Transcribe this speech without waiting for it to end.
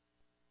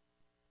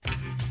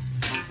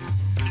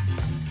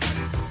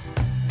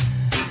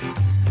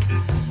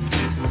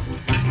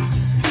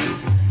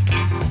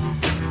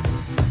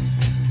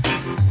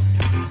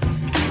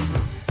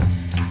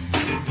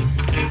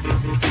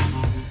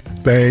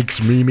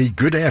Thanks, Mimi.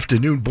 Good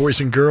afternoon,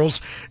 boys and girls,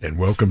 and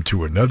welcome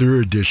to another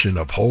edition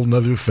of Whole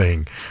Nuther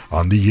Thing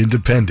on the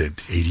Independent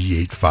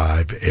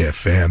 88.5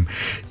 FM.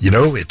 You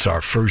know, it's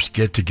our first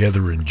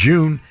get-together in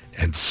June,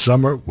 and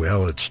summer,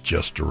 well, it's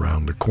just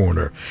around the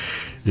corner.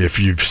 If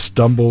you've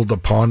stumbled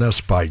upon us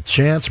by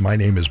chance, my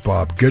name is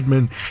Bob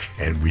Goodman,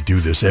 and we do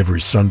this every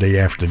Sunday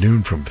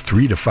afternoon from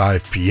 3 to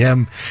 5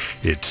 p.m.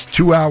 It's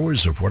 2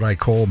 hours of what I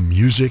call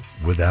music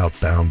without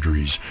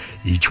boundaries.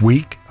 Each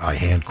week, I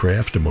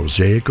handcraft a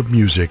mosaic of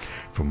music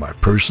from my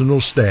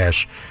personal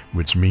stash,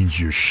 which means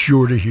you're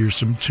sure to hear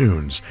some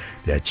tunes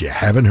that you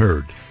haven't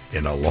heard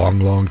in a long,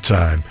 long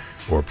time,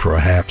 or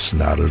perhaps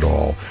not at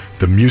all.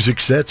 The music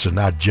sets are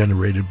not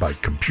generated by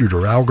computer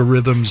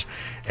algorithms,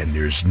 and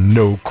there's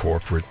no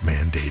corporate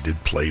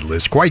mandated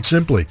playlist. Quite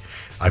simply,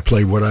 I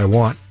play what I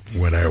want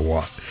when I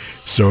want.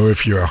 So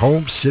if you're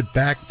home, sit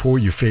back, pour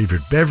your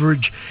favorite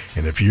beverage,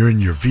 and if you're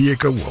in your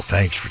vehicle, well,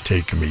 thanks for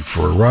taking me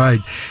for a ride.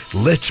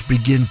 Let's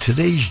begin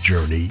today's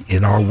journey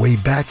in our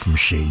Wayback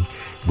Machine,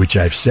 which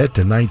I've set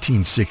to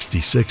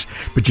 1966.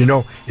 But you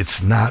know,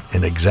 it's not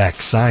an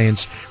exact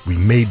science. We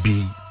may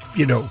be,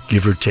 you know,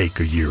 give or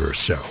take a year or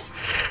so.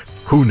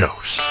 Who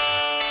knows?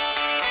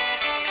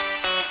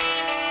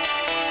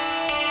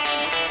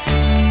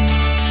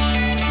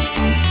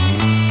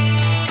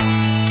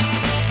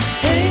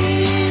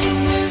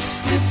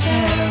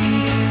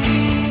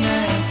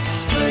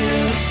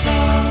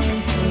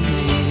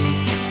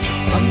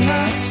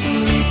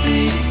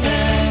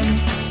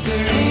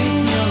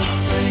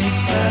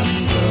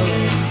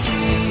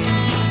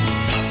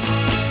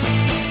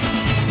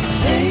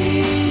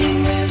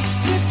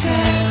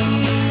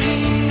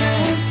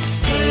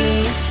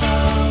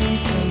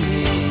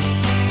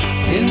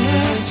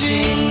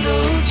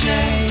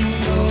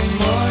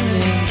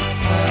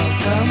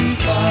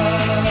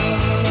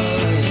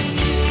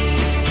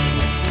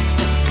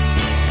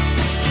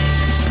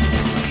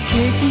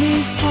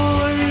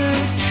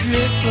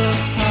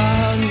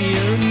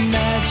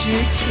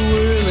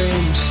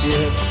 Swirling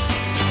ship,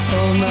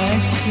 all my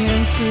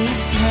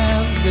senses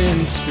have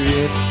been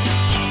stripped,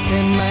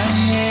 and my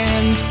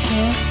hands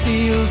can't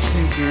feel to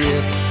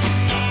grip,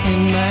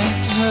 and my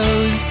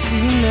toes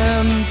too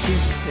numb to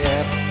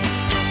step.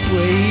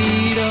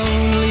 Wait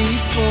only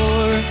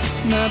for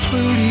my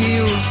boot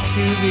heels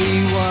to be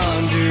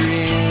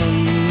wandering.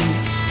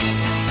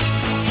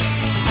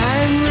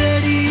 I'm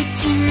ready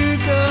to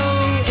go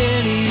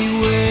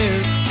anywhere,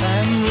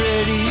 I'm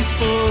ready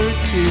for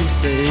to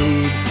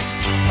fade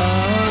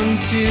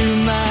onto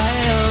my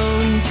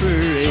own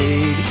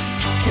parade.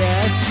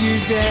 Cast your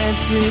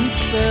dancing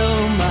spell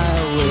my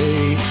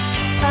way.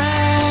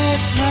 I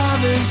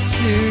promise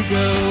to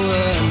go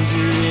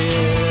under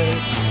it.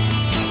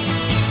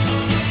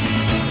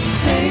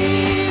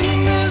 Hey,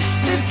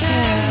 Mr.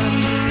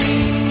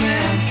 Tambourine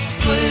Man,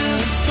 play a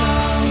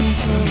song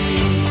for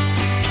me.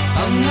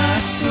 I'm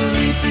not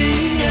sleepy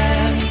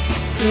and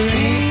there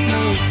ain't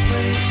no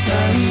place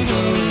I'm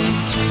going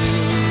to.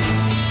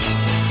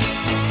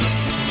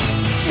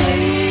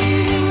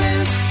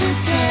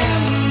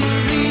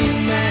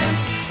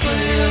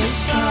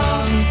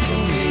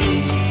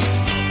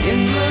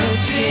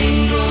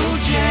 Jingle,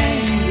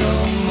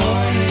 jangle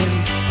morning,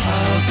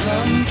 I'll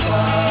come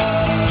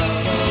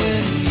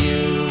following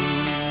you.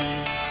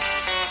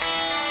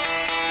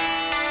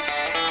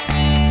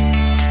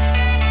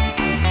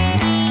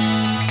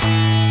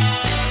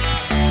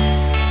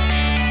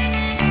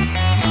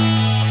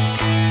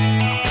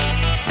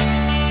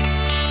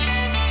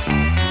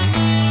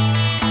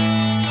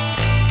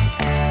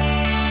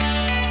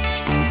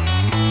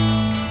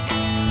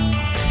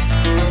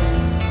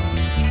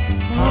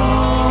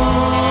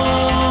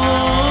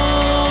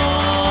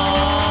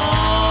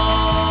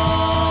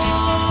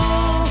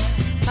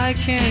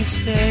 Can't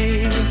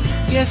stay,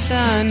 yes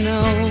I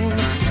know,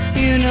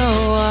 you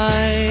know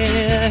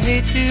I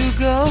hate to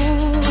go,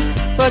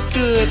 but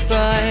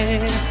goodbye,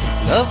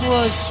 love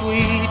was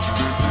sweet,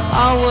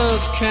 our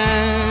worlds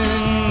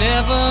can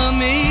never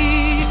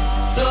meet,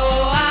 so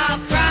I'll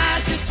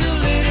cry just a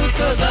little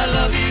cause I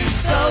love you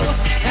so,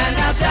 and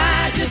I'll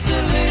die just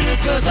a little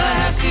cause I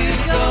have to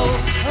go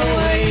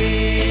away.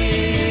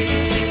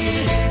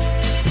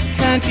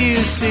 Can't you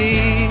see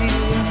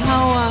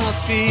how I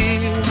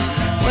feel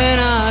when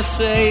I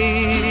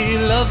say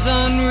love's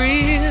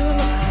unreal?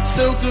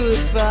 So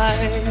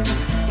goodbye,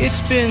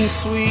 it's been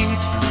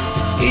sweet,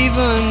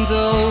 even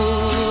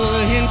though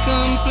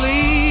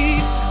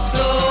incomplete. So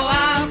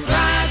I'll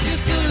cry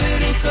just a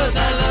little cause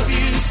I love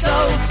you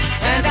so,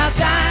 and I'll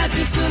die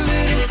just a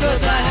little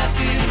cause I have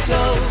to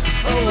go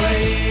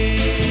away.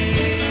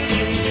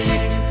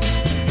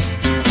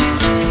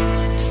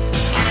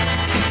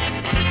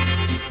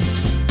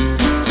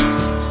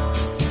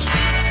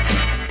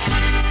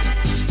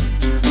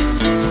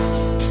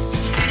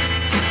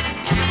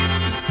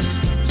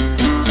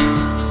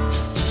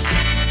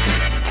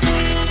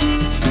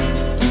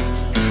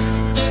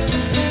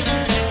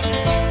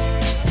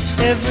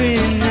 Every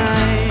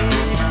night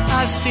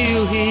I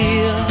still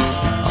hear,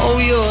 oh,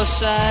 your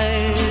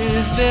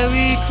sighs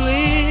very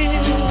clear.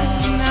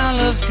 Now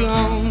love's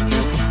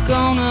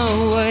gone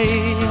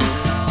away,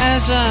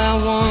 as I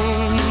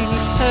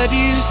once heard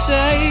you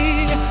say.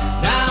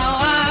 Now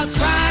I've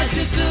cried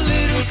just a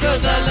little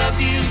 'cause I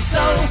loved you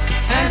so,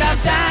 and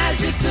I've died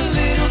just a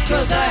little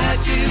 'cause I had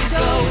to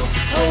go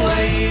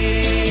away.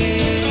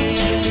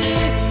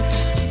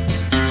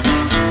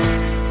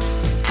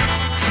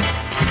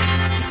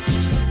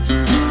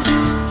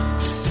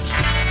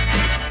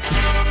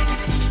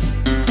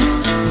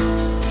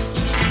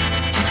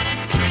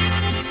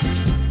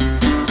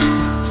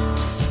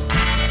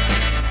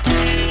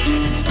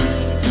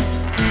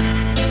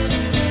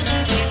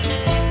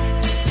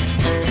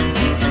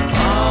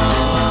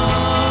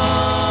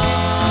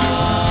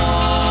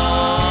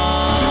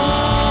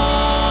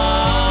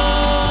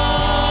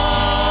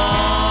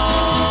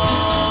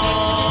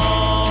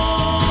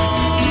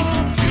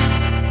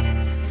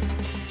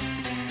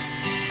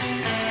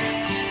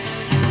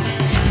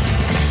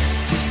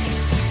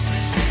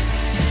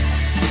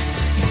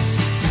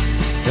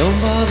 Don't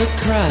bother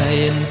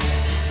crying,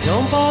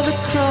 don't bother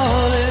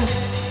crawling,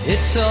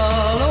 it's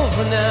all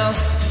over now,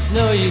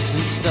 no use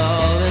in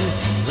stalling.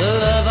 The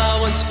love I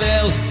once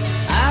felt,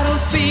 I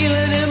don't feel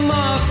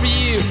anymore for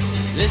you.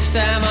 This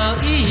time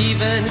I'll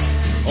even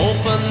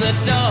open the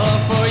door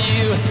for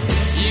you.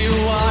 You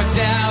walked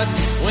out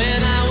when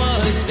I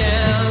was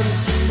down,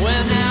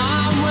 well now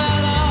I'm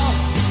well off,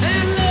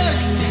 and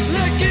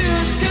look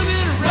who's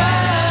coming round.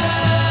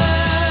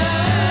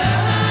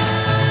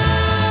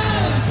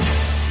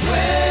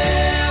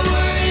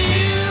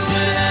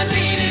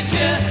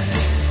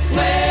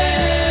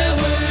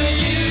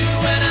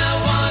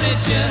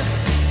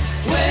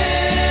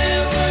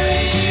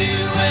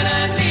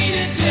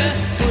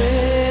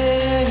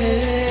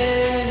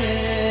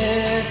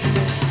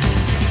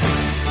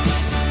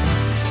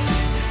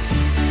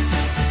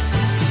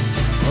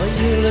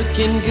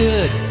 Looking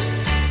good,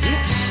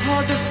 it's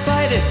hard to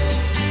fight it,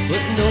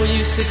 but no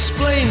use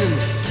explaining,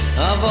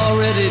 I've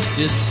already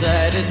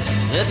decided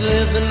that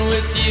living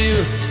with you,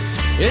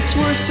 it's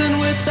worse than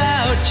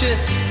without you.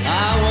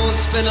 I won't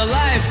spend a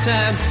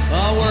lifetime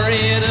all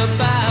worrying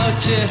about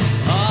you.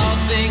 All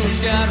things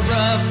got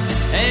rough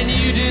and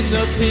you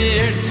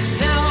disappeared,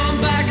 now I'm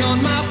back on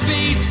my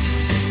feet,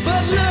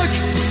 but look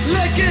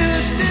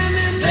who's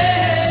standing there.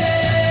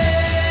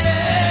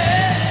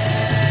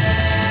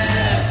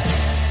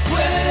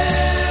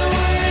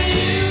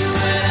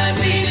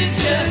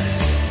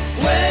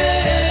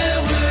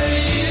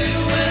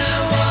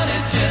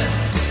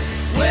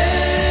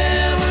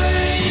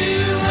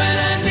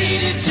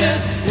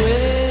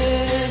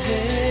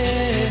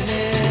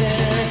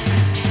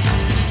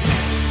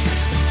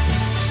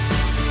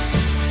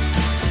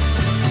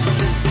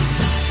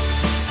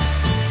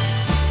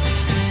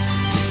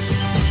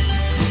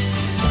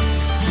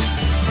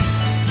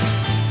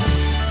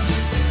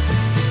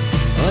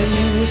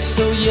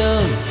 So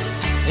young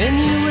and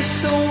you were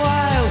so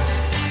wild,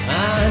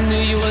 I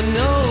knew you were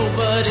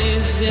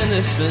nobody's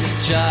innocent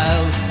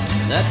child.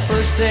 That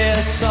first day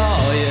I saw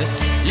you,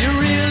 you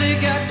really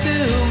got to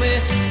me.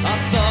 I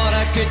thought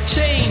I could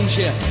change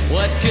you,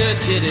 what good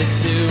did it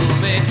do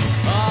me?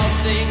 All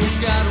things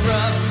got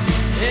rough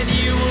and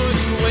you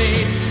wouldn't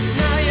wait,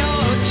 now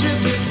you're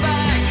tripping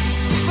back,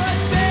 but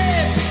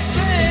babe,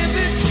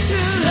 it's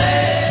too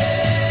late.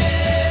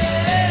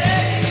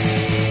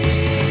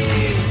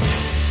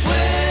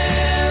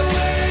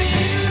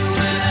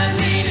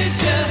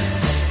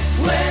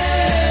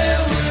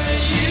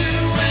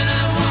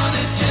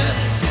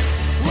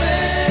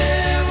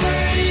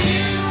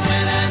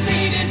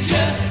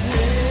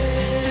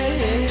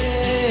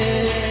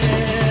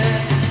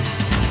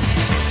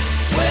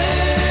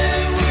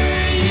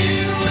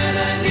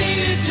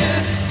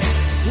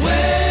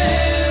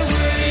 Where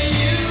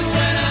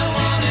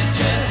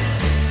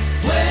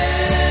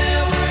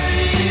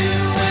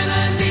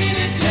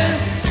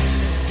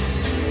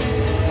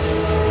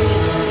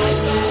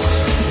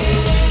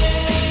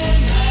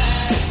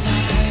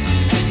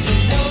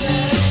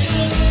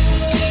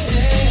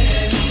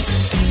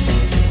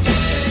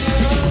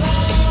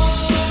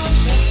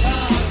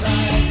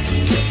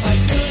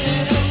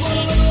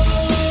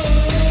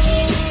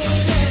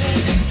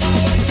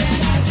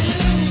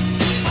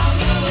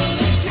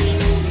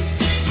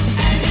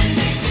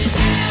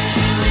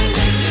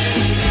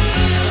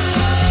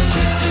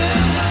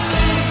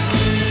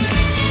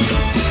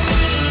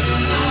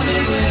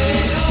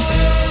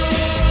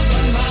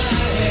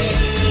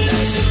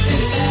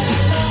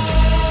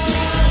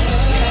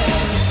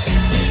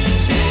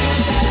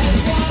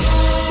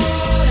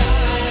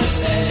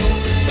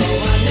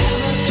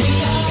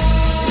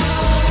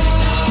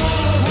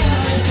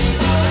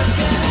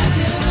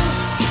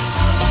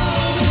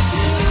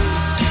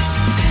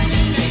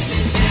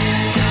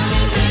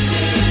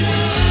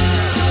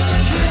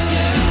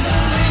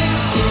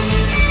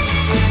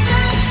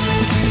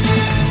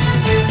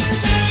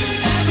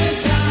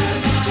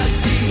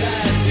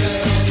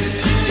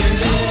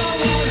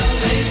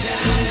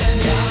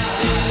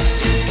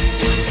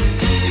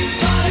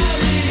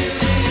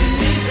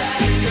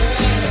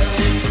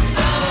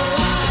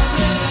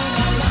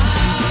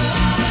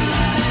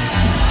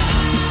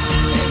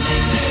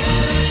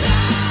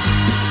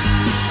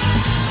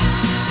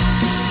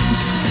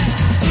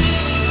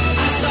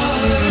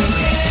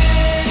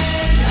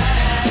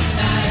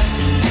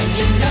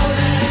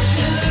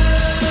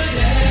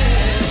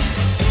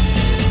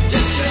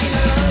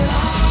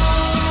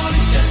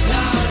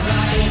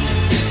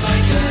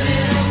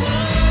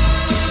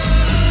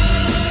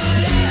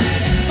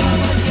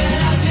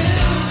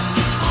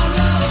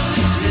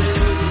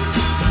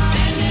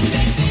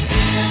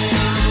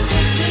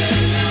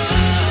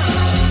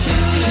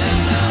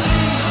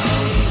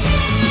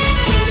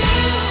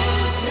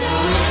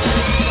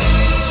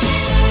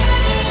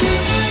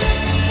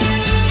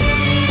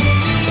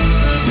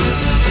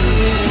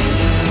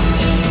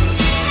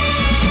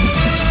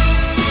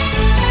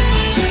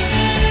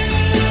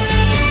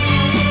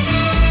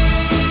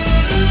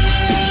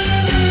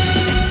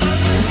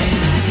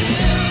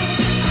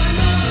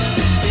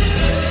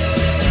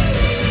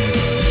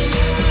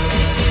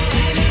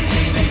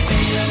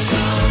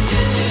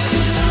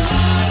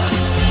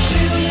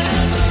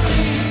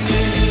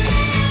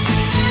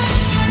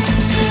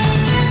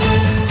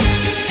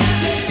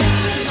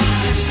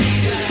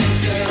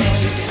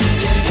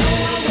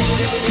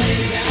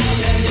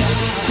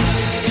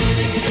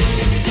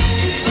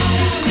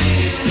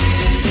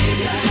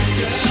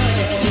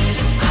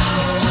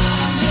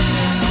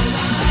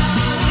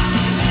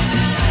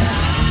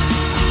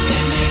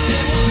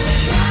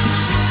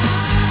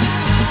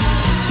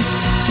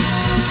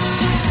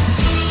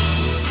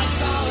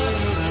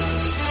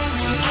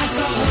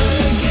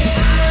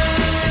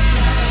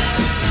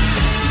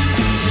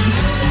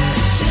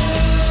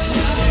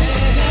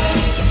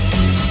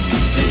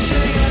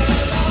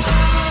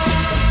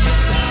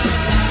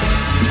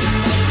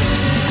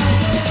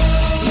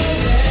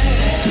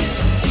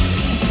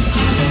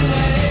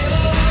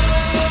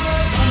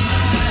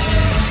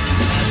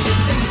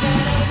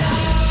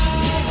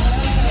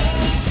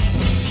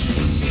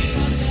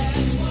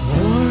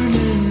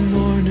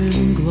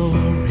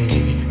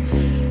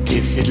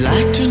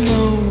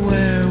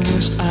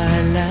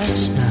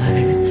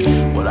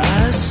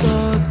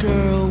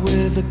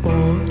a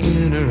ball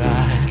in her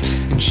eye,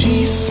 and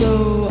she's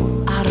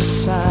so out of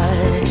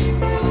sight.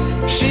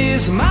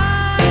 She's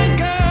my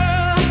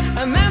girl,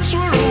 and that's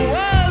where it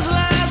was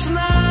last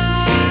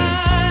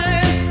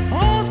night,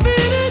 off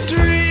in a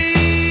dream.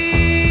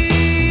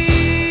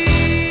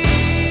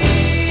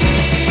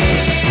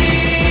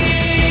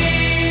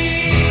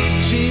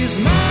 She's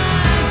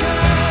my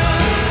girl,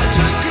 I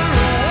took her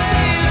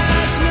away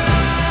last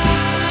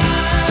night,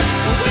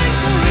 wait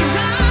for a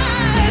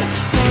ride,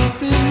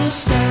 off in the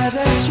sky,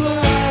 that's where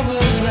I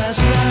was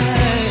last night.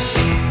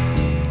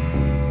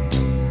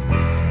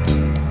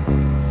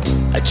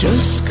 I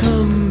just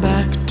come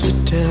back to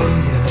tell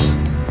you,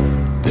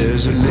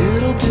 there's a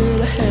little bit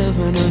of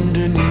heaven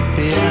underneath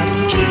the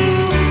apple tree.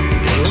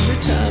 Every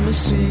time I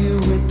see you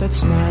with that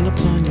smile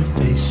upon your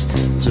face,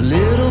 there's a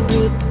little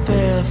bit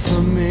there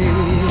for me.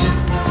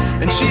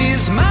 And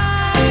she's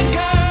my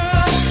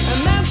girl,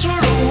 and that's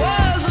where it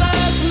was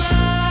last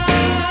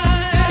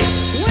night,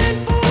 went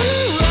for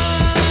a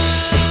ride.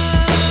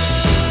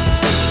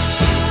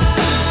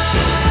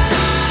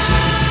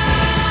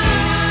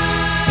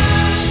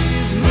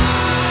 She's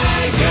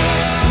my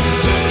girl,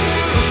 took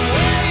her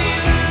away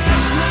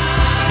last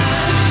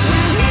night,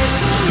 went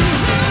for a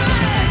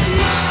ride.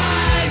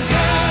 My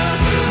girl,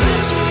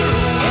 that's where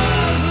it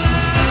was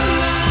last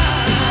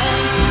night,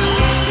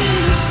 up in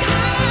the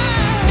sky.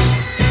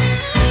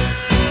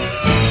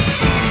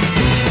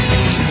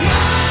 She's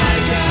my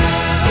girl,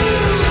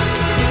 took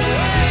her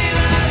away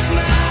last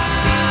night,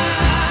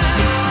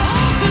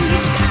 up in the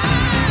sky.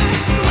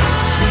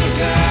 My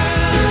girl,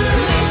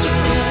 that's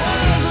where it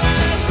was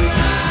last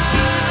night,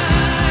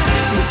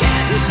 we're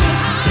getting so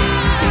high,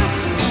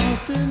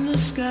 up in the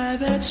sky,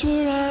 that's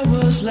where I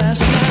was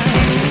last night.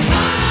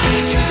 My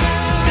girl,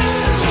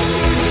 took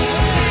her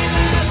away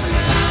last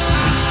night,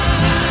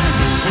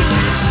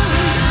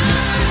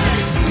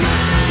 my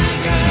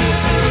girl,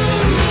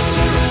 that's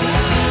where it was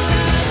last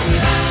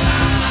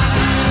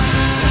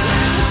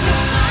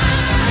night,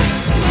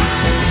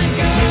 my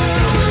girl,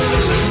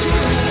 took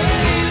her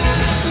away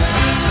last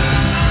night,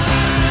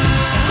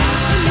 up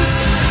in the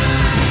sky. My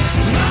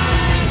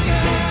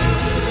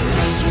girl,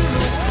 that's where it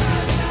was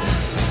last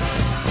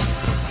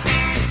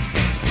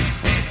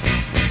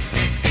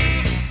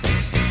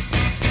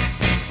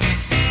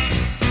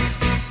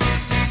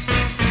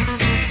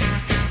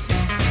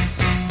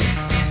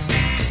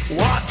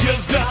Well, I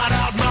just got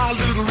out my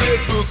little red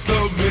book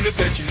the minute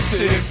that you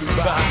said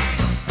goodbye.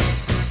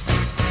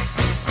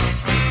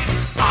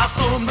 I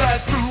thumbed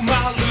right through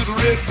my little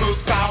red book,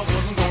 I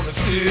wasn't gonna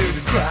sit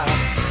and cry.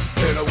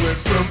 Then I went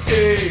from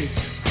A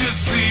to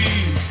Z.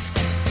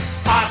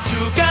 I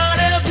took out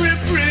every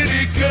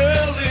pretty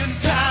girl in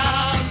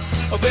town.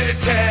 They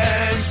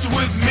danced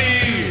with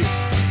me,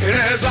 and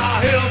as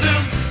I held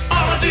them,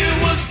 all I did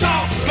was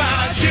talk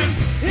about you.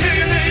 Hear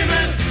your name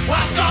and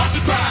I start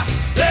to cry.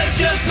 There's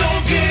just no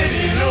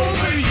getting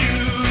over you.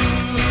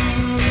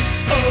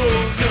 Oh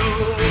no.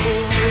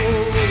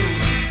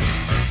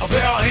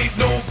 There ain't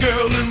no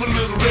girl in my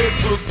little red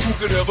book who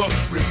could ever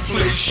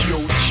replace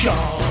your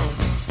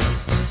charms.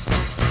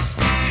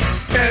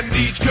 And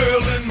each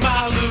girl in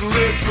my little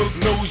red book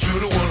knows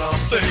you're the one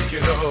I'm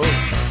thinking of.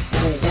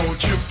 Oh,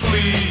 won't you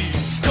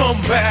please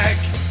come back?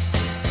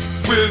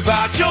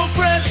 Without your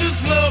precious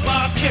love,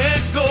 I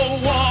can't go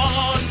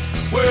on.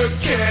 Where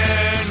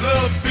can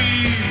love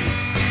be?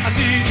 I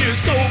need you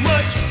so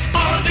much.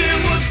 All I did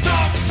was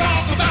talk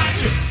about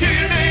you. Hear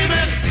your name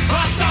and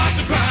I start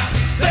to cry.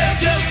 There's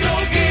just no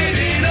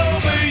getting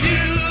over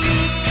you.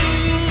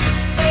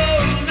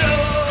 Oh no.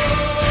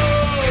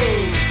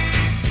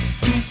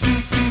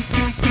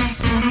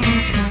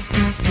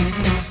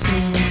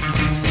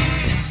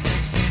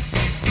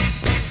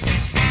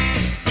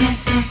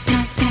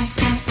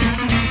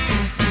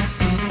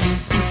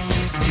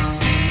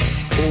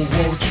 Oh,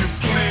 won't you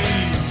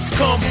please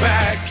come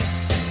back?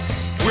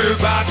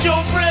 Without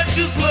your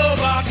precious love,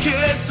 I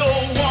can't go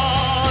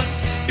on.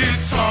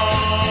 It's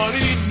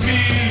haunting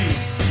me.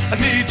 I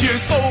need you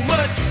so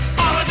much.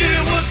 All I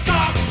did was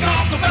talk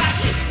about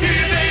you. Hear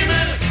your name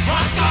and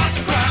I start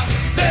to cry.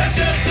 There's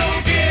just no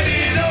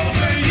getting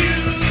over you.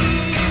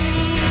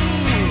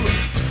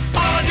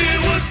 All I did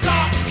was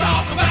talk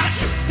about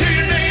you. Hear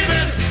your name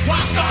and I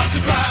start to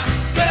cry.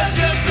 There's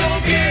just no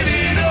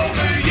getting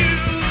over you.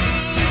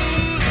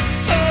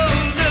 Oh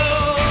no.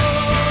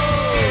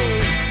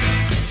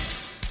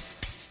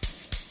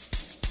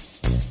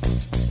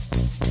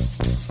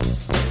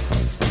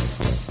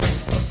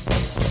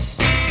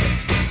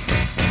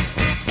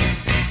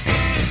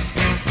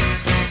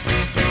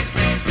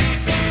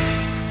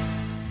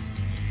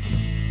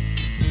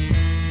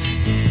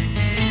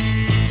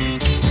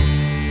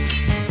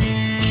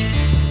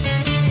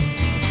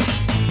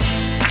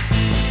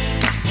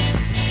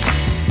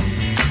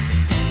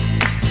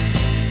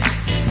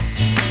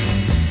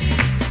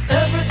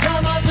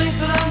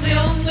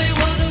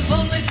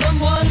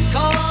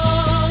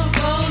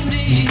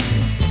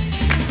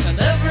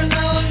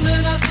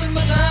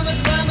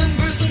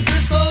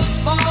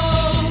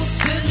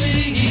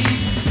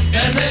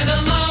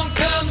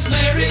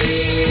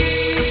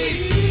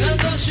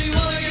 she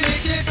wanna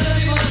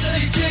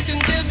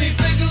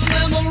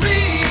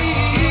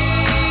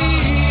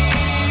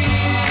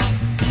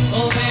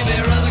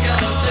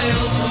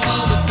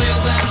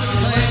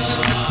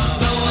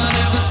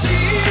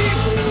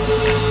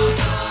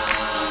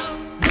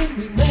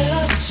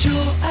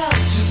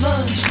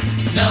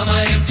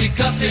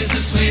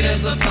sweet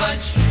as the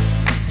punch.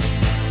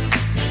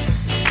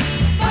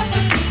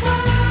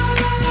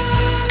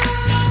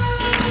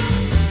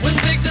 When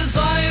big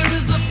desire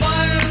is the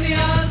fire in the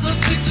eyes of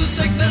chicks whose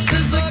sickness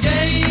is the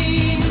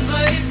games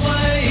they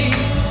play.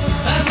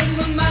 And when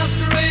the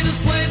masquerade is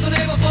played, the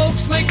neighbor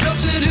folks make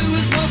jokes at who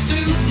is most to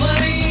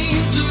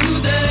blame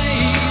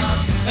today.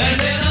 And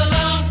then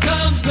along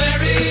comes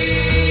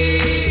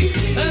Mary,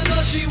 and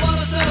does she want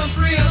to set him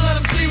free and let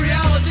him see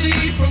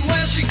reality from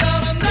where she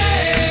got a name?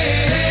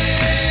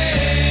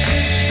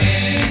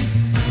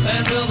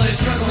 And will they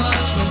struggle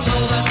much when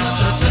told that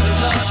such a tender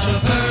touch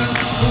of hers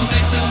will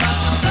make them not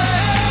the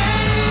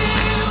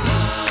same?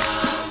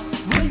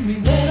 When we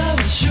met I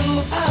was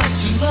sure out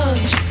to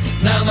lunch.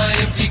 Now my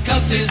empty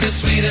cup is as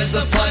sweet as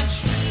the punch.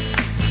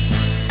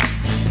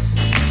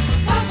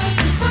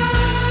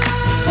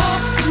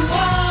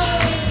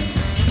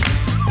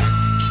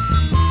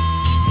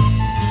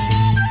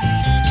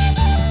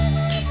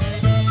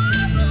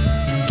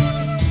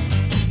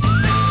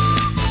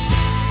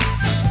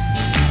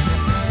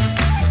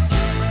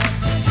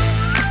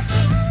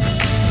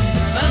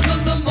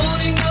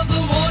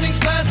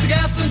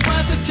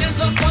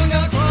 Kids are flung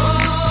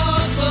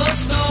across the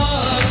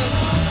stars.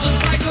 The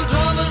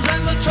psychodramas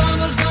and the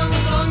traumas gone. The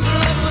songs are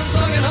level and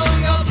sung and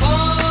hung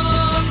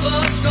upon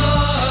the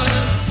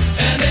scars.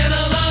 And then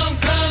along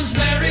comes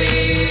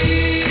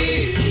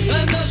Mary.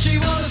 And does she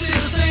want to see the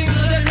stains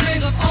that it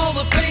remains of all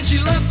the pain she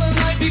left the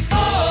night before?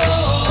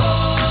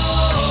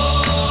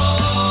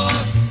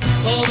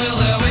 Oh, will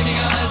their waiting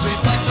eyes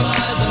reflect the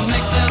lies and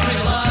make them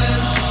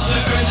realize the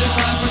urgent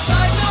cry for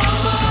sight no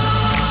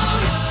more?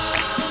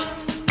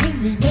 When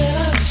we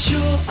met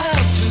sure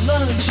out to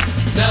lunch.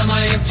 Now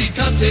my empty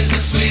cup tastes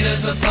as sweet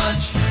as the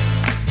punch.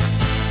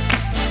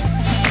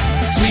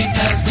 Sweet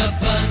as the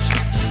punch.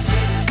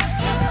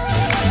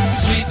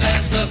 Sweet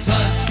as the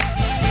punch.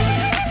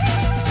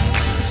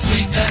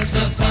 Sweet as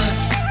the punch.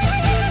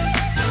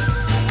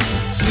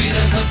 Sweet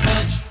as the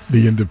punch.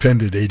 The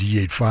Independent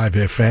 88.5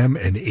 FM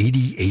and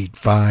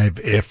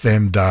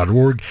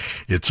 88.5fm.org.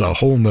 It's a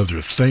whole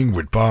nother thing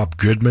with Bob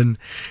Goodman,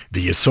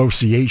 The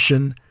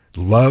Association,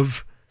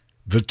 Love,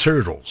 The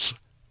Turtles,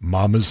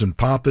 Mamas and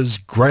Papas,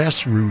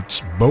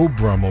 Grassroots, Beau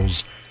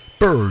Brummels,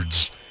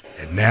 Byrds,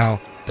 and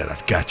now that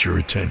I've got your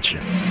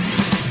attention.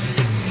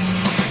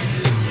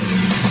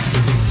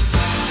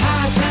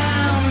 High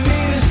town,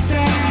 made a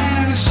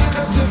stand, and shook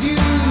up the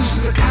views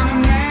of the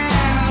common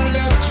man.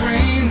 Love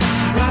train,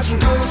 rides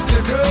from coast to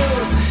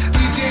coast.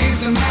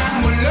 DJ's the man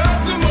we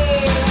love the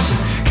most.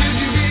 Could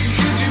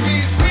you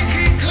be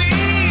squeaky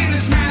clean and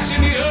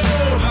smashing the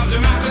hope of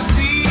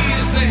democracy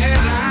is the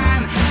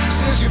headline.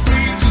 Says you're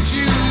free to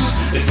choose.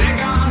 There's egg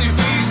on your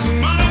face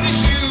and mud on your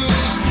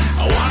shoes.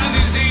 One of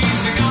these days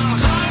they're gonna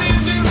find it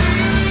the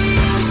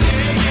rules.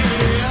 Yeah,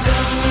 yeah.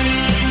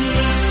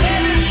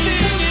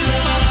 Anything is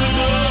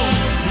possible.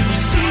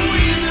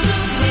 Sweet as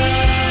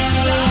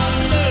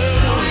love.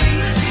 Sowing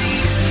the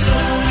seeds.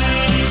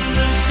 Sowing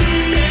the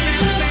seeds.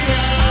 Anything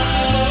is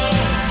possible.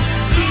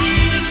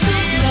 Sweet as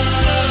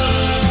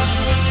love.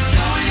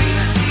 Sowing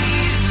the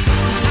seeds.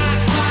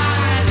 Eyes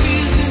wide,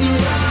 tears in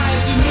their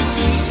eyes, and look to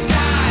the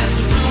skies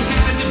for some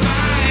kind of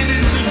divine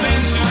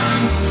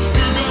intervention.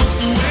 Who goes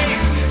to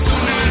waste? So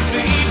nice to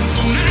eat,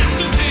 so nice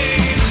to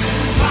taste.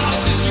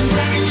 Politician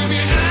ready with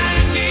your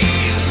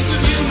ideas.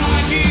 If you have no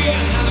idea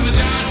how the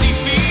majority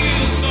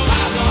feels, so I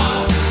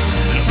walk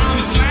in a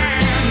promised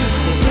land.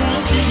 We'll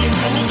cruise to the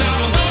rules out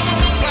of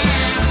government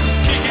plan.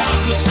 Kick out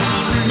the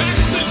storm, bring back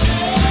the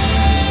joy.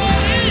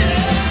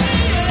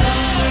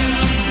 Sowing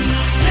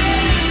the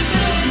seeds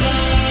of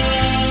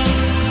love.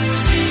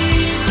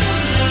 Seeds of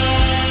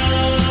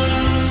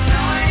love.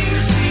 Sowing the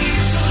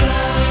seeds.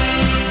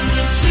 Sowing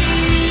the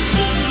seeds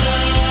of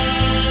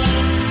love.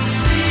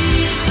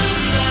 Seeds of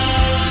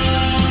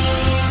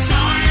love.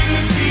 Sowing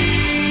the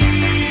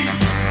seeds.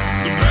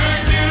 The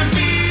birds and the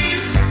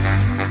bees.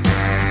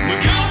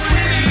 We're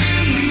going in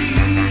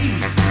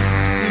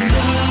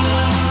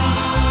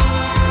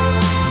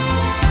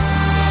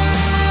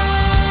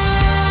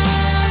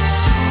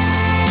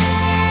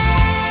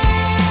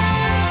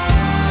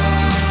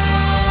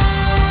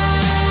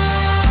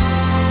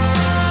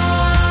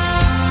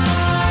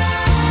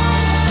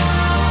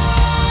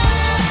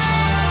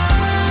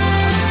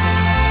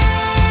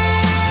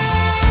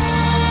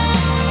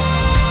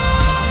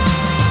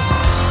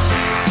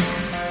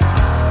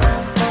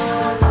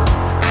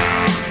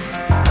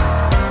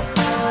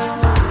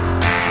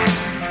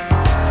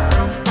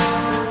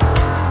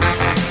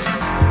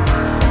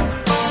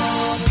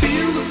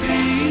feel the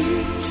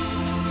pain.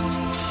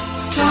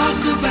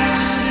 Talk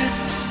about it.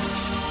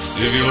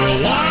 If you're a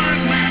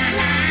one man,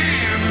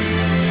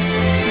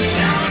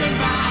 shout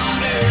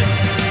about it.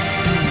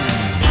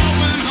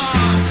 Open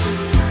hearts,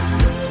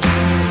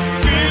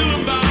 feel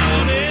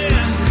about it.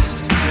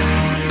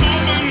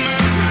 Open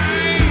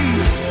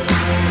minds,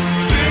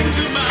 think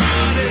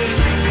about it.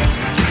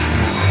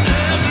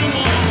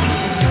 Everyone,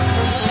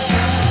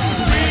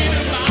 read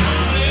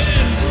about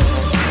it.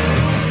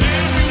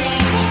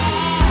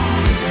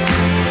 Everyone,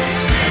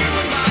 scream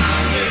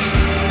about it.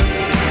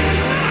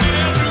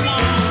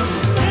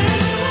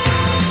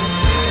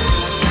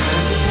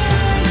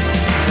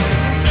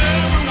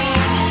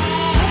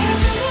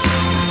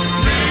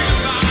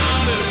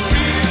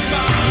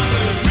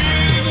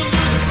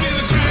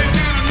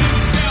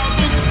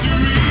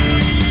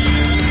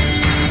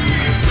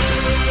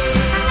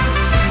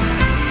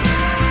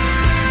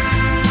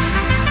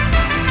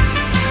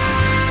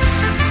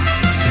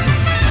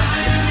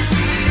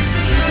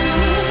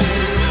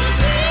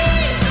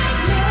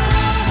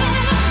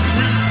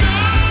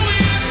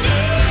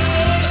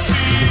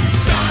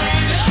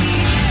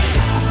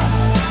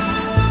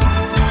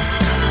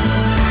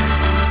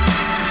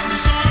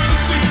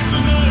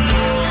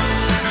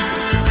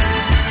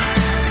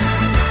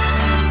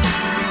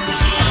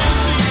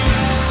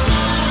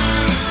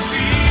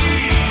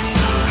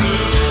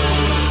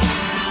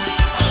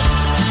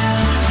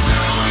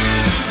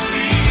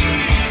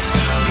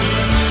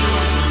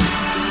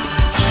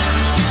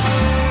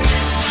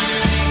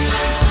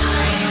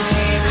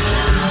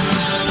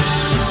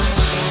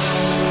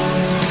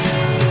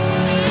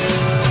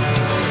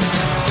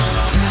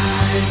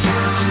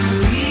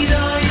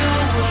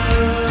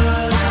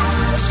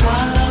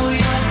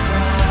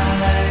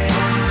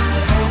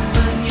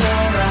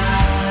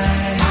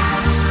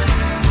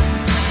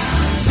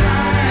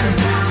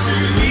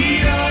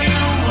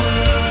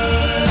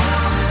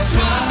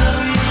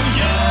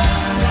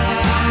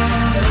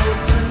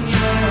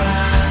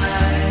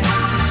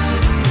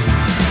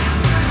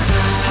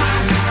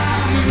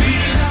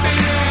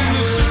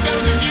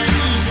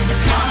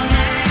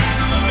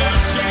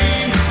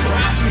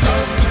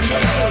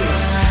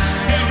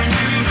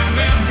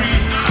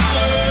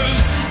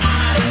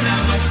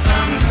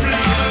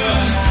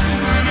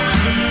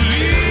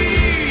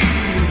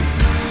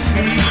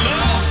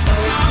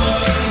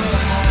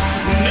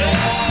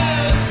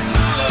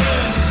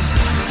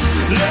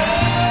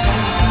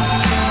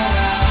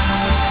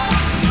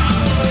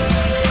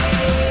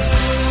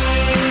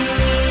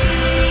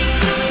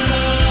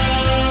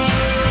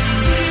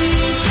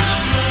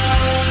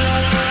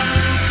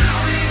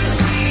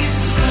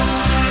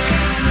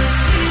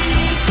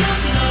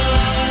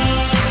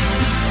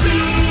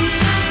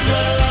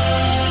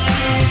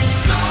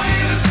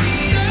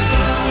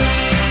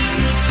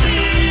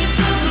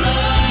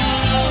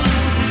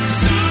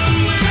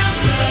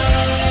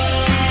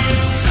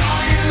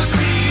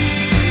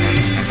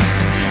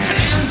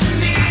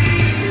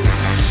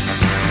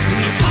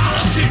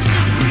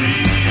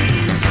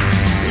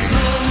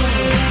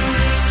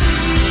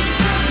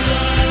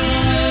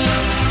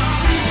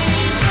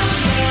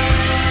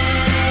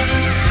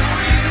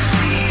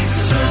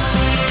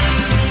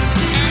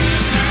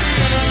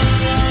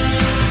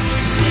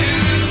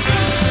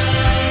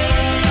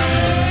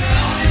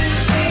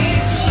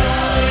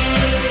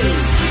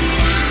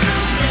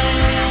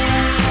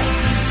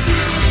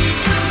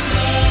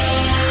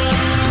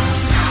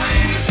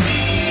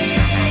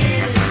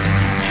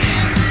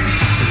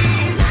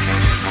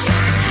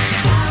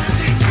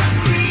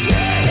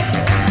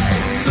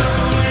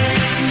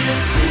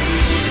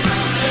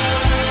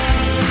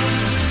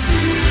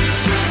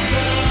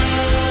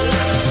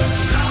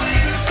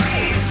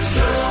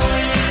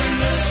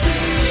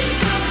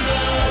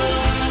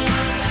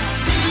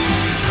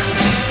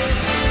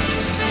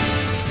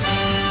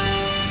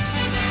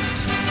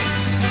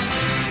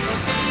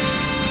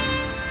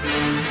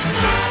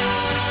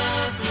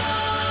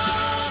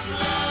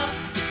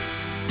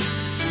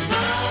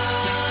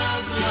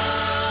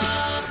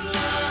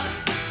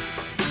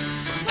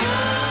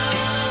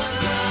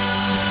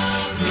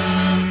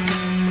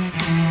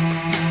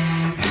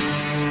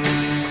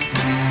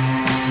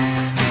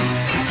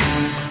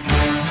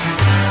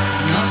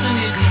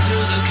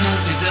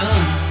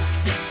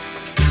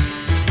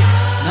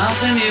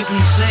 Nothing you can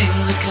sing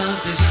that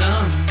can't be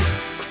sung.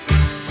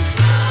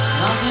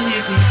 Nothing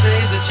you can say,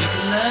 but you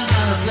can learn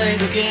how to play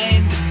the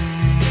game.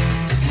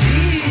 It's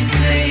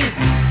easy.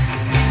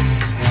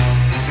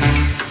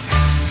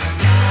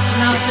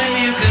 Nothing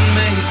you can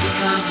make that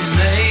can't be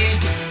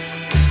made.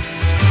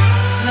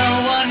 No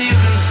one you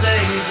can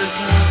save that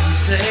can't be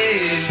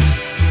saved.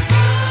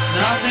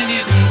 Nothing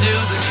you can do,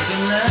 but you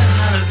can learn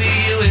how to be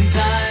you in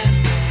time.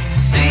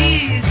 It's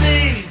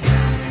easy.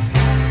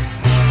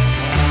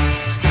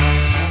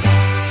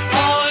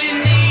 All you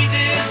need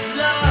is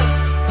love.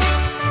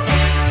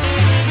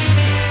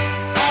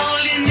 All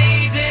you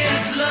need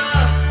is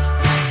love.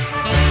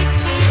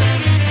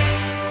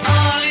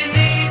 All you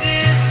need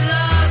is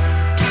love.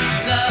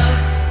 Love.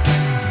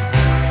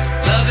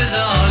 Love is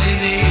all you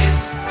need.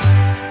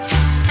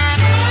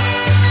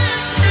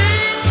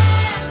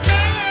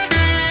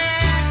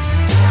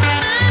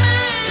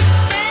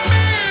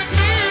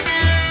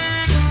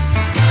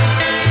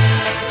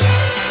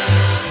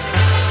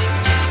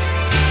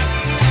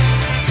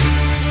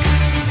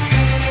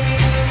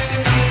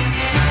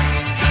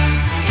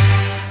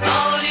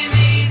 All you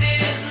need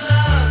is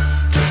love.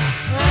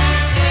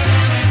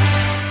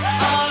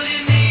 All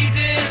you need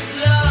is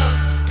love.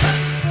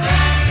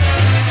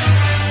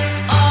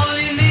 All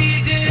you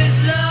need is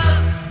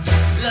love.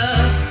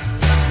 Love.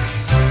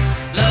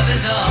 Love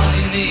is all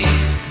you need.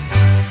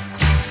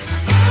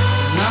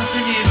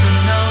 Nothing you can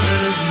know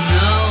that isn't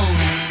known.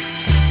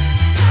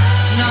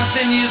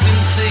 Nothing you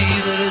can see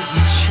that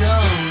isn't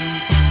shown.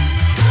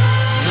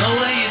 There's no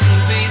way you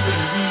can be that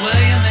isn't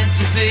where you're meant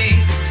to be.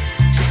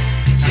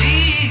 It's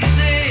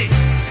easy.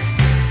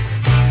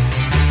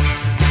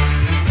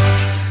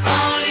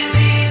 All you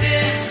need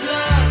is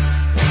love.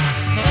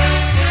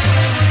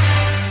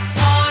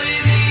 All you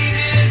need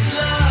is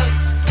love.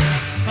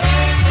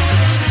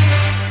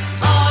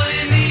 All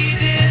you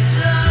need is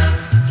love.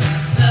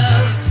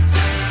 Love.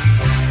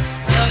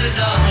 Love is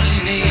all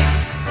you need.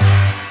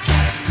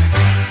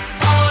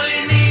 All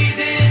you need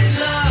is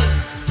love.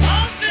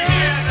 All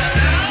together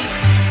now.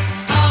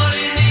 All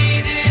you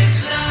need is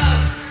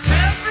love.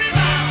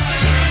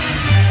 Everybody.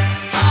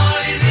 All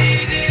you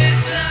need is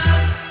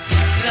love.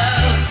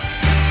 Love.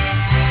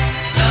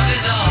 Love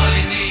is all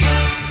you need.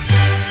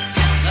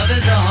 Love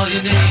is all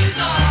you need.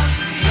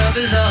 Love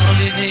is all you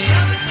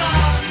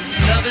need.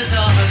 Love is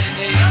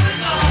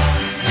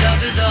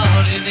all you need. Love is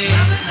all you need.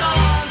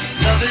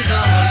 Love is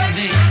all you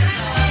need.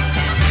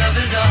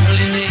 Love is all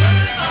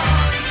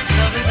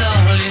you need. Love is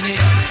all you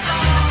need.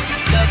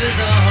 Love is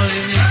all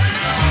you need.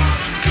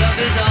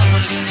 Love is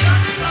all you need.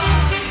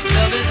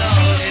 Love is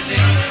all you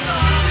need.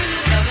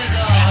 Love is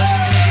all you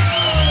need.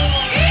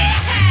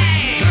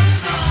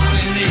 All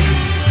you need.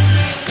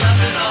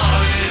 Love is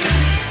all you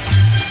need.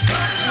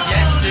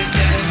 Yes, it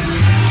can.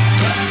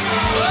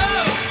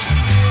 Whoa.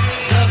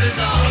 Love is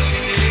all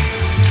you need.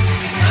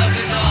 Love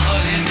is all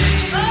you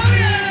need.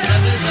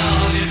 Love is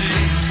all you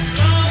need.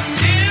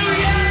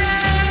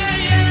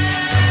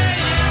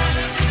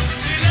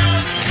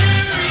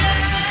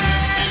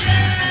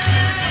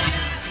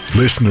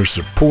 Listener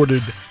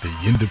supported, the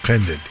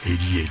independent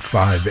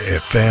 88.5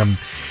 FM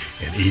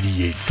and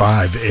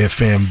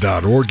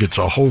 88.5fm.org. It's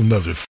a whole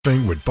nother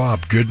thing with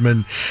Bob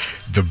Goodman.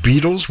 The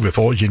Beatles with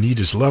All You Need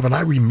Is Love. And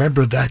I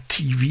remember that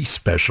TV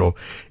special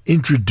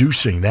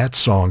introducing that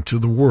song to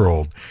the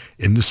world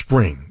in the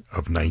spring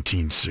of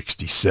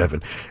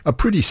 1967. A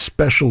pretty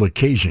special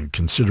occasion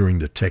considering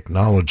the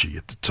technology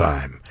at the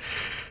time.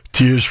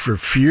 Tears for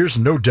Fears,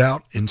 no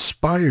doubt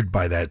inspired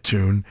by that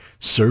tune,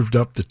 served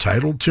up the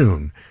title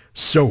tune,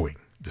 Sowing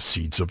the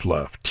Seeds of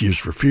Love. Tears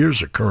for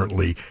Fears are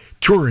currently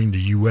touring the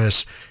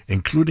U.S.,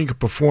 including a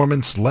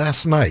performance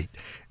last night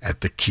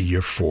at the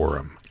Kia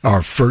Forum.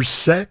 Our first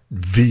set,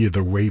 via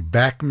the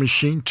Wayback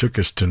Machine, took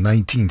us to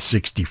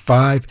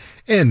 1965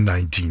 and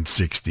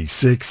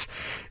 1966,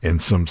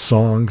 and some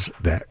songs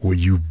that were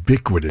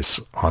ubiquitous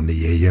on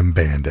the AM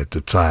band at the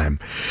time.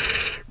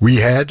 We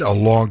had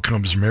Along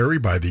Comes Mary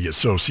by The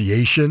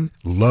Association,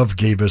 Love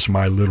Gave Us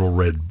My Little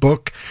Red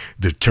Book,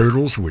 The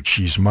Turtles with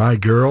She's My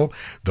Girl,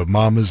 The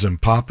Mamas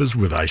and Papas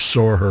with I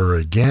Saw Her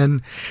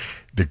Again,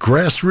 The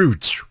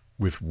Grassroots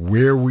with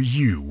Where Were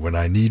You When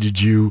I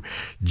Needed You,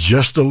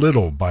 Just a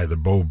Little by the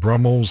Beau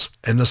Brummels,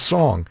 and a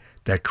song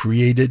that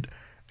created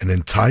an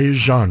entire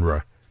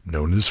genre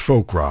known as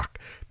folk rock,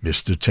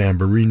 Mr.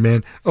 Tambourine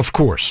Man, of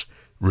course,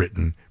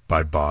 written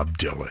by Bob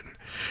Dylan.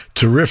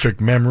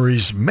 Terrific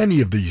memories, many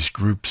of these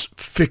groups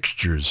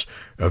fixtures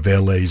of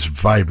LA's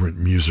vibrant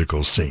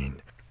musical scene.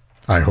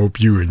 I hope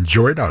you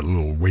enjoyed our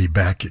little way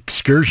back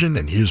excursion,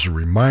 and here's a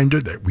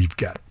reminder that we've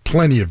got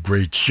plenty of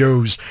great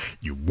shows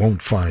you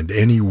won't find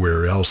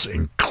anywhere else,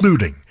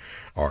 including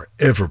our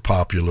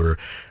ever-popular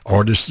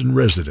Artist in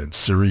Residence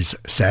series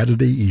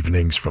Saturday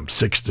evenings from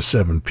 6 to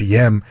 7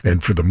 p.m.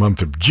 And for the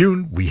month of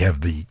June, we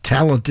have the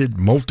talented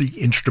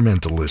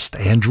multi-instrumentalist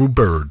Andrew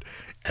Bird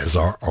as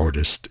our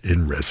Artist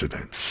in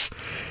Residence.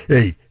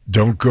 Hey,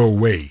 don't go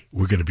away.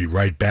 We're going to be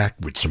right back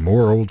with some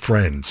more old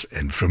friends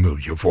and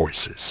familiar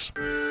voices.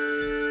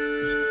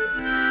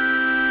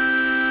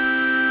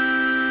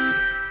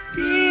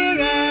 Dear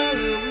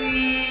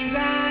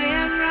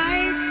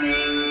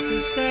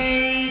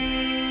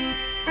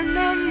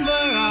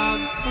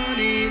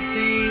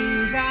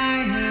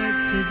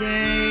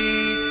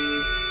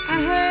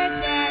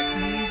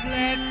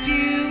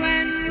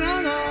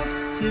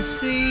to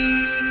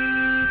see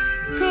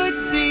could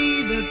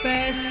be the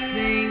best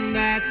thing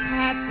that's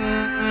happened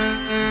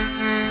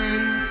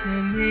to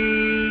me.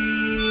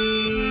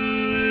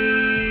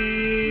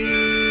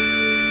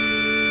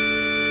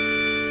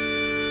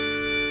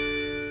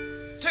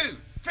 2,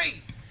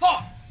 3, 4.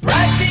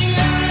 Writing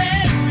a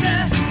letter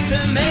to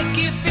make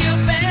you feel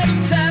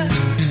better.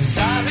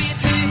 Sorry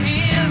to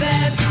hear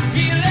that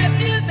he left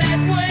you that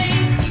way.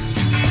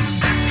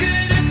 I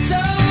could have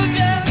told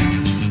you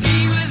he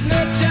was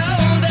much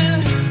older,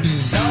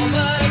 so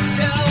much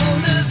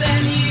older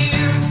than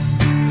you.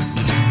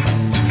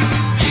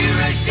 You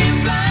rushed him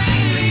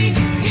blindly,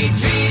 he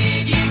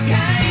treated you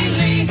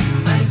kindly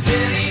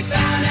until he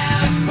found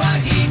out what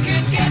he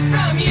could get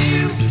from you.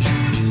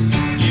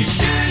 You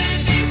should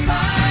have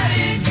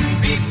departed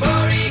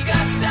before he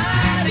got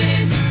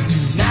started.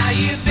 Now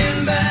you've been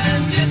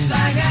burned just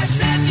like I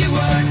said you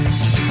would.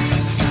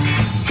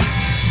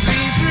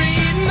 Please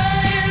read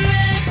my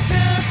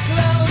letter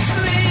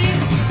closely.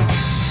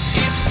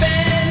 It's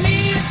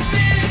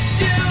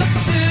beneficial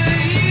to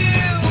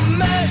you.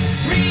 Must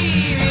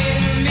read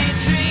in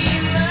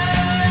between the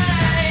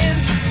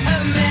lines a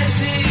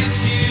message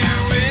you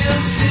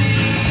will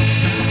see.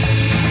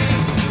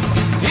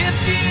 If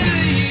you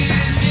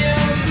use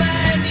your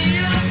mind,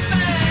 you'll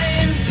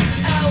find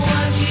I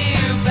want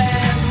you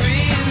back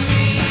with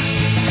me.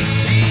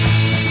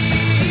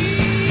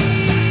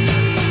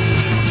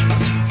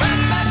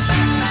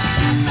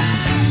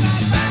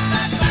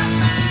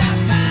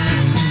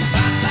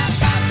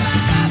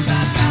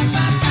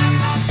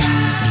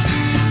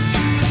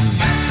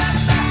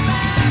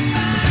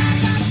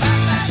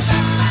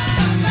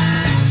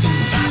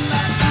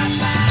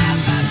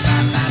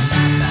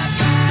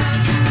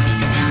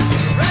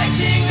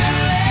 Writing a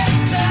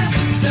letter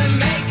to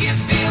make you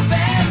feel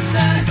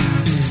better.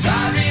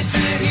 Sorry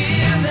to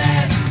hear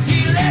that he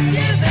left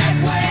you that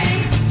way.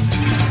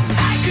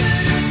 I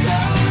could have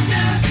told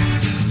you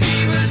he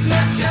was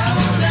much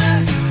older,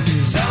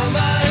 so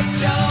much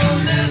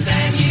older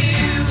than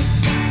you.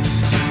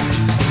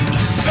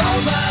 So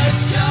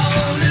much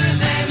older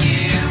than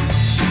you.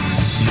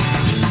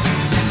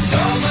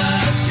 So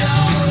much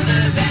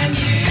older than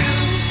you.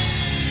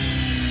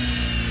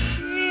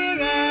 Dear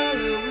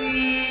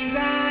Eloise,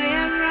 I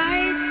am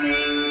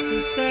writing to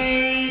say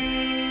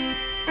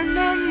a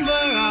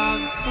number of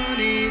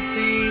funny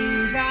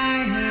things I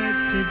heard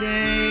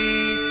today.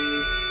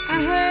 I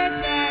heard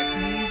that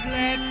he's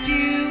left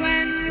you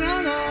and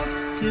run off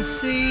to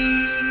sea.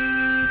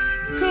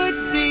 Could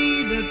be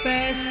the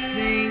best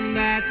thing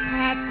that's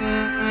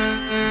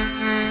happened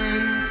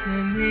to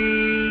me.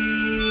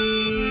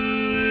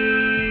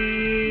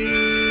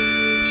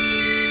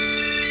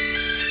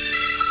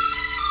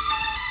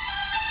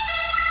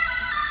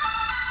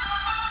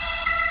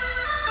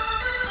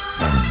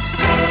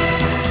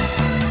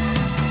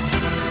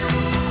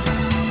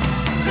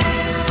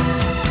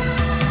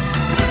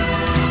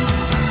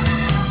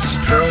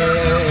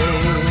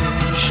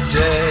 Strange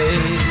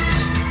days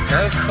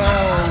have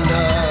found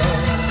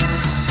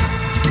us.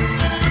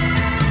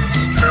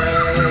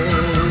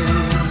 Strange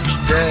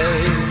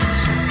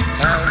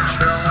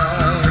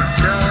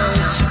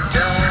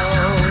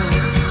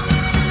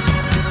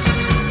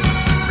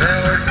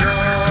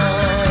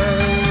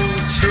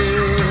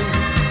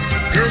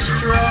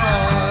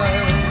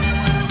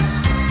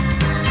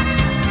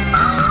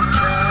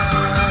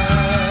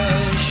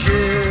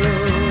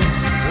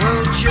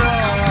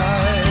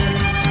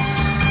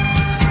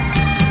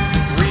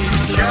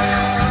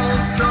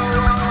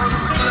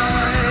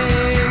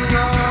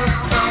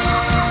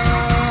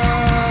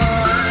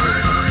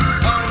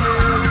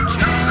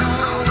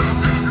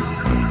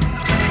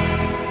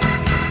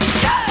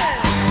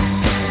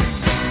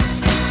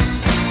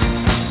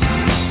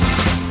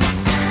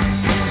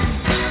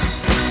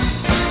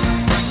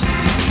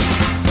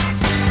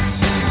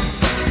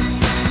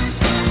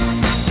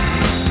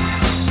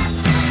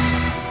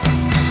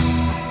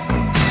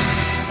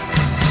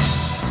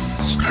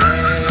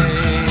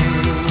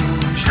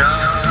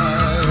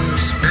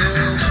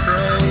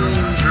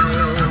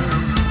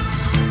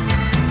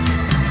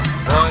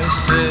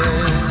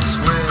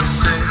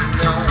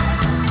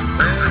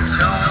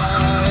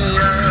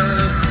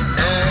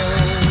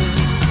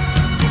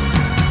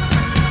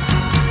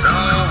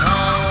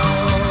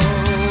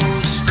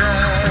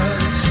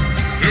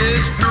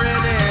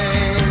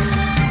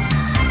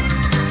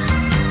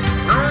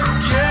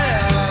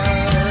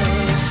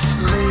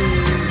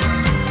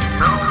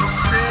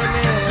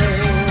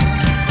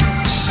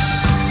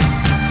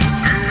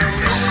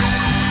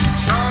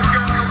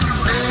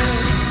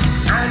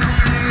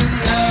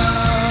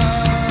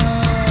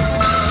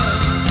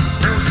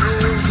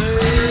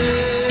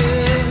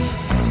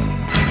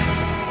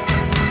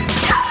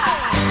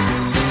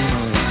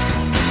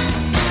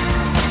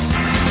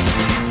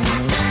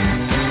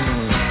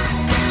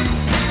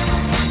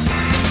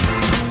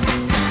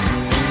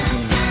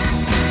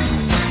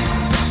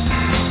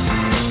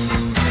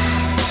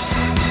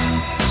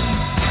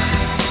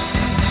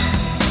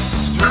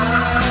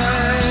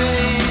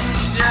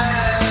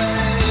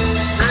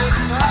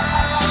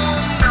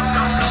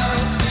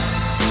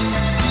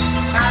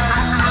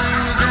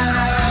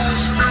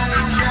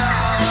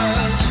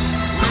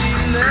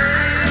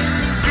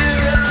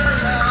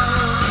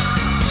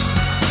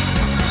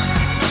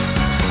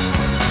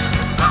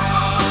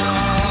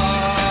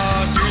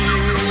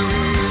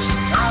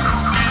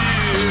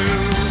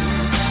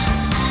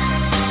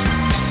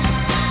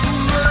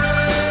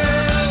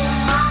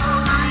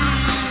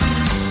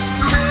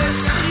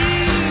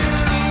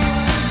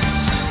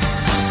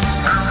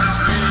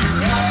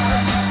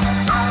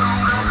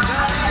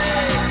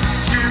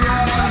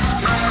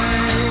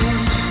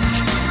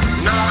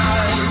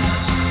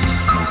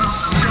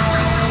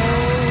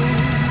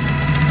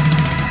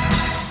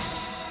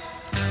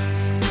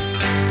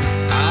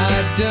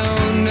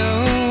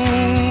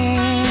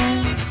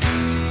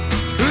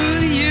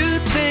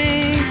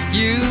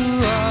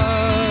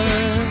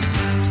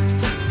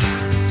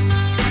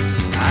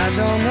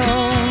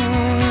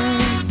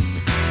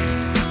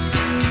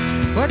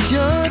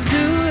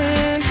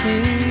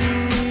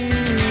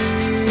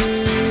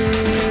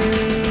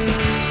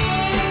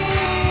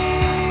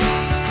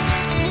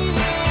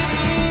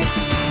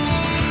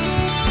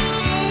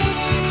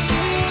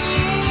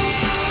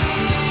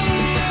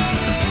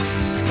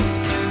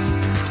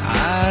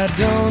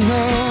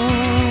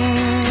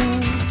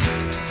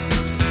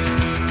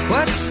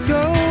what's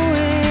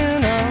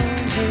going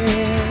on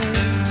here?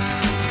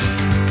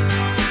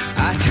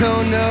 I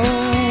don't know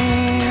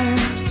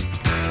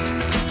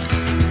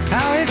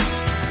how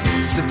it's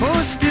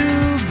supposed to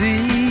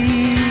be.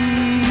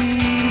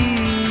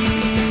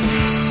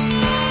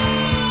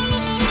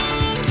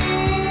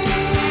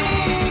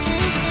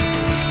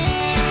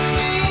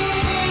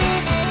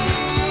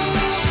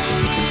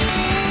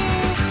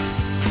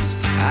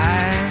 I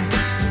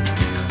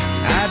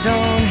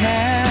don't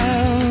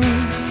have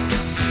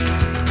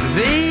the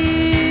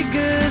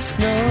vaguest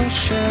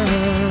notion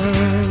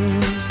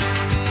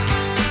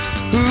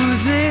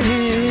whose it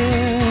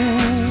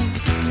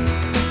is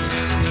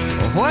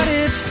or what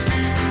it's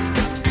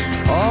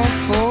all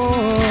for.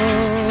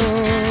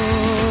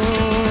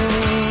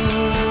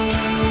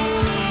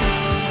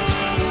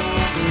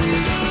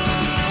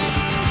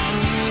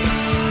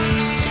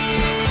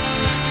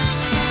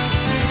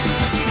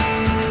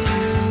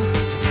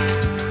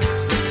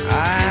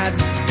 I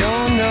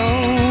don't know,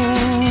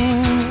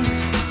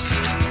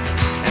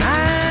 and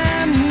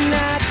I'm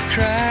not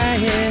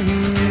crying,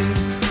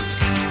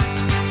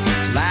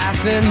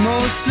 laughing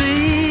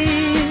mostly,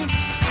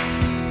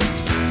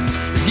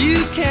 as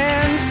you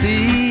can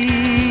see.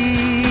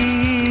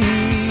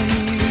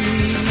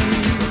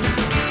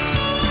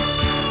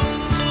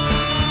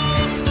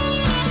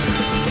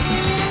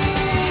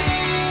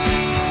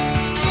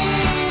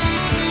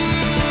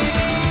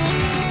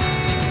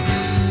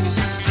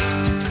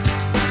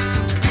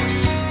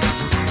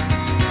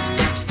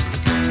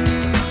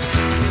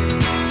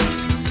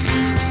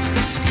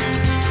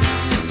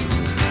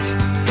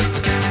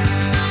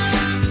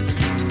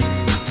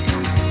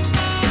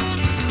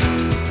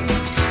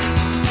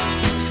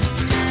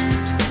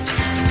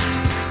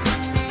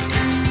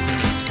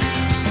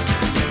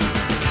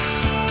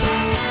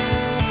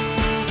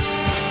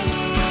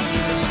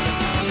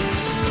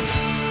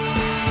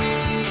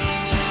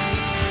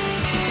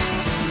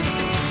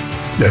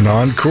 An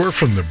encore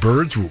from the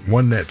Byrds, with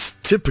one that's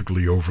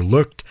typically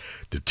overlooked.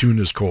 The tune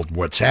is called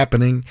What's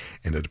Happening,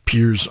 and it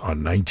appears on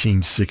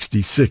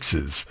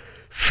 1966's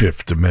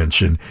Fifth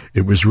Dimension.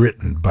 It was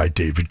written by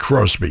David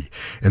Crosby.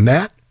 And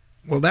that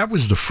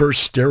was the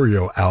first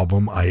stereo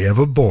album I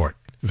ever bought.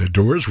 The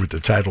Doors with the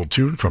title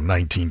tune from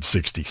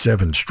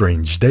 1967,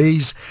 Strange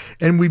Days,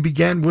 and we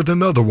began with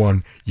another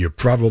one you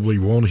probably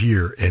won't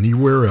hear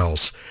anywhere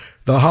else.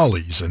 The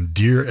Hollies and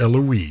Dear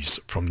Eloise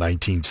from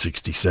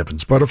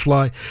 1967's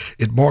Butterfly.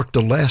 It marked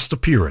the last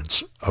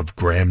appearance of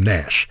Graham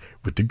Nash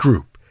with the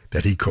group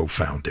that he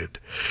co-founded.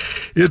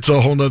 It's a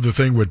Whole Nother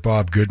Thing with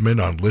Bob Goodman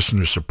on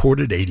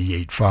listener-supported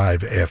 88.5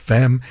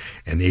 FM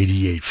and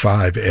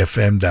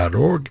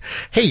 88.5fm.org.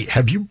 Hey,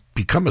 have you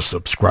become a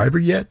subscriber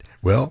yet?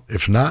 Well,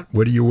 if not,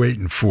 what are you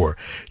waiting for?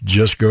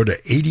 Just go to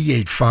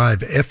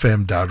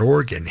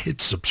 88.5fm.org and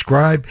hit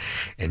subscribe,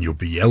 and you'll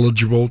be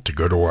eligible to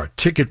go to our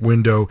ticket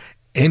window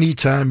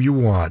anytime you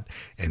want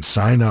and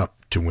sign up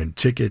to win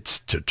tickets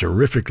to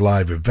terrific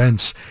live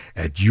events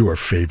at your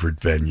favorite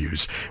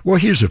venues. Well,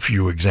 here's a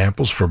few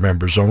examples for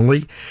members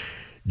only.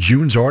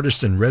 June's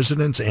artist in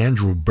residence,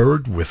 Andrew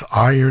Bird, with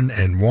Iron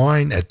and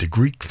Wine at the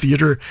Greek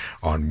Theater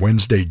on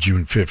Wednesday,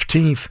 June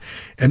 15th,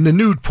 and the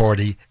Nude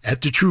Party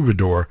at the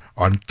Troubadour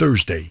on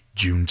Thursday,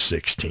 June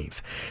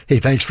 16th. Hey,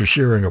 thanks for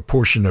sharing a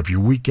portion of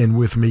your weekend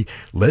with me.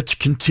 Let's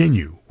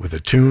continue with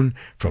a tune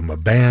from a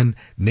band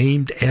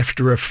named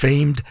after a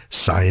famed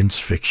science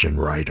fiction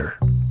writer.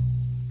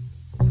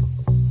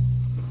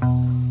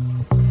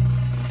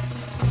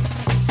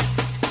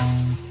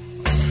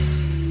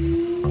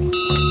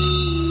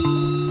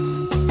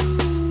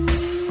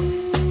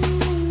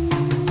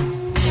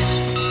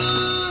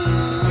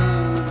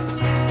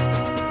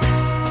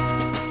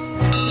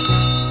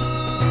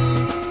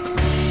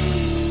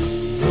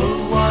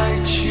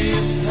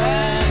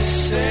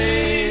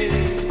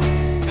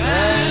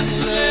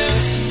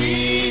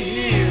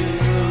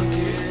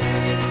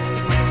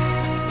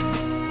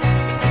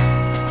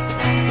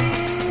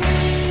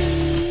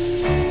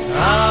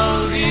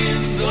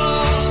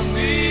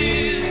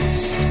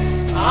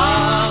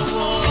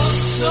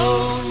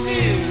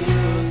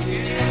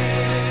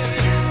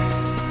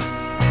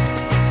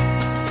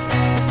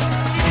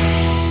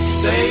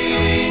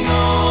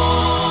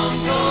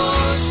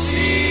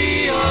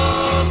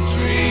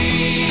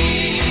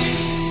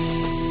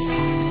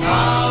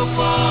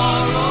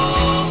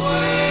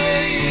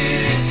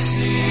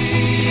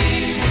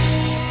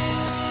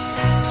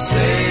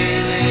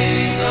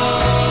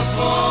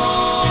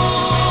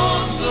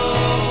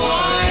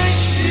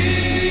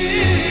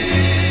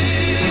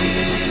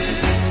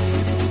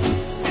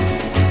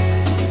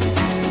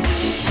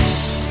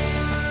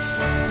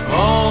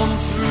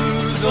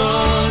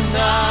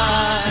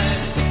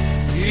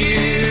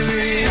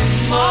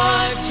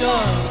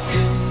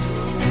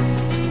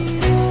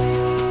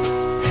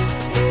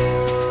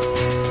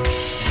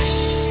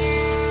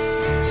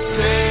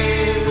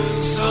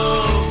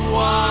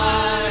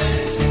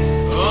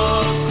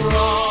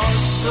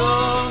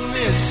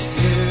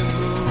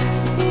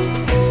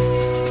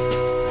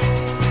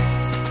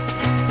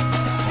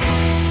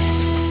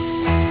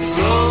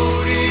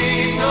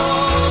 Floating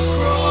across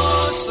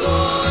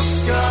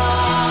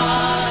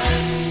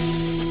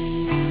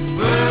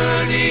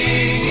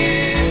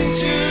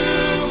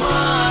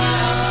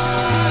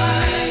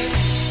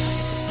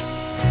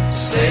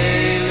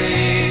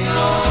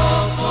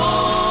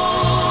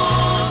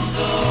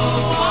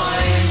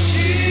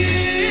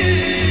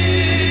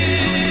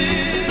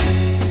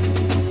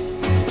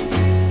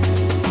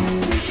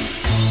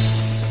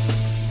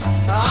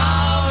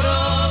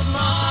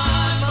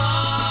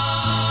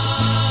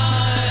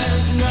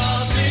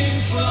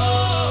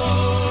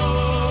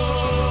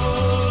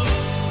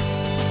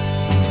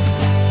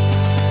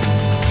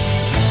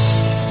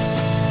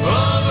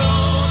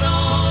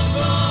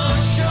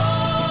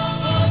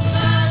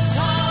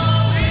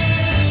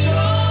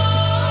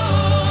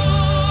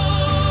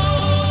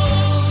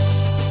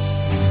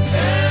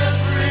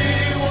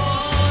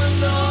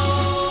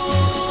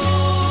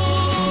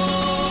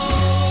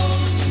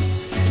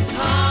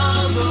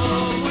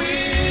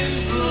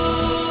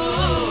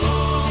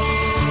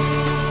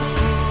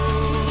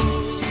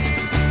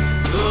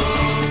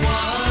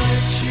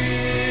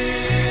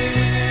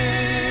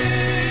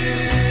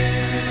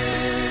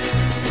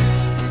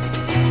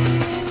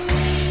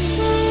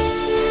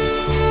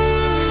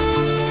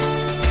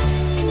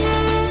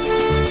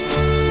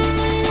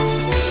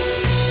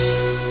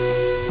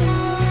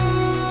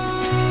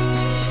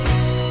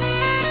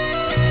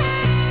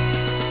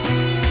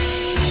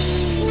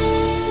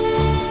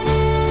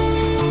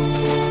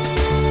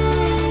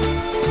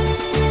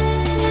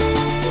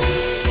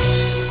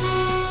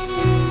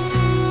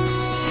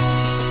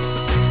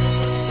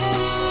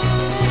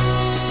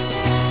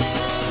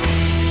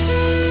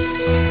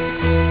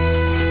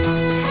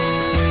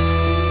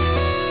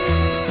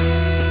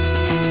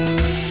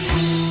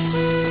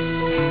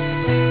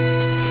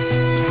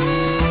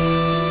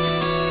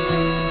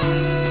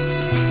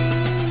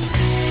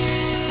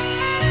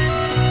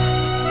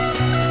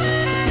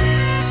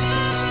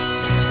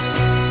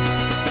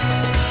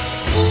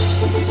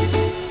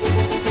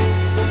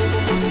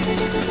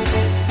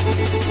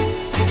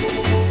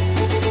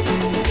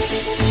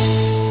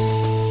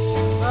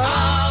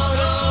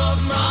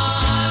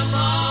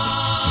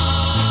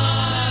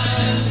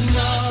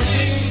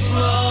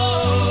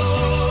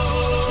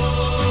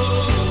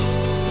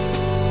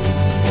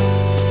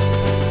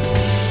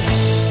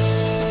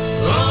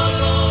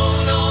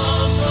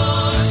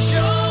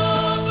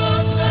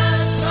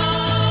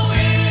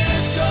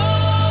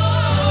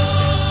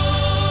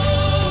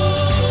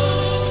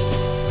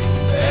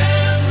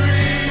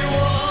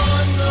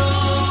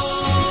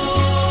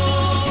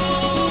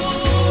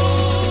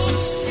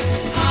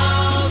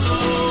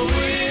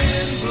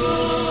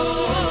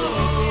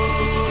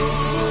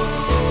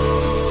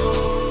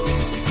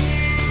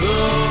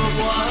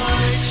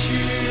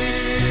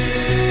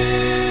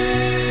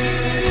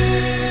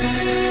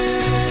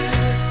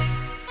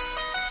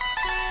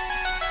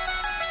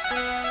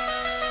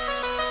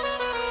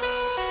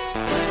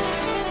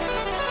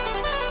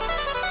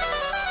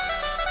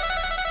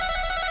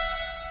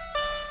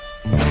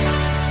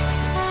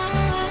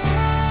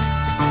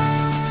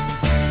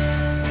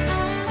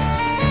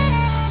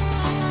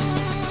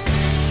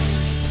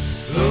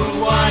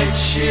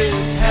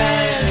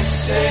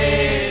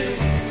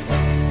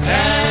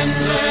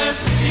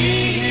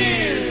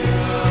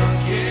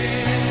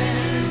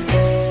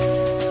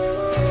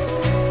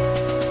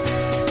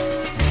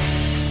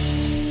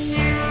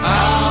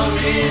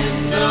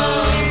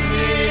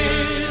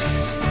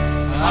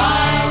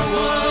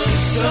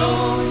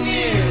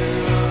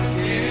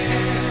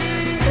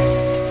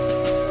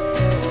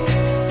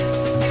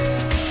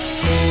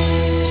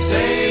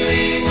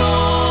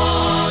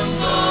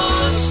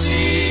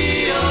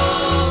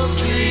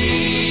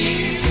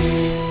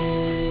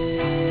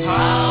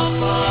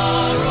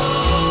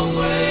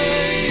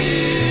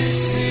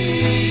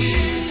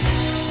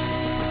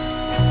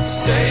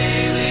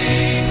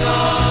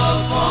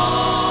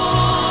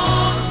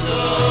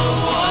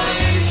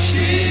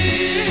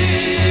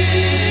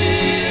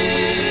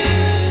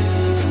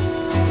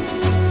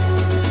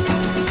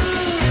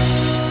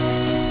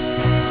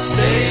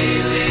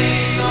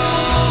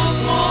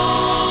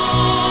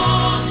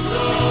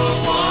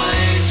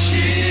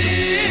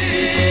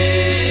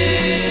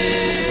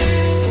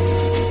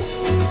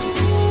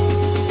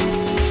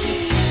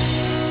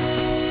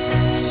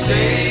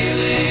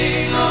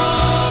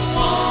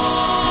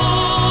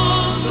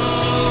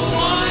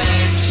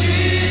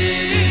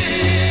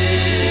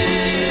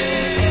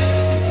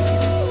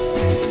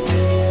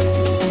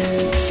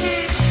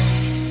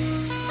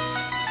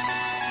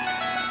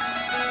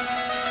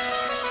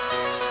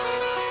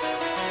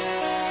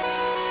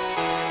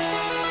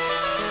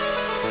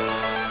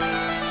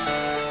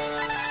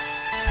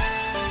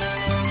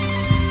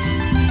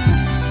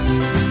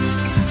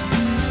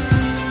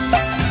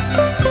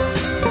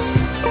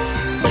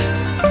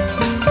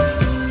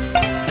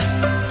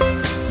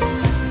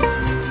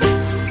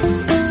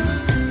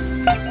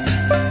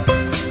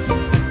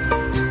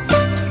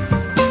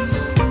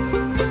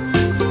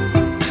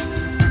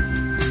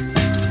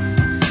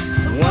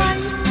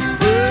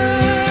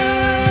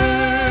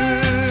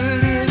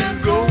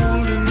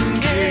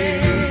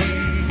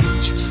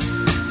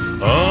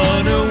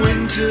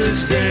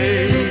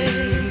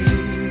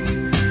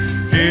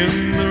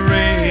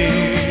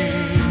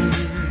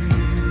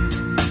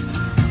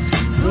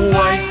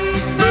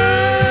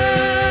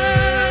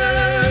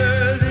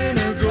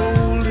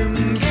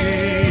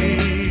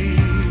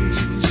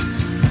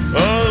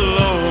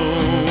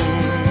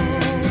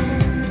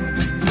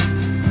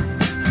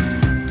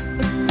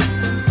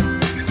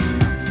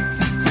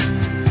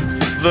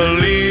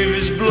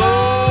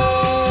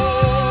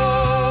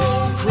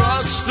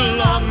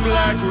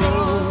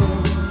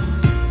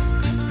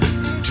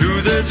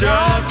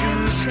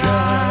darkened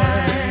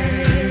sky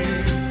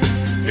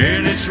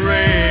in its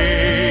rage,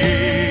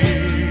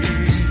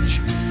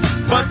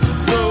 but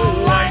the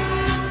white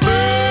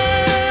bird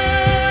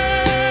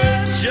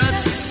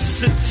just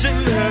sits in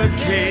her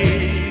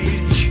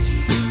cage,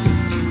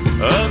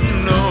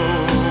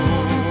 unknown.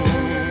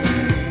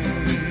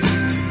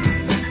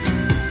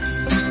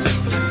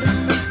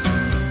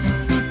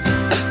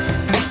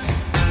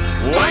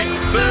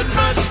 White bird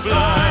must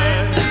fly,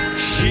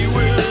 she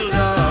will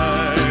die.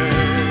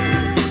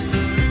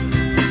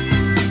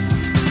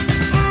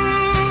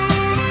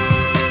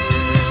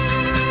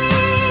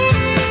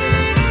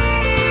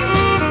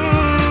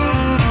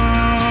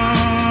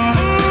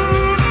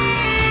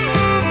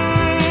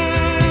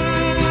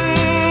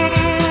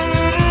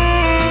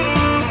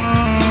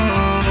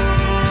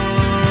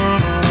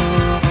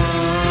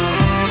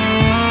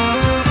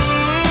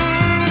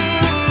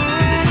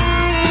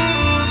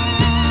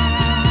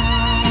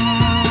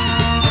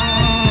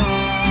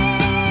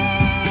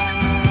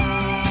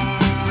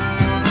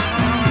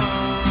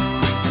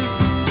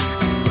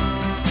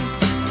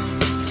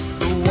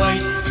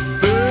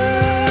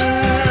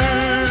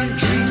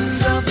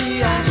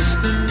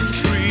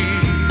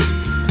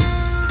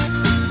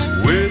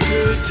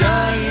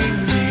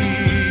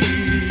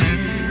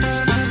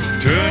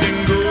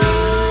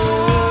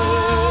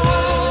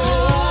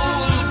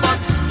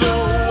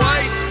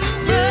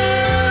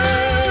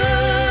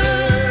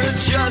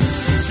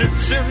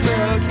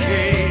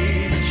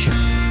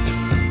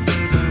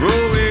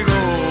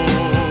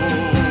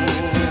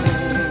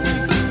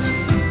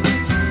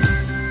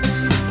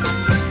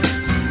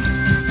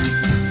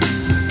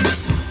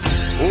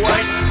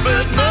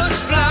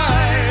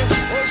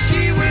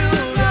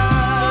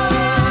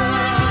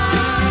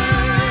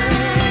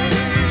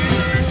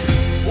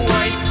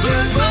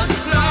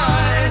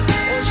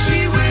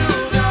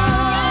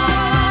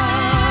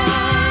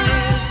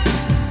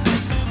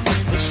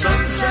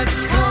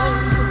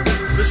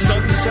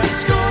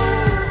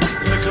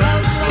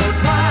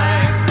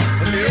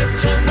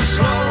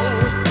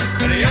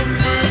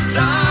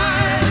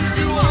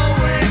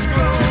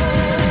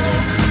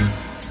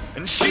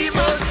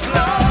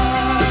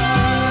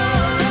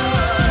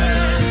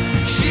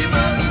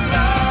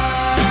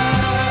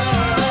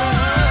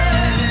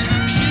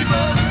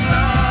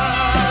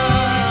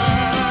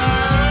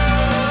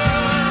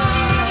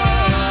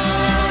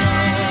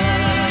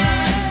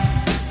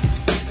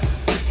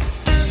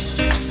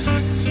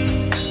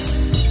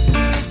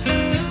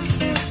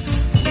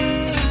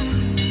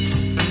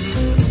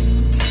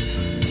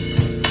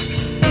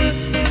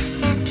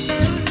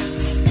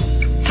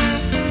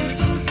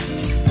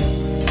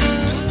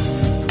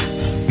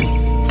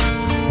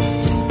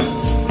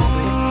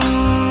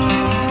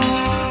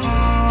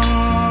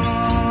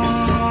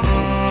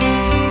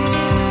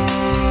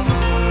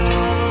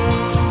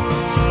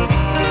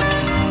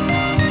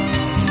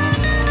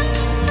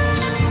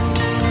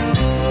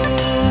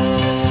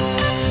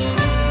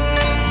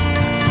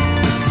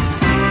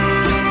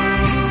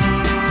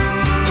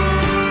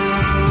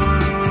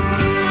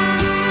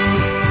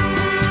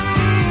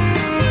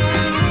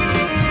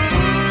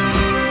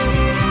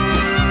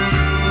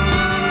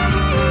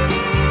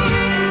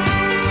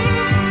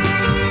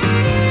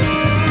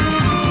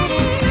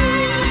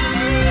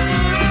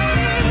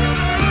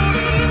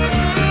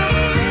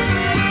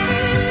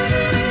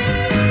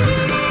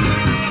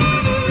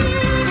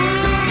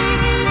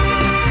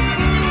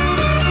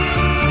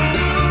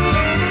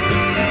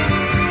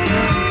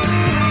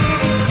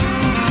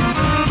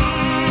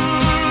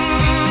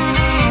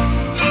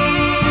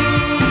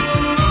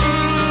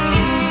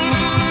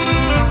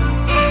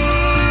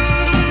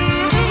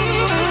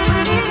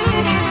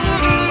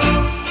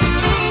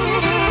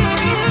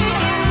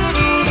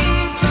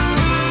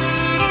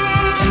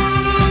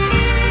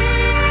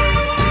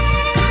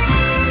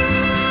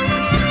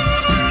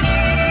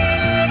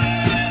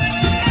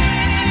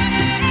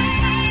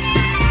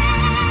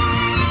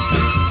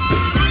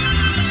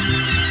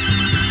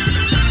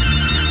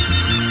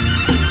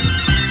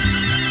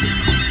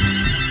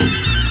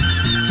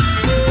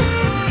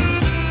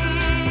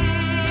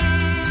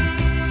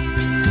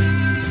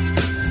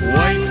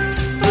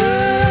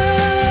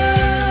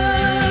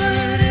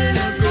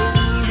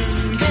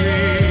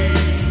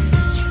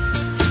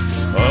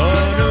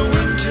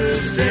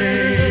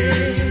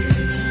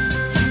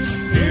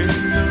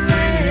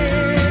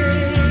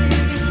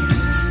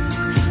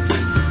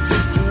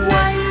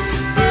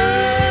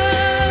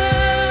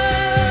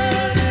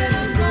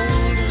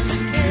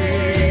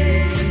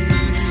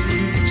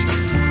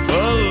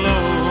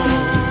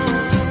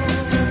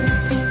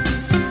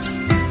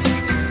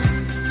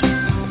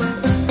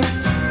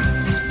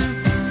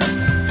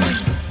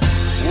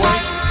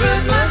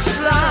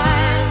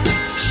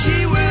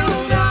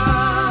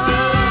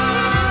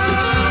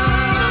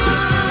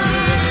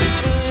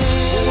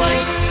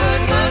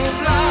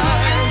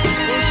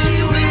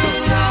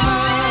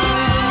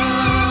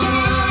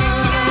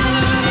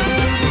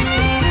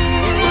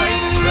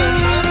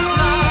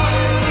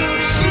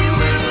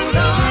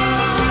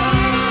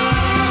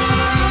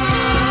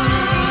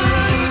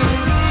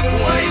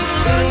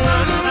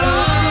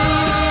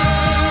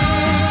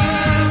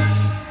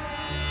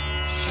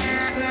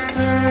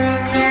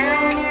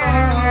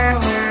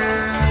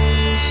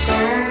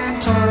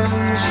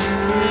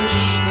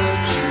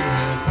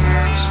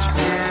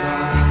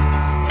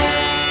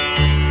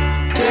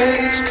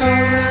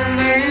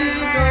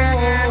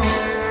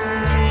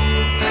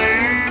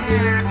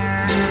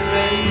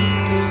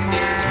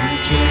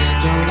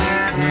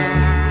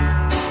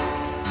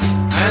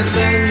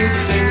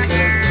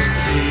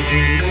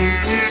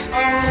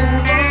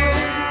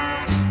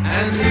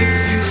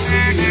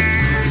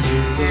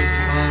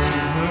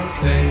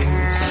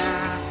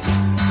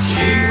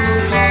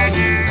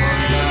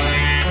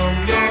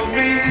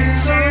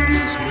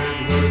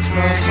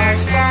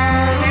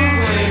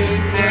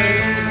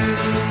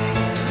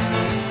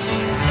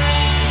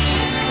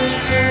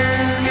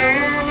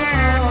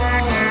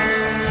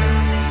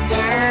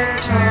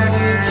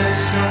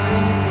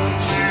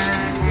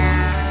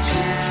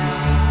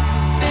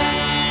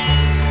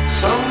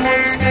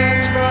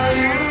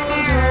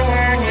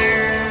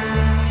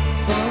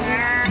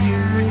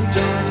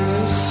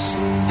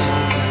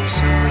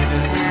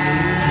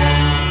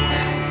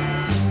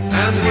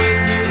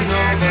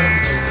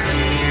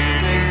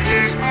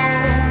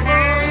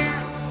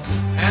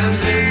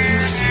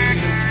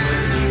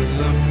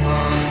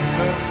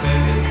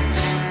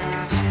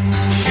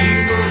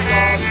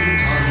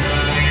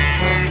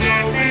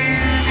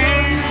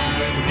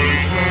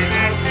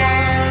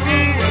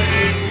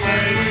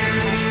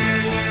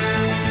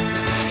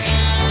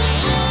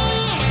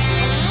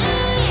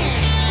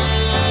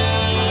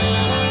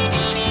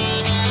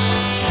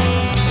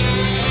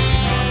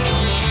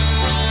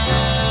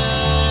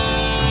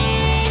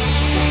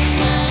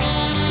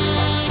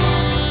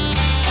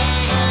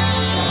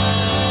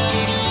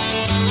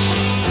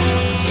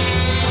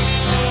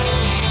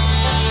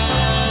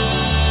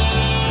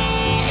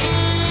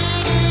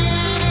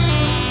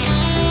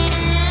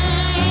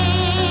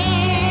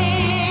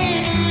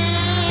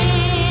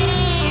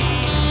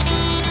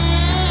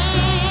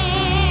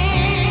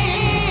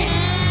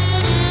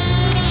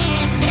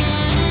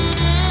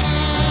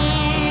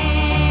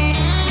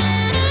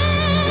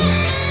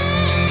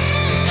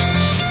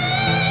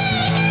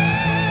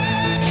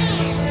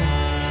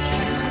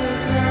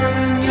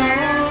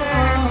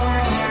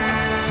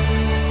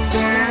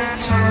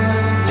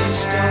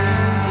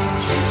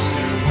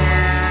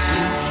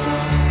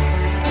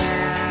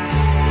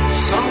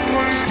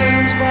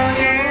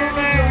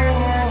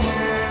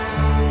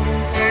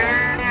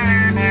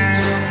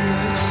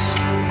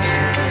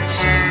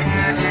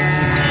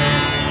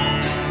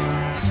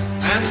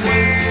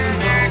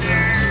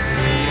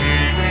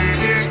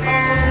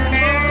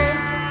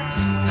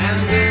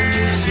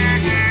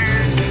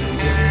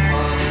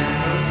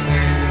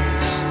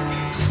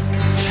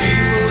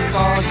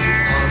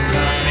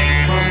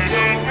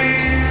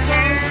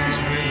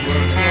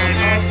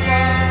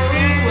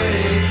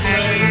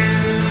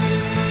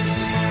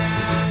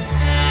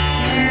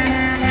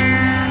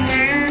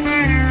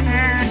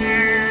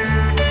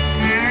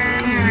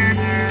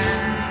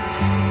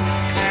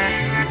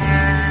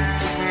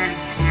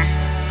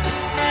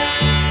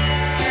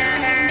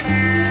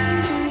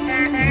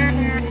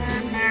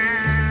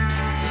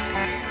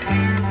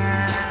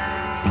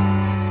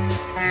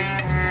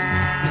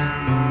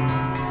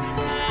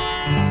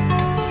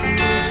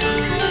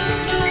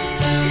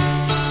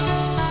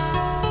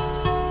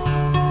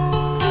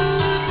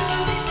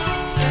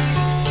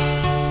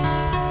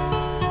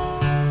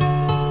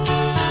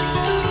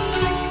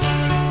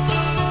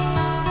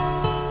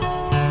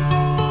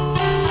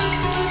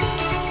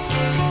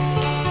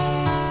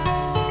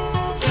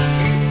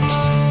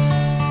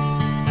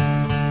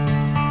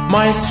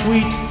 My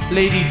sweet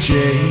Lady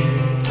Jane,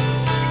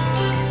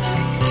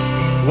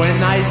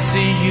 when I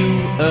see you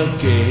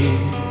again,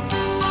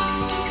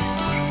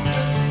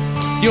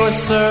 your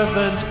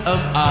servant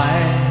am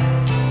I,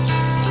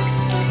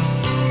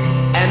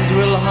 and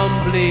will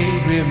humbly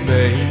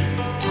remain.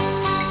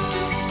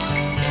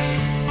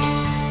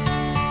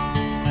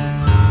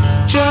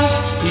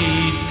 Just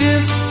heed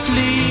this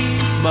plea,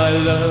 my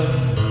love,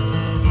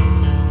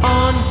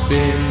 on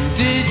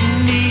bended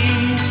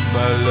knees,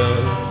 my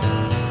love.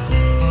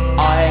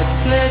 I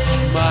pledge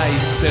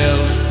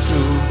myself to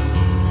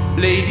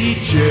Lady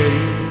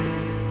Jane.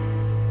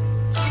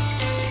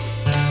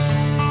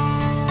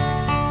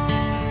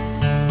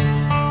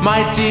 My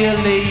dear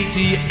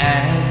Lady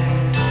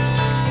Anne,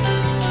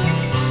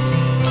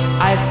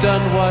 I've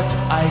done what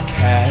I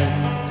can.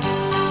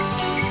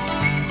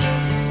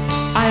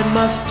 I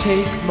must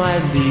take my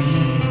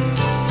leave,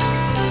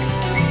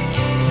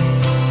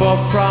 for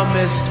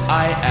promised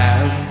I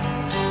am.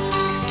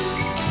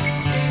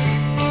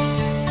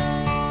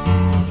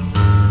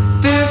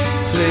 This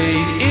play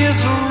is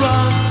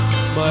run,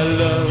 my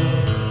love.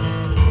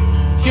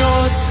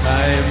 Your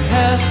time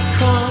has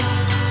come,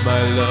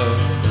 my love.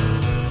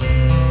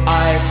 I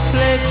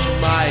pledge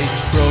my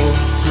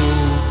troth to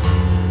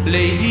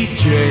Lady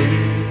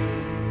Jane.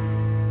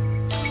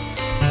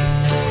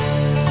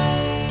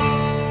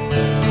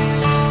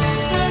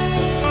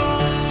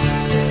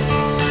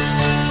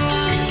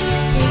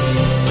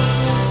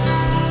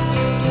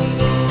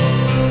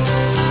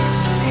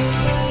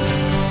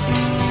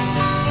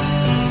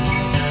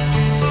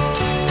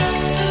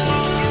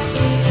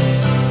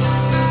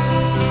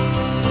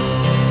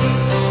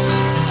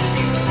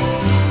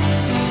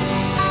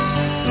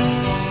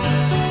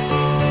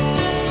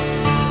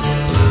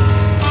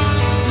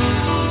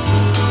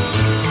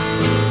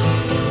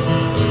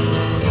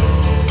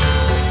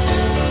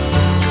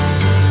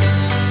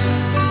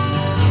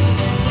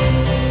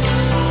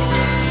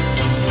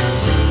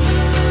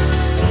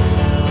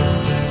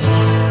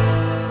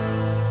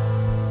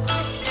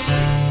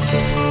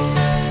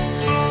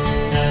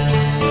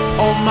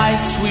 My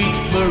sweet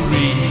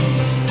Marie,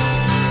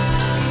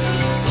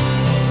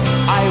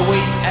 I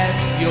wait at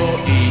your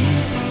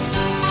ease.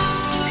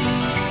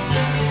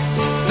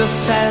 The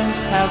sands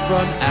have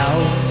run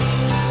out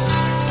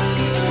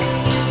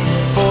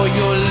for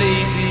your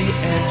lady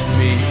and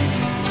me.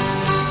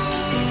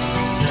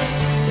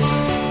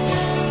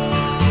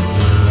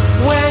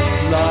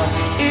 Wedlock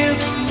is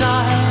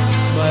nigh,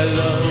 my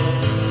love.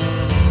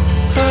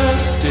 Her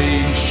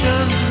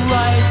station's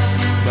right,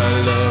 my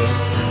love.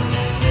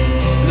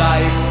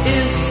 Life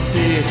is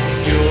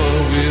secure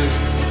with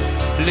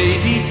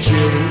Lady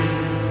Jane.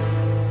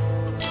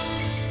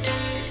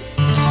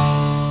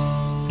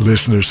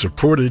 Listener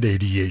supported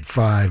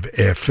 88.5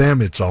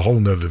 FM. It's a Whole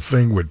Nother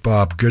Thing with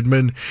Bob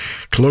Goodman.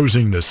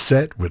 Closing the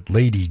set with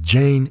Lady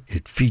Jane,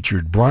 it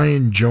featured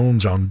Brian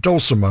Jones on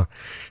dulcimer,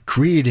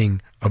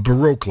 creating a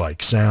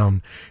Baroque-like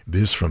sound.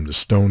 This from the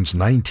Stones'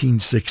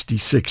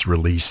 1966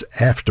 release,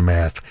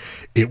 Aftermath.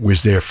 It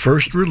was their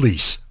first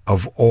release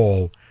of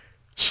all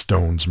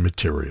Stones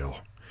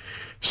material.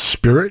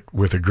 Spirit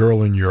with A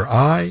Girl in Your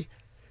Eye,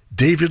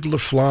 David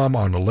LaFlamme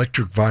on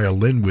electric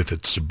violin with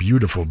It's a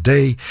Beautiful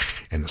Day,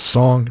 and a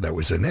song that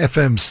was an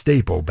FM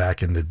staple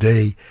back in the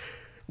day,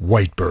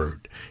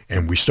 Whitebird.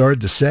 And we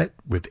started the set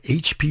with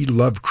H.P.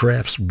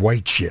 Lovecraft's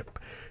White Ship.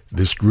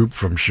 This group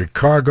from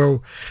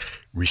Chicago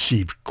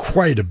received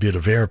quite a bit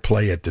of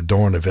airplay at the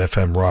dawn of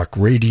FM rock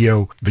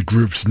radio. The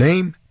group's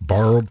name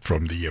borrowed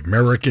from the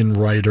American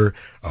writer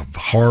of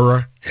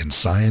horror and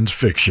science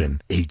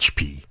fiction,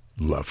 H.P.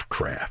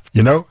 Lovecraft.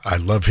 You know, I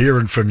love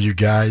hearing from you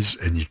guys,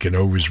 and you can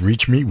always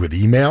reach me with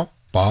email,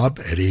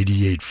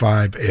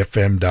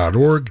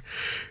 bob@885fm.org,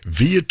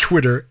 via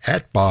Twitter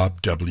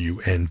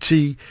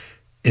 @BobWNT,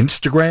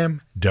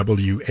 Instagram,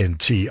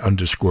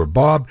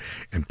 WNT_Bob,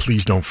 and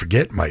please don't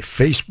forget my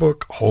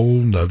Facebook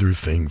Whole Nother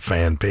Thing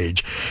fan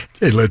page.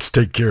 Hey, let's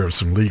take care of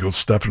some legal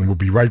stuff, and we'll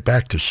be right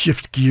back to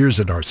shift gears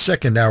in our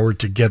second hour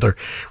together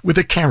with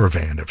a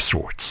caravan of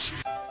sorts.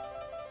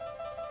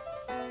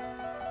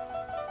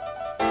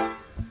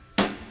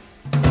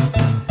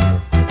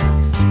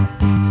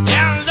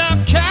 And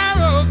the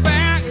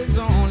caravan is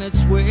on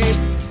its way.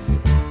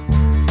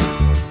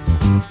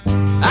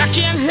 I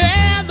can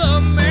hear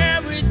the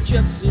merry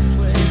gypsy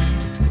play.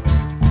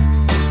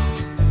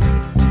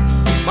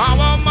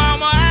 Mama,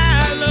 mama,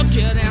 I look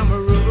at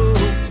Amaru.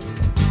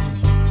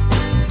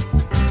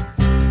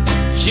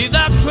 She's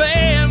not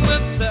playing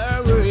with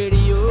the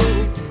radio.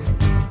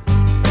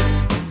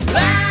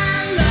 La,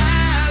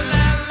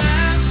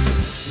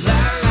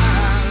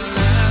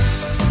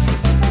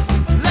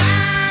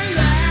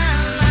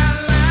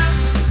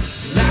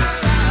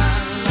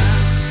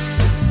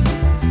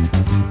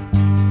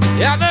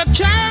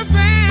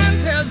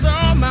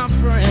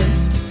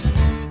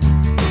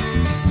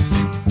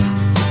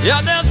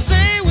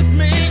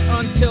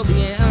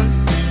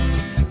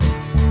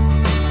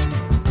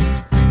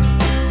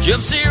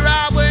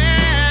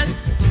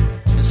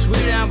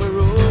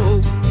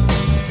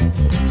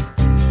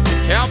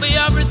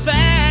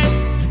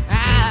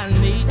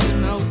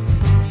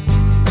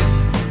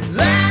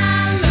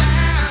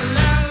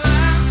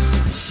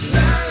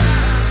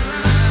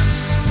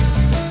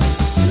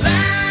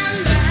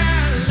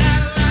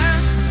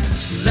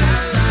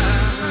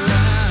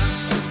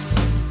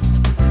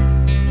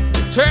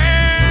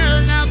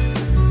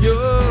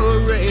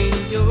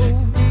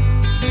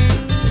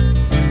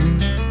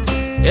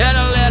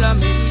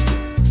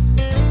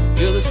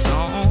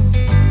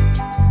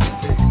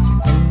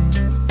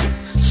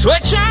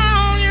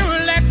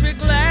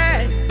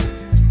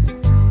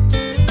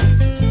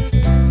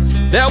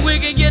 Now we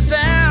can get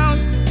down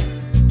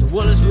to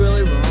what is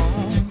really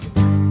wrong.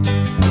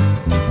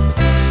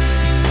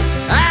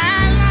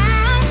 I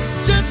long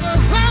just to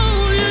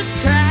hold you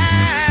tight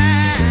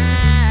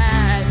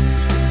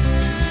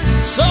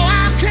so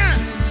I can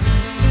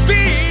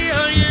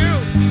feel you,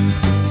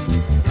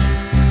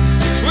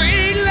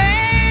 sweet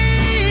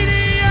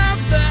lady of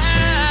the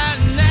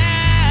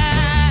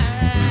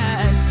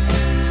night.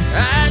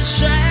 I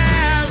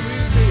shall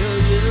reveal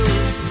you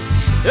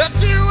if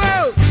you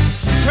will.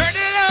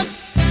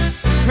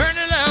 Turn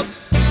it up,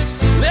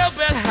 a little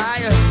bit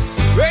higher.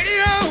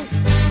 Radio,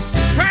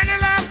 turn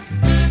it up,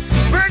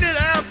 burn it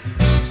up,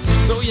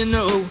 so you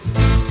know.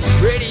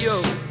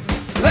 Radio,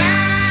 la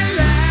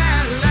la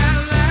la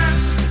la,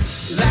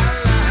 la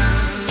la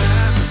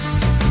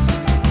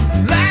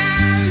la, la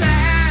la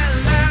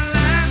la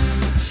la,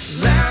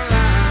 la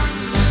la.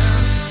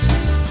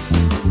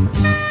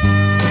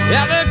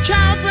 Yeah, the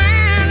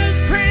cowbell is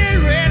pretty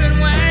red and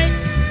white.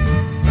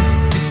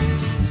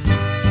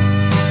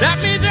 That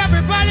means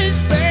everybody's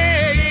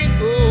staying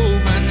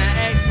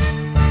overnight.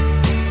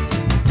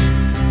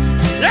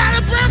 Now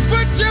the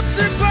Brentford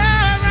gypsy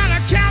bar around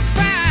a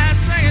campfire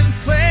singing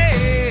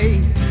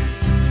play.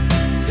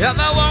 Yeah,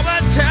 the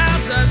woman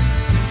tells us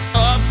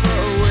off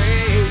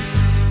away.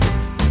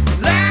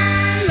 La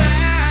la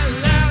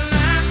la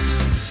la,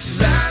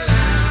 la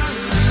la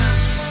la,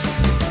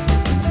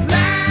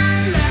 la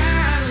la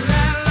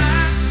la,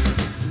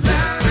 la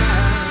la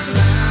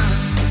la.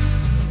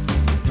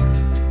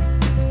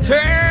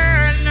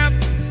 Turn up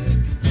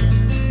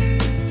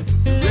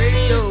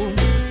radio,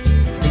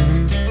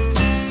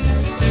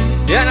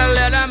 and I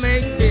let her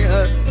make me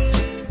a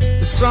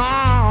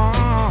song.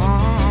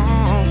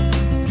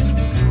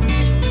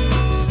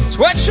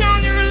 Switch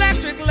on your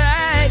electric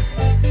light,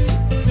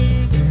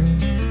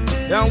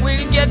 then we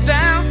can get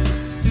down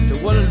to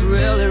what is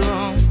really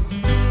wrong.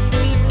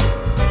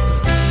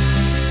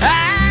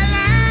 I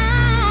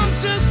long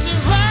just to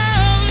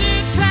hold you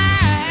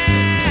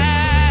tight,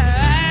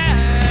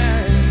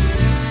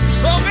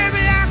 so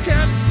maybe I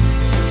can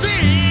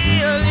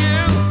feel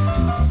you,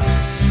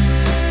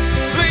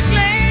 sweet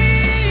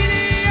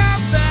lady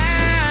of the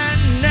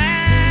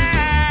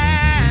night.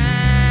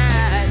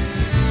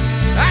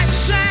 I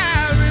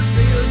shall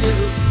reveal you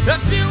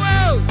if you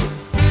will.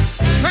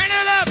 Turn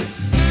it up,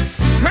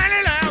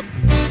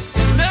 a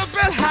little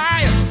bit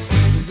higher.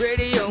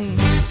 Radio,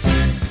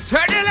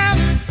 turn it up,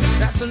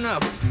 that's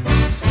enough,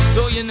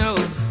 so you know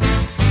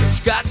it's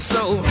got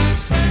soul.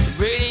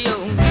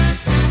 Radio,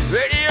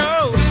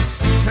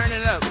 turn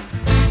it up.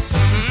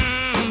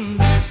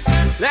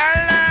 La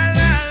la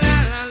la la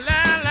la la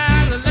la la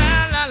la la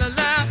la la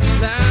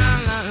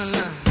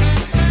la.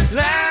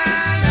 La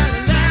la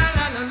la la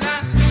la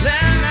la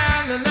la la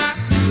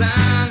la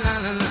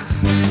la la. La la la la la la la la la la.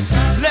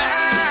 La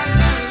la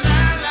la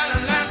la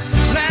la la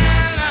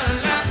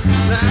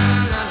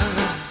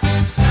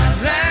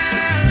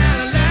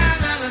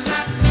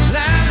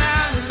la la la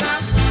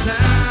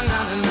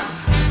la.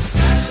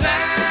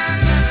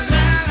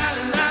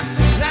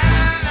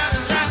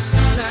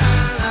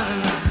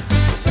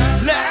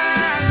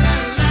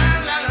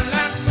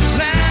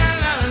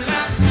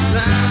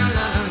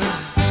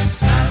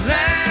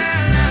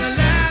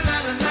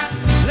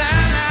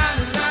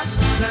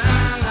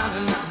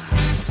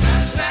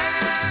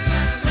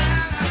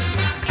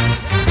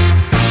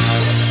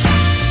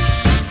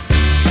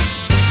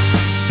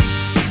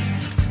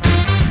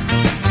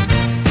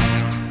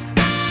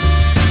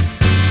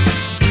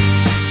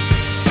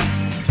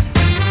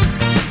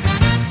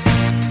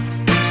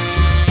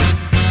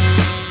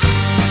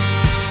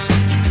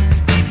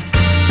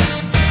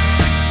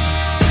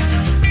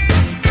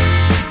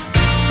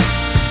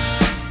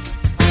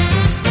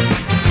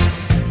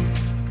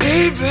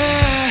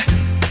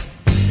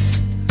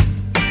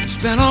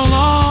 been a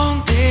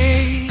long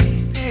day,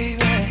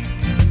 baby.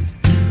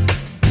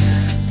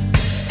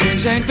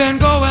 Things ain't been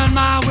going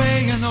my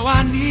way, you know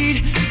I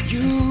need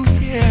you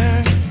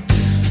here.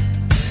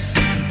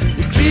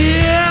 You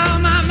clear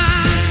my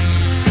mind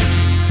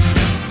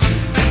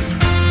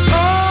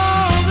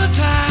all the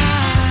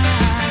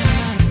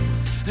time.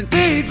 And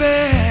baby,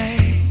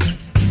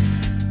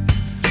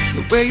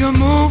 the way you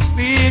move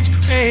me, it's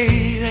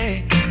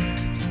crazy.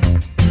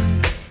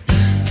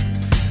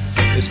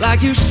 It's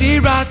like you see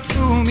right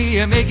through me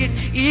and make it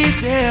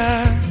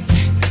easier.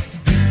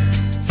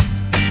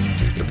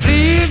 You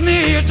please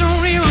me, you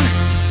don't even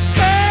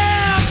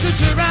have to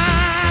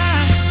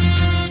try.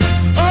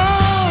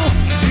 Oh,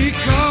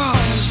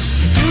 because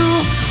you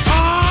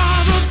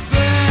are the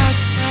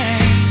best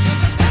thing.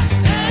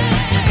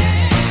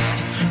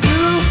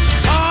 You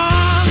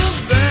are the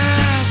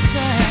best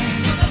thing.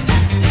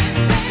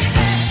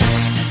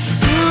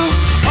 You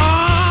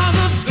are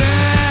the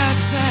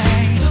best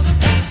thing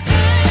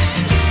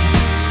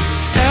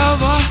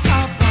ever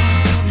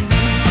happened to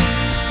me.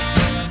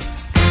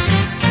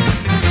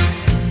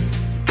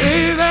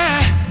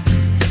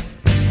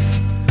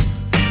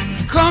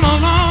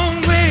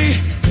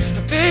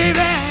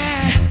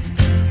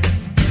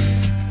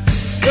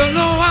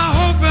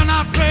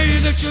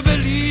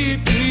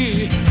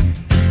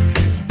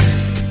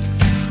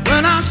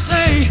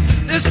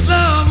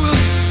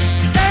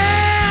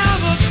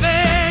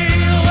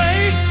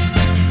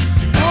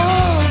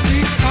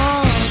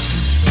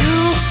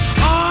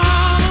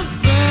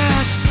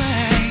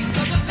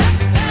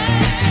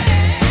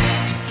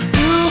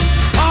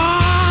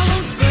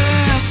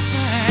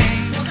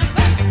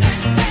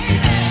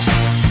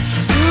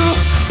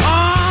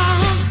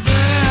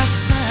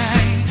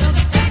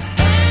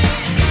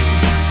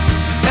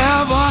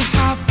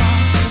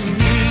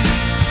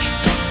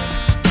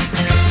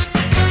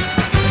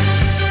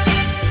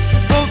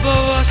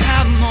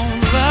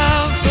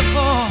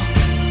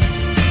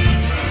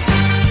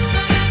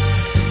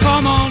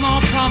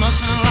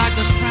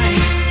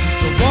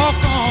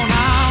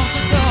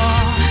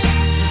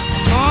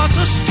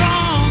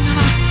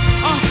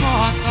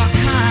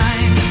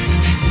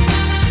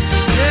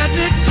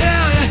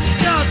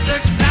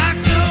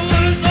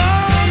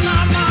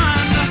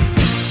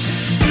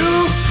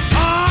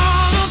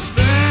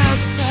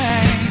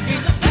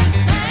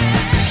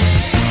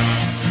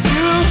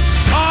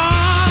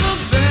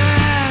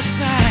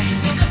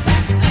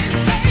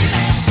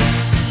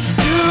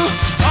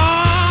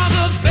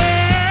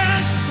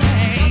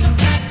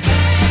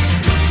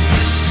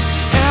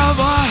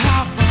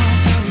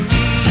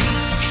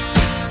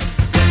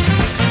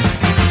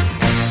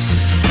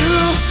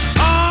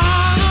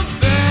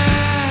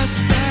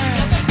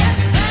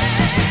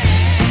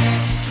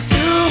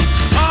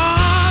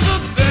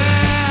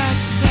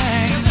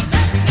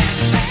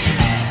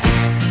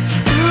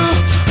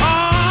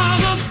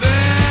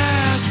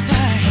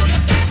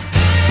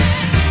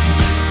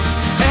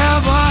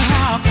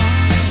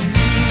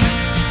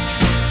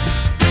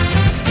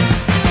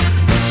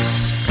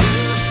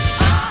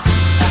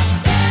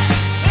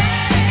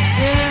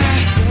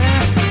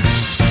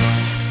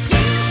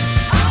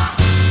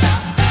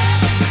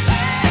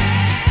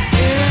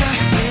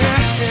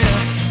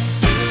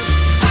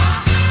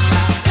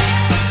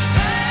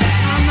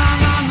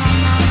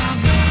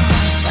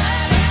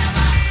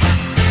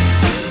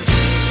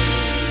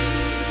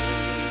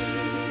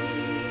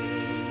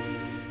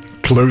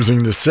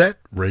 Closing the set,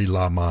 Ray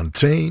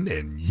Lamontagne,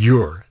 and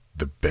You're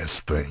the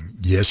Best Thing.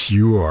 Yes,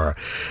 you are.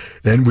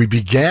 And we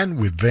began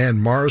with Van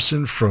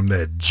Morrison from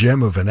that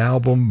gem of an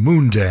album,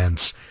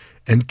 Moondance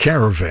and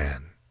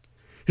Caravan.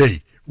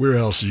 Hey, where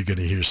else are you going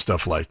to hear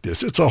stuff like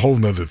this? It's a whole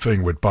nother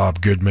thing with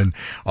Bob Goodman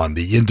on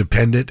the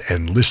independent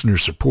and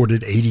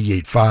listener-supported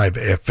 88.5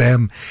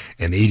 FM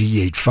and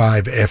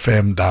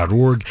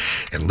 88.5fm.org.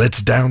 And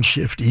let's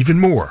downshift even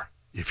more,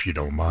 if you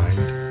don't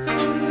mind.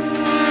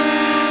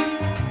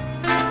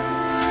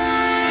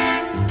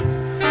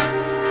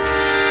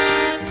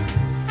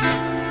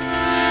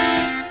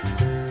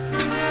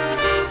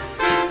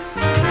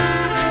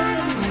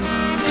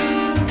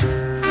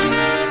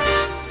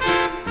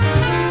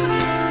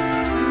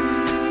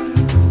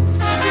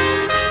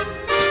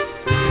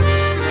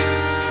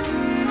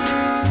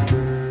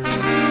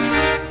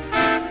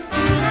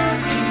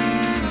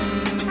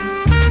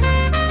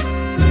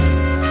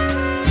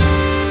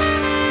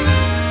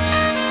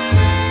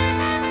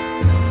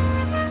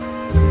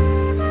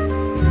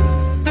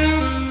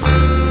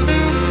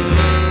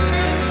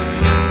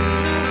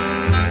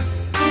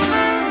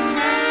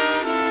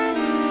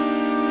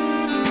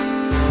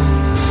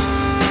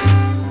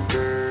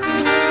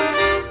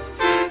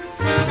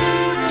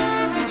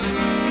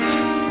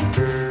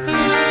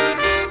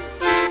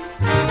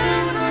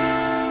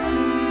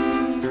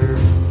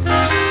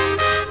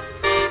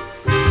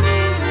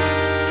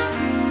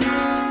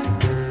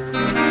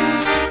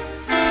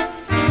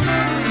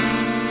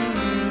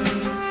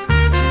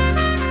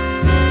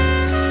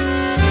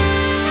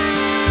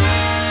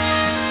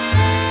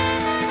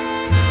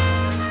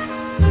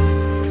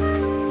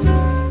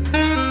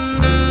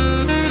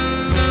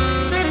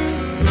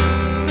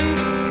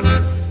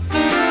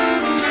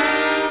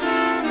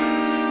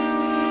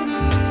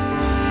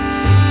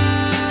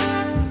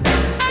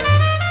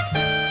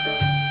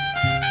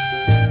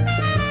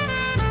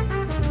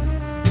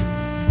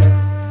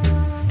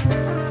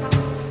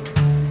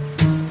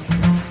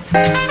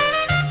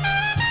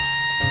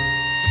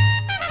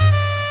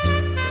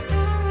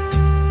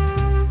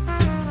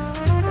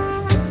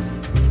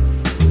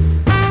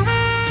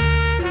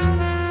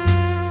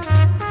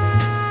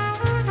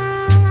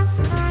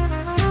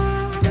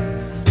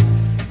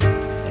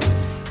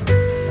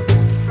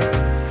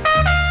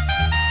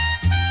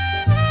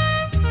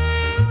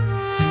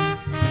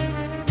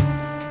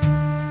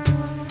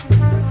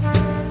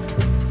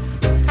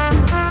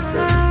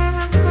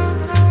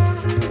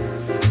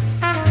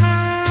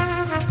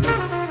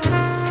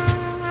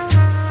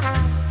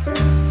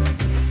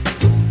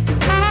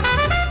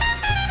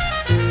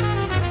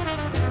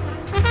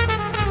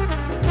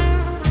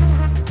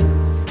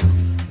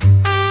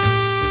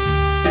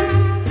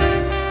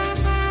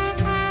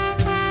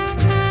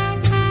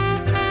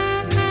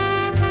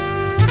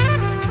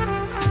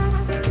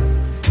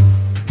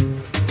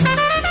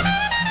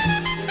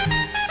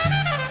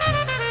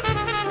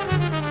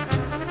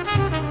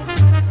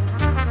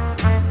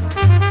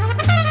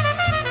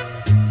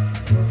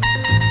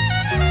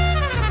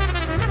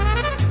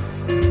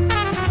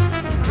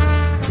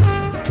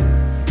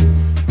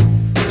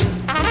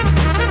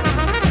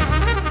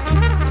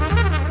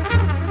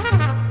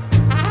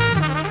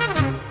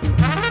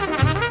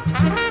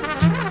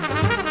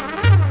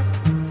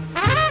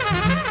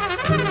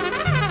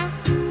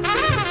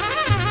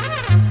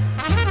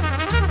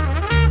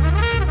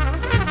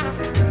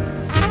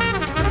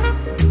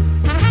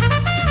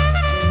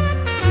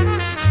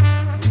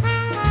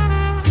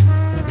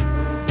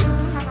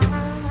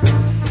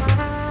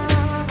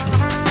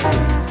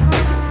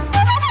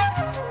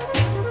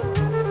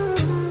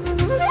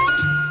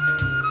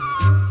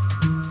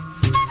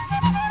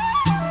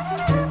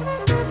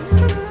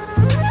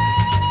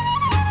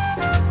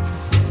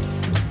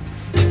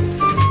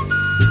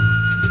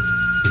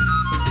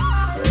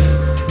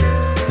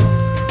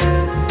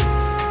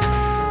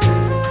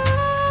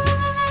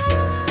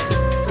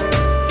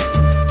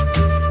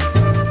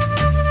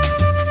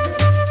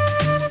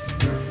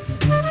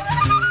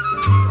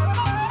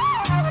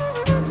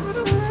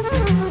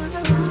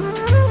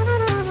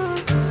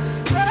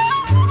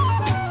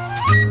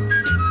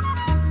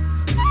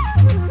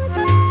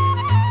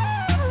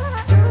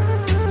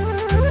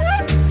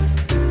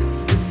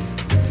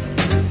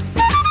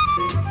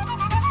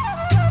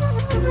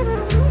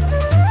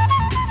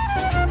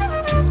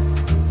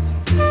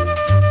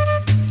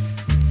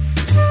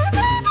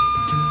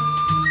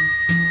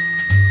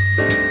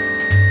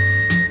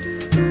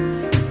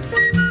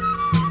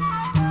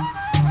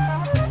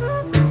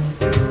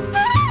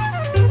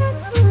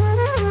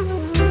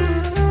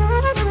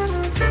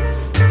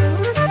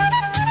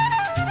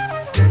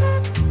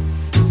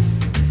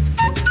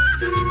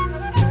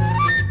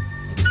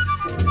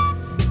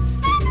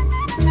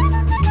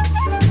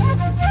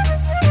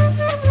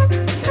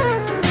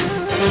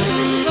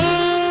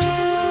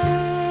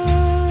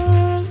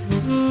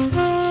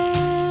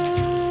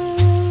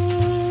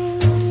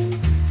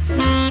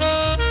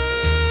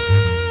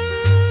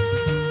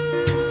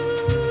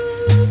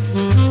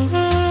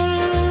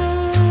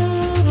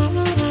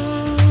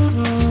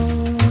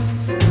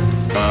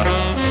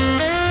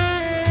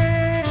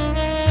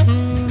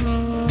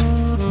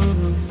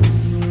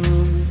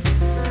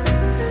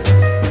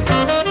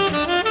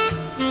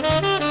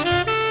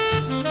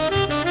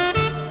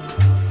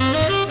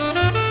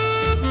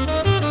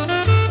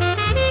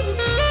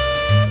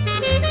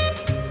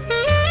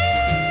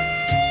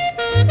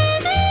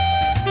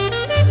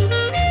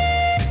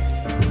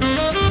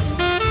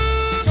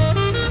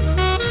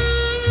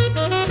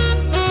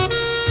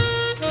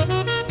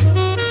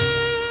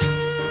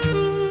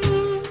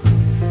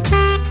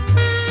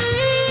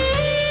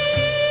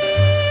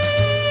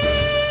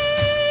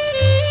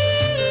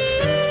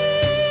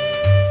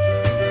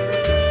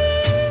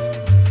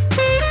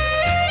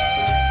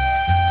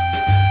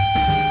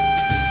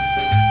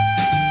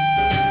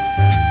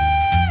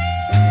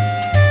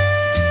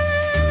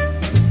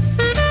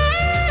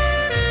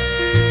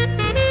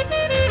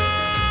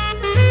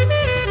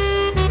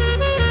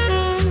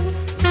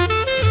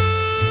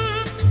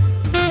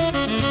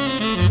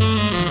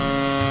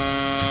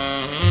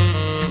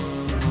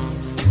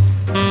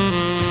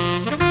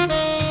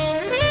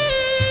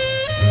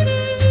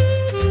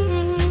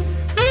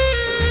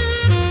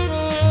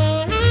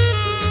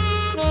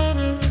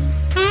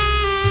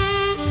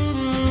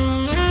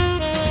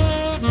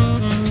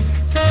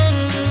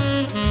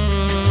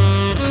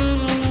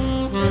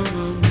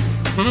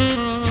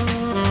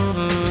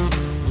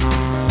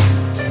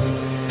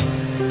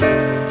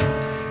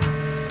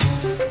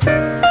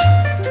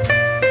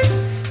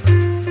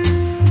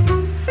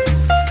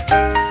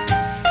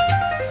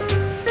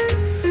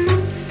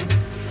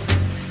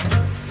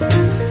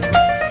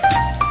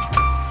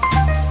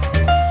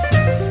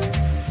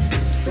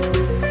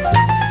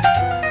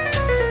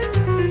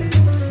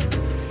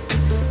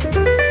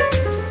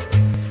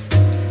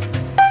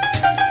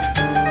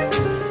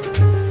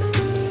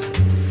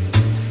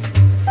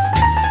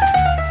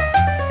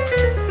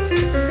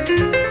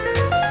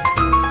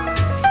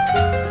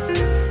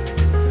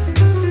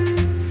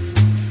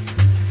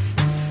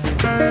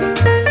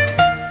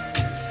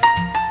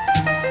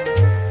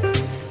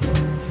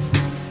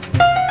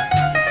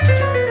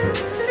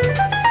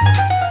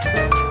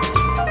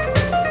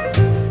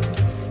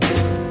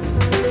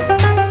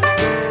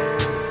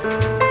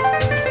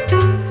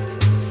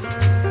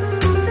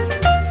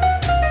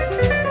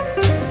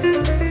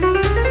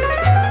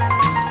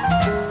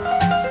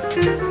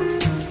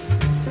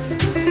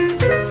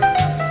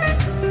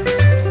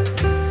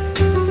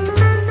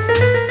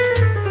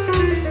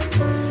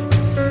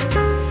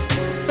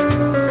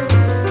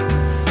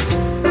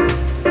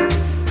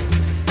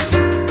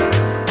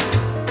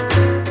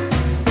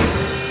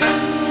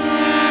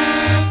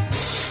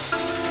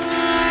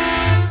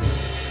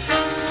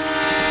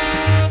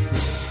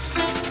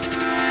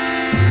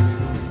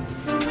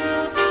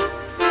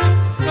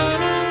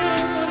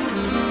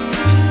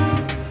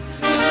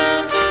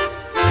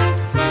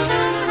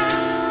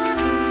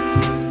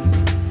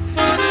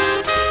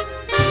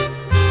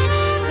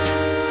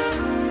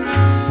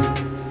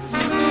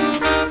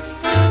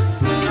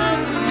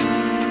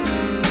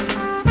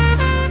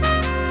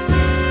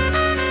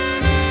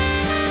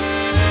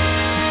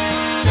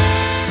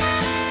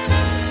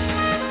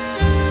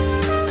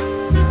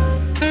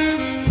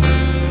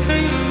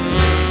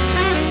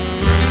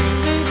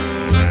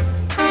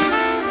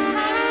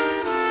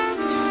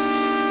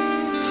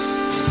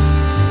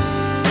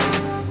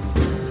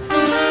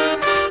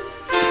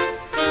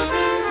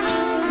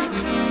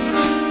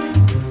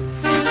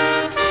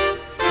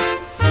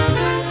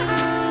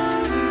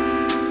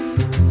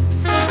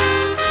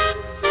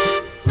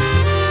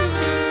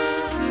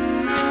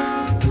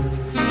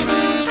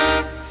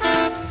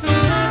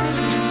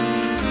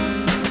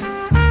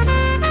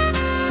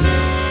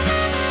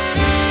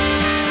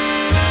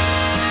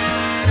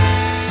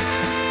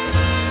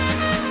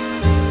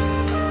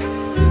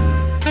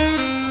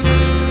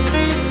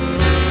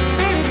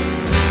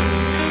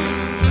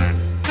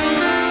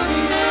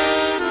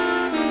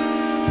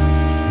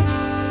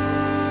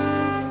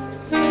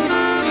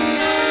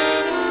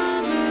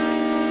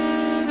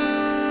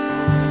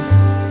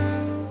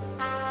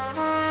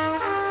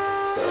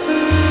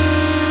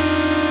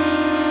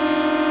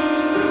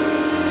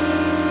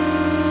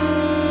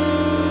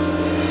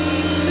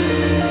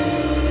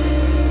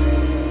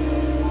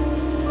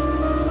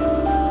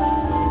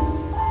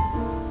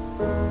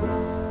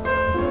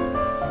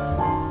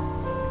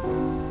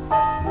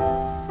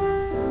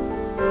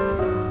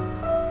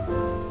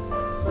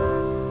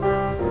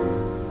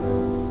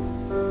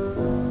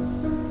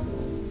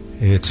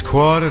 It's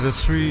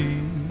 2:45.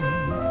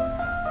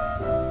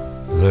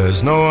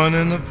 There's no one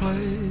in the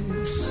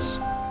place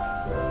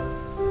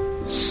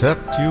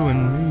except you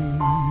and me.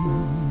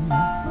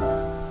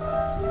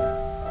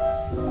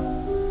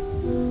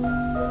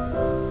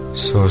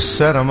 So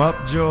set 'em up,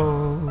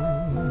 Joe.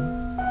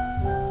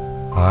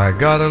 I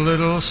got a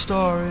little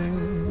story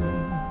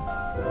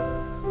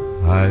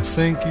I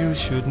think you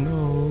should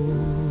know.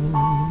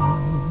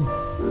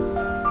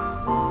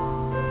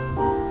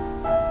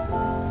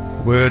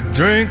 We're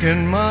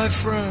drinking, my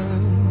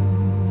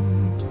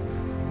friend,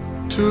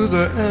 to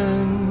the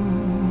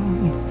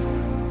end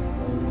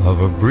of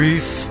a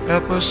brief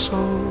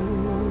episode.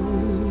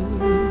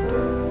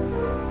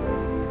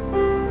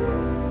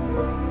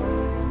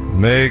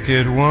 Make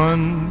it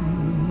one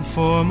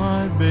for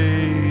my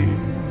baby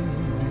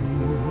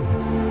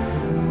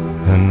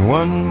and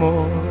one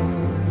more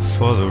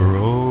for the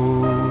road.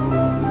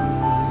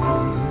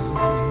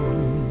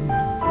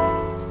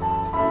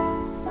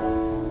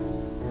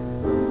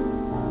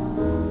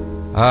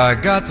 I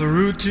got the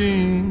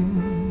routine,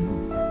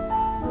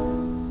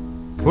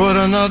 put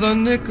another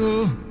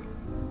nickel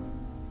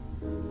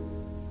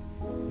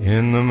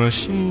in the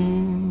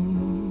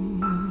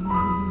machine.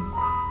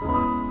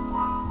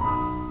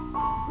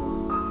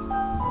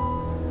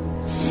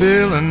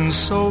 Feeling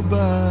so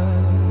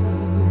bad,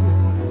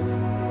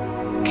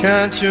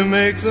 can't you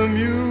make the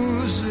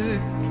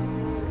music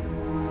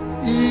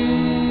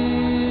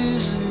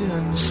easy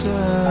and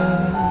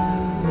sad?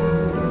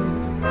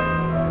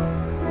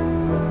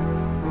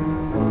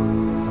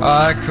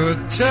 I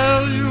could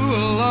tell you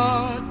a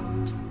lot,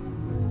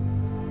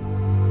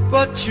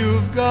 but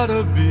you've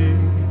gotta be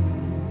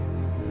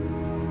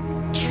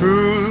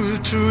true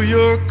to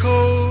your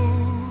code.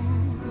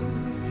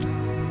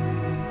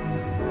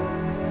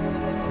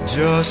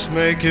 Just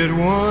make it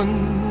one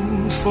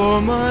for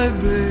my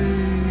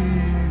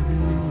baby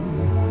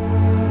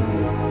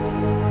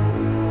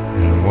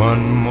and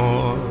one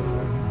more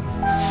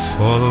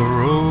for the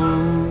road.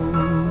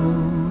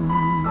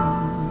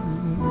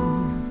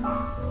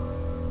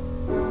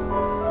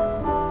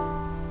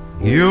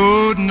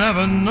 You'd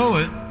never know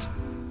it,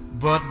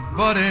 but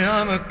buddy,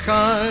 I'm a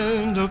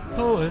kind of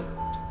poet,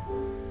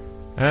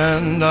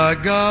 and I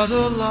got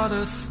a lot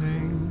of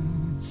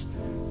things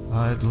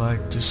I'd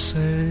like to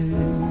say.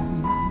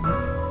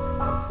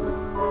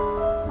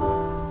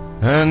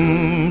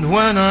 And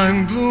when I'm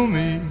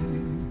gloomy,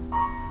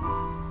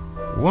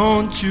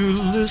 won't you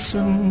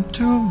listen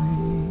to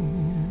me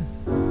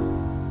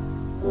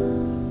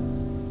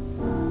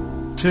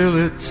till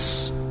it's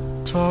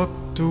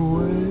talked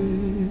away?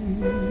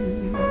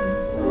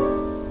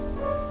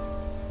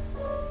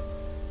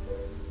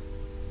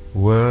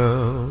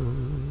 Well,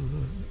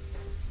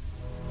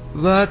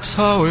 that's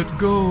how it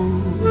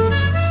goes.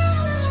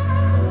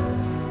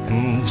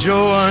 And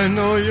Joe, I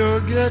know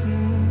you're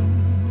getting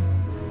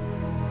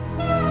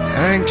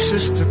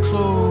anxious to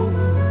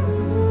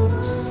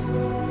close.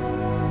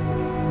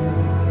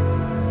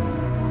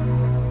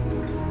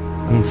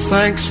 And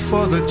thanks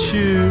for the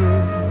cheer.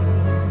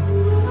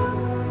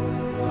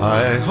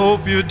 I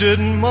hope you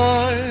didn't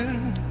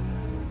mind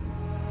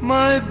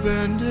my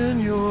bending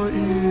your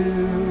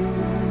ear.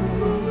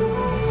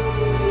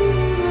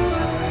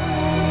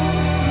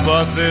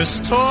 But this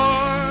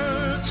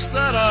torch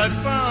that I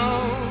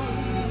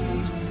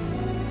found,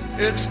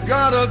 it's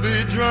gotta be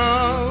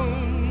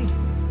drowned,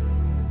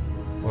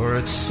 or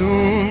it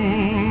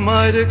soon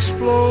might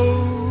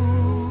explode.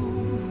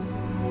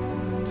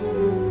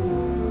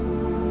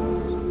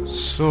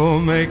 So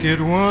make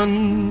it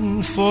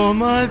one for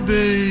my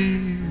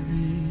baby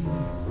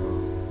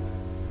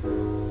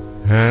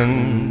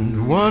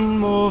and one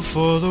more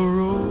for the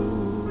road.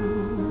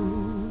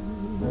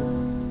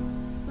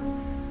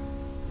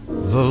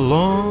 The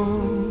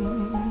long,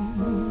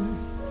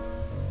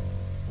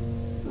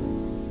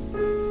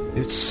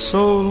 it's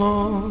so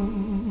long,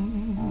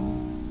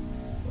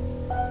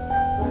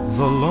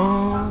 the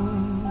long,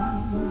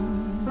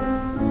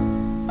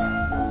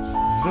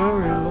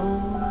 very long.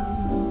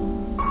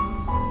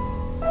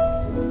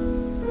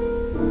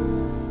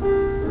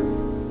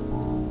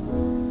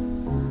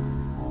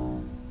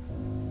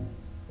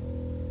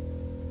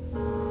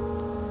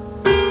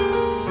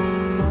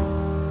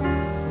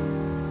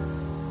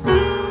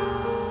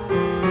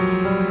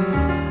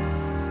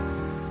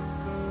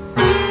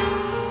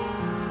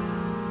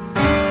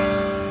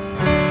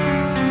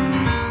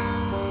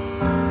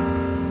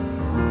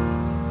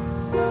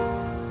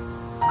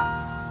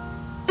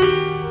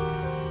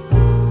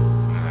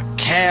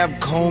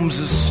 Combs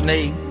a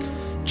snake,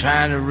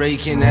 trying to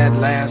rake in that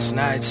last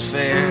night's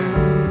fare.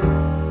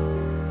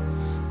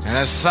 And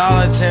a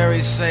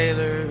solitary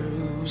sailor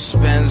who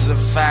spends the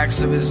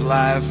facts of his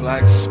life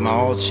like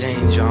small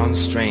change on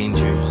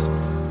strangers.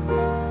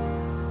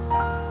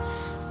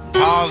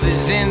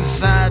 Pauses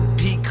inside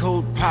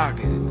peacoat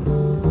pocket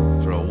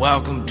for a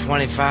welcome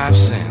 25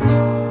 cents.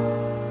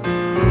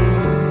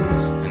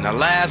 And the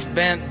last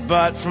bent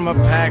butt from a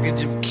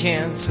package of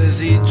Kents as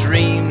he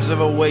dreams of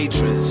a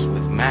waitress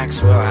with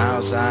Maxwell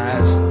House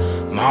eyes,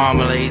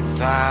 marmalade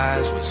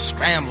thighs with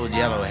scrambled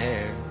yellow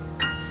hair.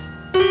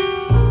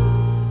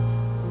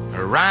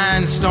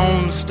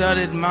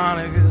 rhinestone-studded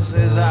Monica,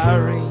 says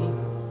Irene.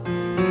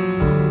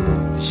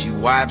 She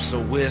wipes the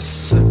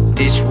wisps of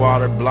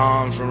dishwater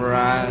blonde from her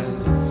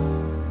eyes.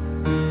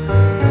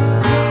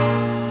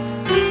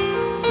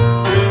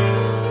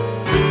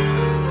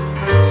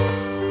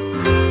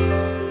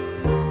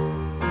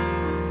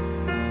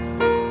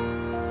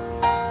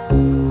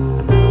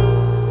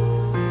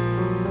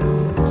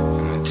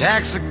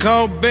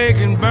 Texaco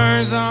bacon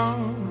burns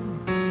on.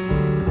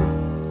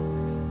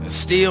 A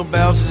steel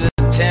belted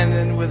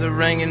attendant with a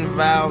ringing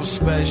valve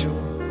special,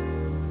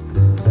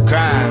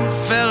 crying,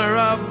 fill her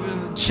up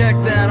and check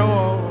that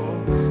oil.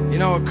 You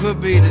know, it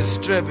could be a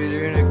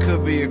distributor and it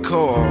could be a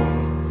core.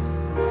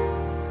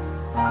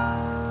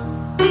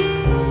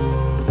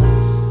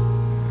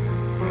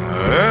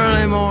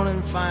 Early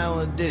morning final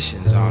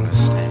editions on the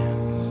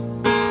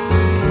stands.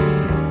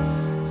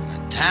 The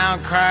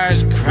town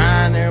crier's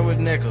crying there with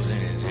nickels in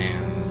his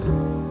hands.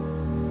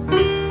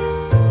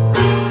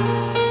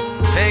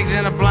 Pigs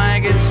in a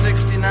blanket,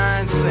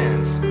 69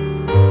 cents.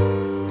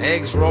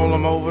 Eggs, roll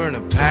them over in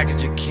a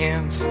package of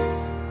Kents.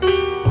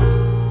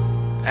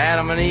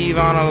 Adam and Eve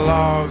on a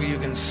log, you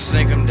can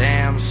sink them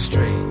damn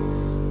straight.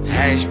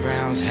 Hash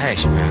browns,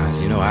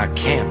 you know I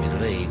can't be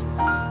late.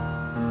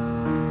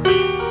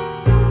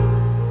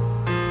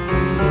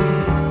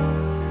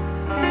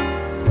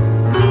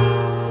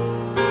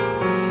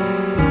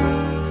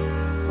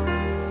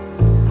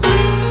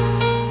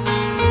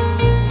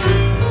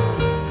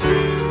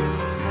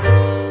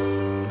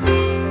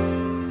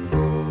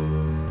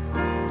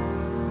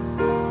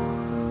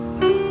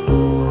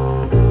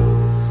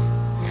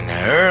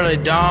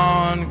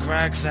 Dawn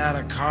cracks out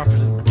a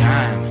carpet of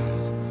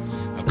diamonds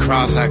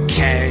across a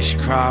cash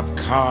crop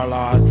car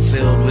lot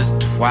filled with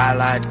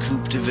twilight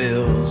coupe de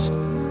villes,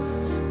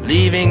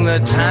 leaving the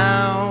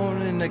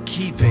town in the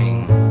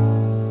keeping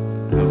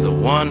of the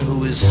one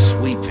who is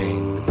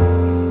sweeping.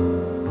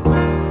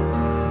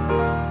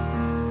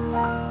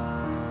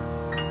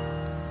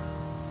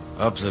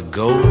 Up the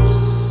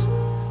ghost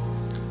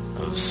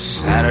of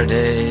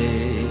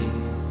Saturday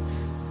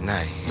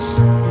night.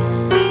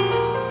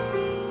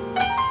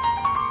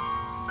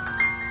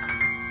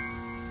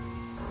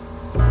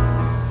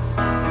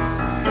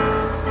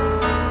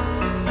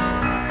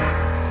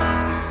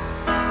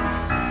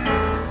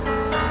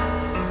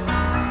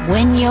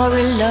 When you're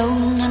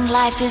alone and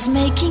life is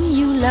making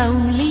you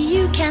lonely,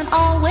 you can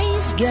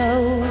always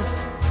go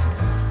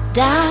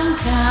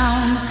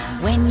downtown.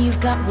 When you've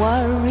got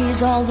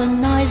worries, all the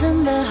noise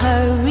and the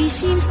hurry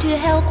seems to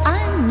help,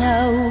 I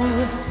know.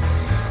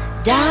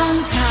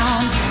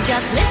 Downtown,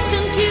 just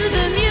listen to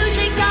the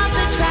music of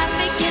the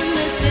traffic in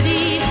the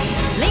city.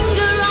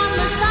 Linger on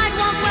the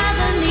sidewalk where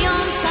the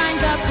neon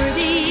signs are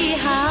pretty.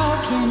 How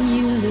can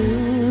you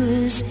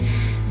lose?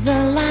 The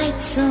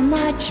lights are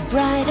much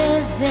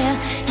brighter there.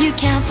 You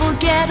can't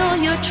forget all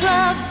your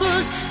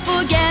troubles,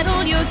 forget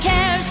all your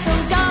cares. So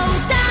go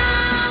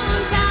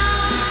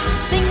downtown.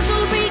 Things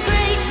will be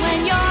great when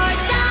you're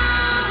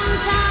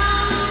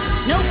downtown.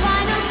 No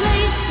final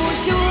place for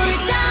sure.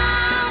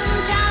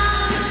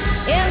 Downtown,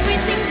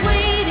 everything's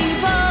waiting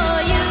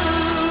for you.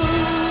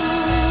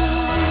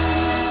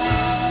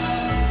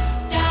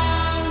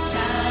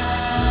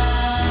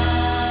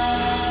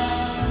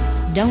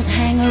 Downtown. Don't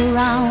hang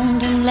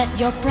around and let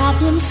your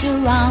problems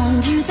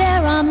surround you.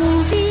 There are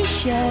movie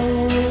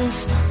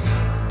shows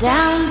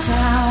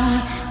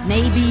downtown.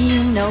 Maybe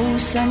you know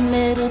some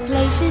little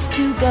places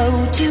to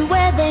go to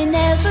where they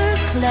never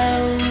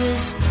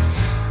close.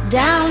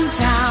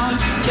 Downtown,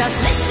 just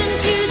listen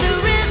to the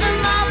rhythm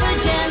of a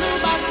gentle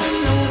bossa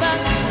nova.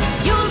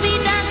 You'll be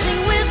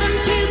dancing with them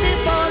too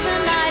before the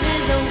night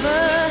is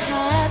over.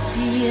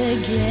 Happy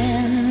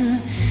again.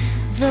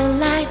 The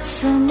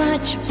lights are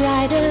much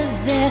brighter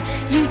there.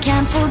 You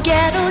can't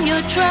forget all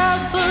your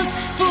troubles,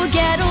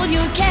 forget all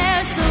your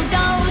cares. So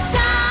go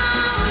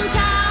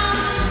downtown,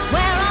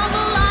 where all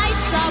the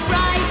lights are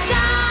bright.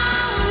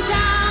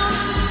 Downtown,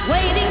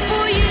 waiting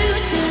for you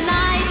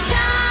tonight.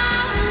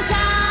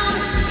 Downtown,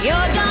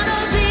 you're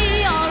gonna be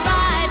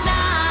alright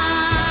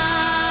now.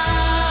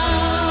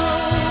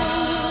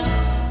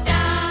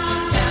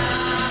 Downtown,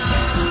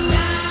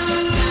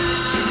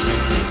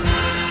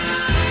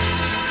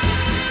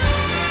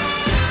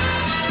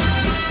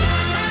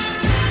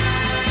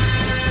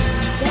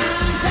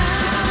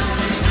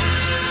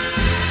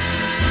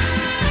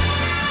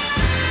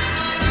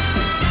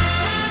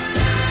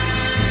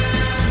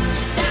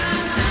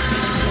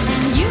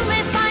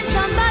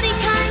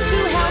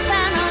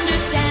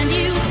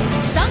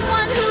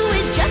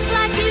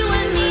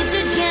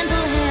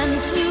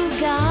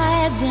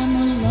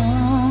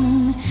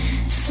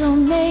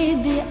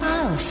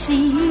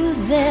 see you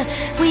there.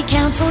 We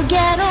can't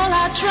forget all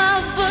our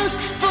troubles,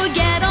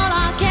 forget all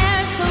our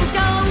cares. So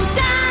go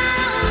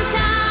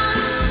downtown.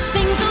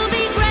 Things will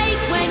be great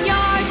when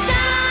you're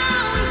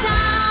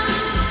downtown.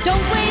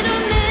 Don't wait a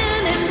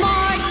minute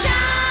more.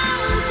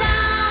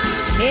 Downtown,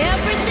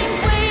 everything's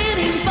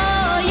waiting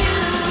for you.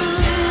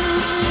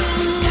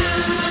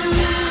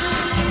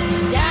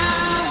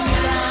 Downtown,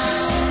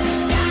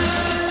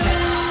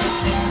 downtown,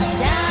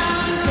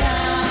 downtown.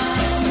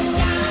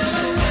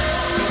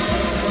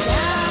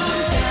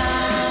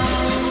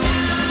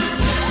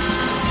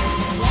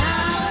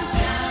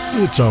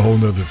 It's a whole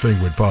nother thing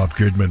with Bob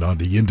Goodman on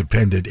the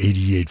independent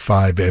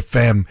 88.5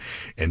 FM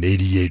and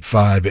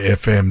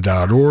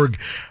 88.5fm.org.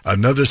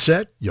 Another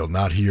set you'll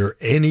not hear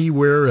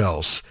anywhere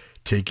else,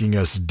 taking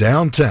us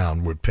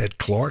downtown with Petula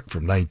Clark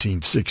from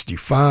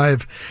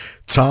 1965.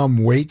 Tom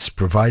Waits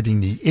providing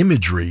the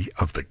imagery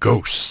of the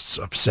ghosts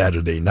of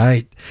Saturday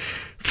night.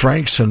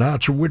 Frank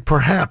Sinatra with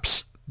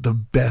perhaps the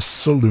best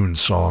saloon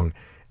song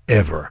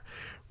ever,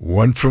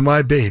 One for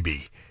My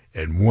Baby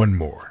and One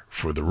More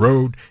for the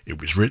Road. It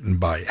was written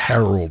by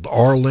Harold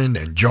Arlen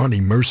and Johnny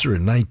Mercer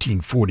in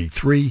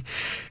 1943.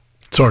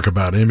 Talk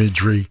about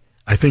imagery.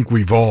 I think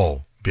we've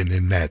all been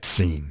in that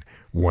scene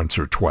once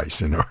or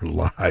twice in our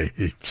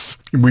lives.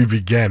 We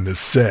began the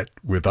set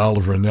with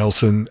Oliver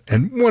Nelson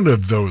and one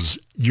of those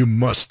you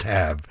must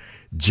have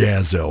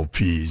jazz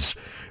LPs,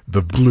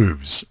 The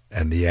Blues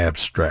and the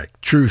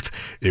Abstract Truth.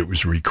 It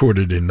was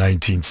recorded in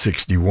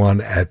 1961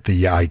 at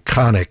the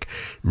iconic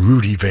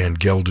Rudy Van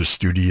Gelder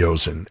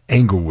Studios in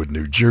Englewood,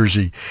 New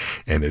Jersey,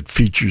 and it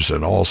features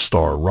an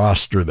all-star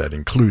roster that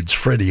includes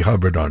Freddie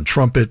Hubbard on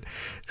trumpet,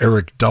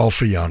 Eric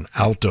Dolphy on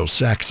alto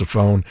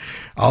saxophone,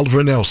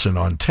 Oliver Nelson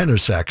on tenor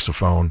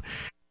saxophone,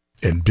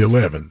 and Bill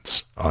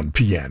Evans on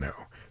piano.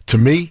 To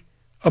me,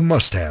 a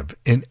must-have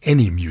in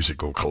any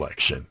musical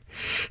collection.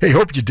 Hey,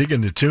 hope you're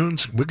digging the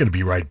tunes. We're going to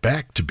be right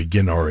back to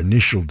begin our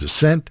initial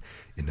descent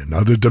in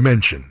another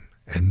dimension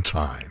and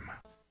time.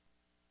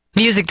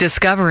 Music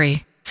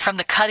discovery. From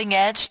the cutting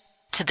edge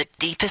to the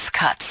deepest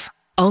cuts.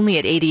 Only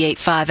at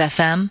 88.5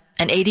 FM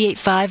and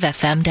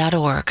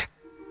 88.5fm.org.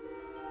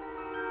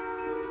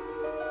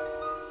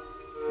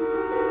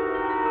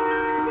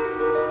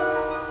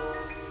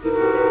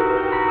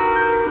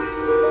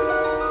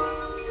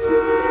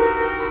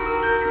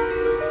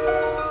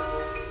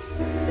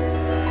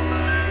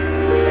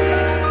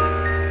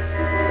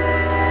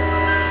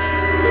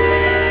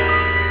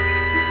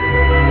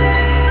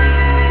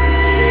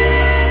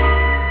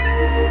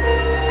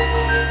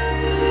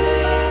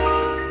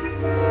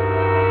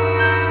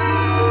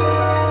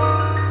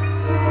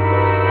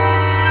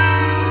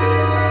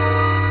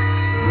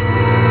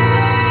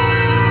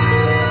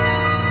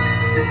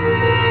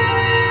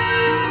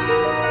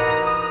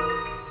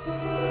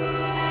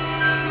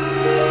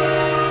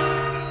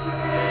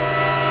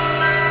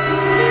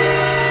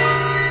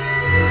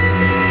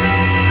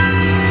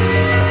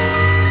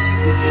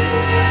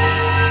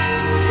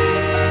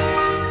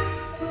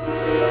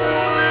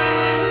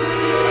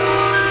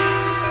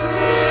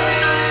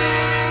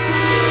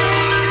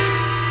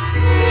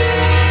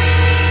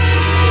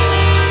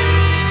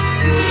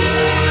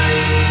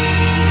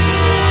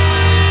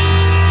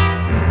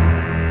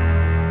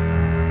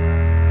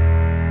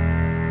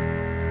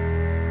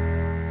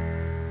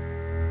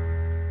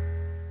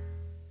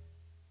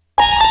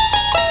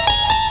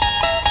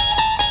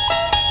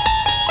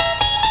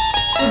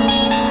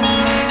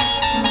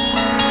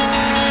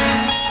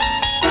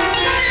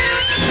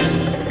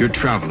 You're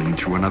traveling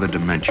through another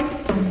dimension.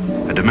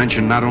 A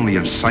dimension not only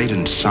of sight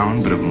and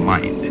sound, but of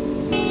mind.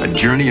 A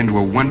journey into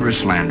a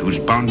wondrous land whose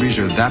boundaries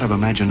are that of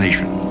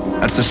imagination.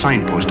 That's the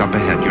signpost up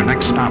ahead. Your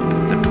next stop,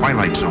 the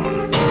Twilight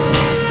Zone.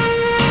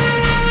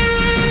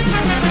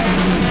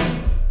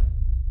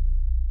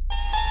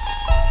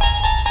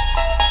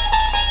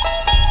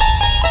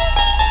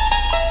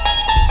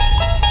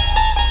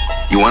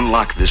 You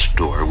unlock this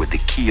door with the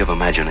key of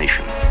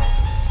imagination.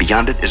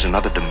 Beyond it is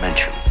another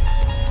dimension.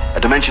 A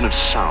dimension of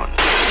sound.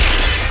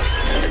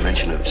 A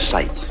dimension of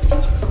sight.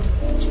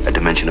 A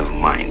dimension of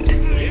mind.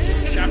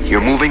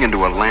 You're moving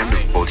into a land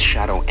of both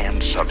shadow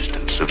and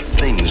substance, of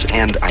things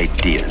and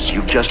ideas.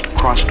 You've just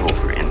crossed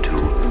over into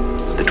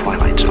the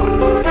Twilight Zone.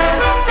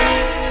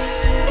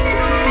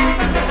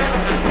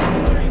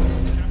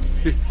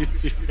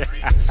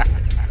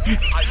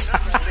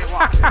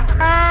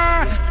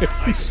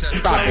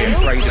 Stop being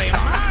crazy.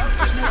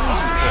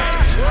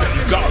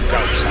 You gotta go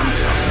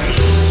sometime.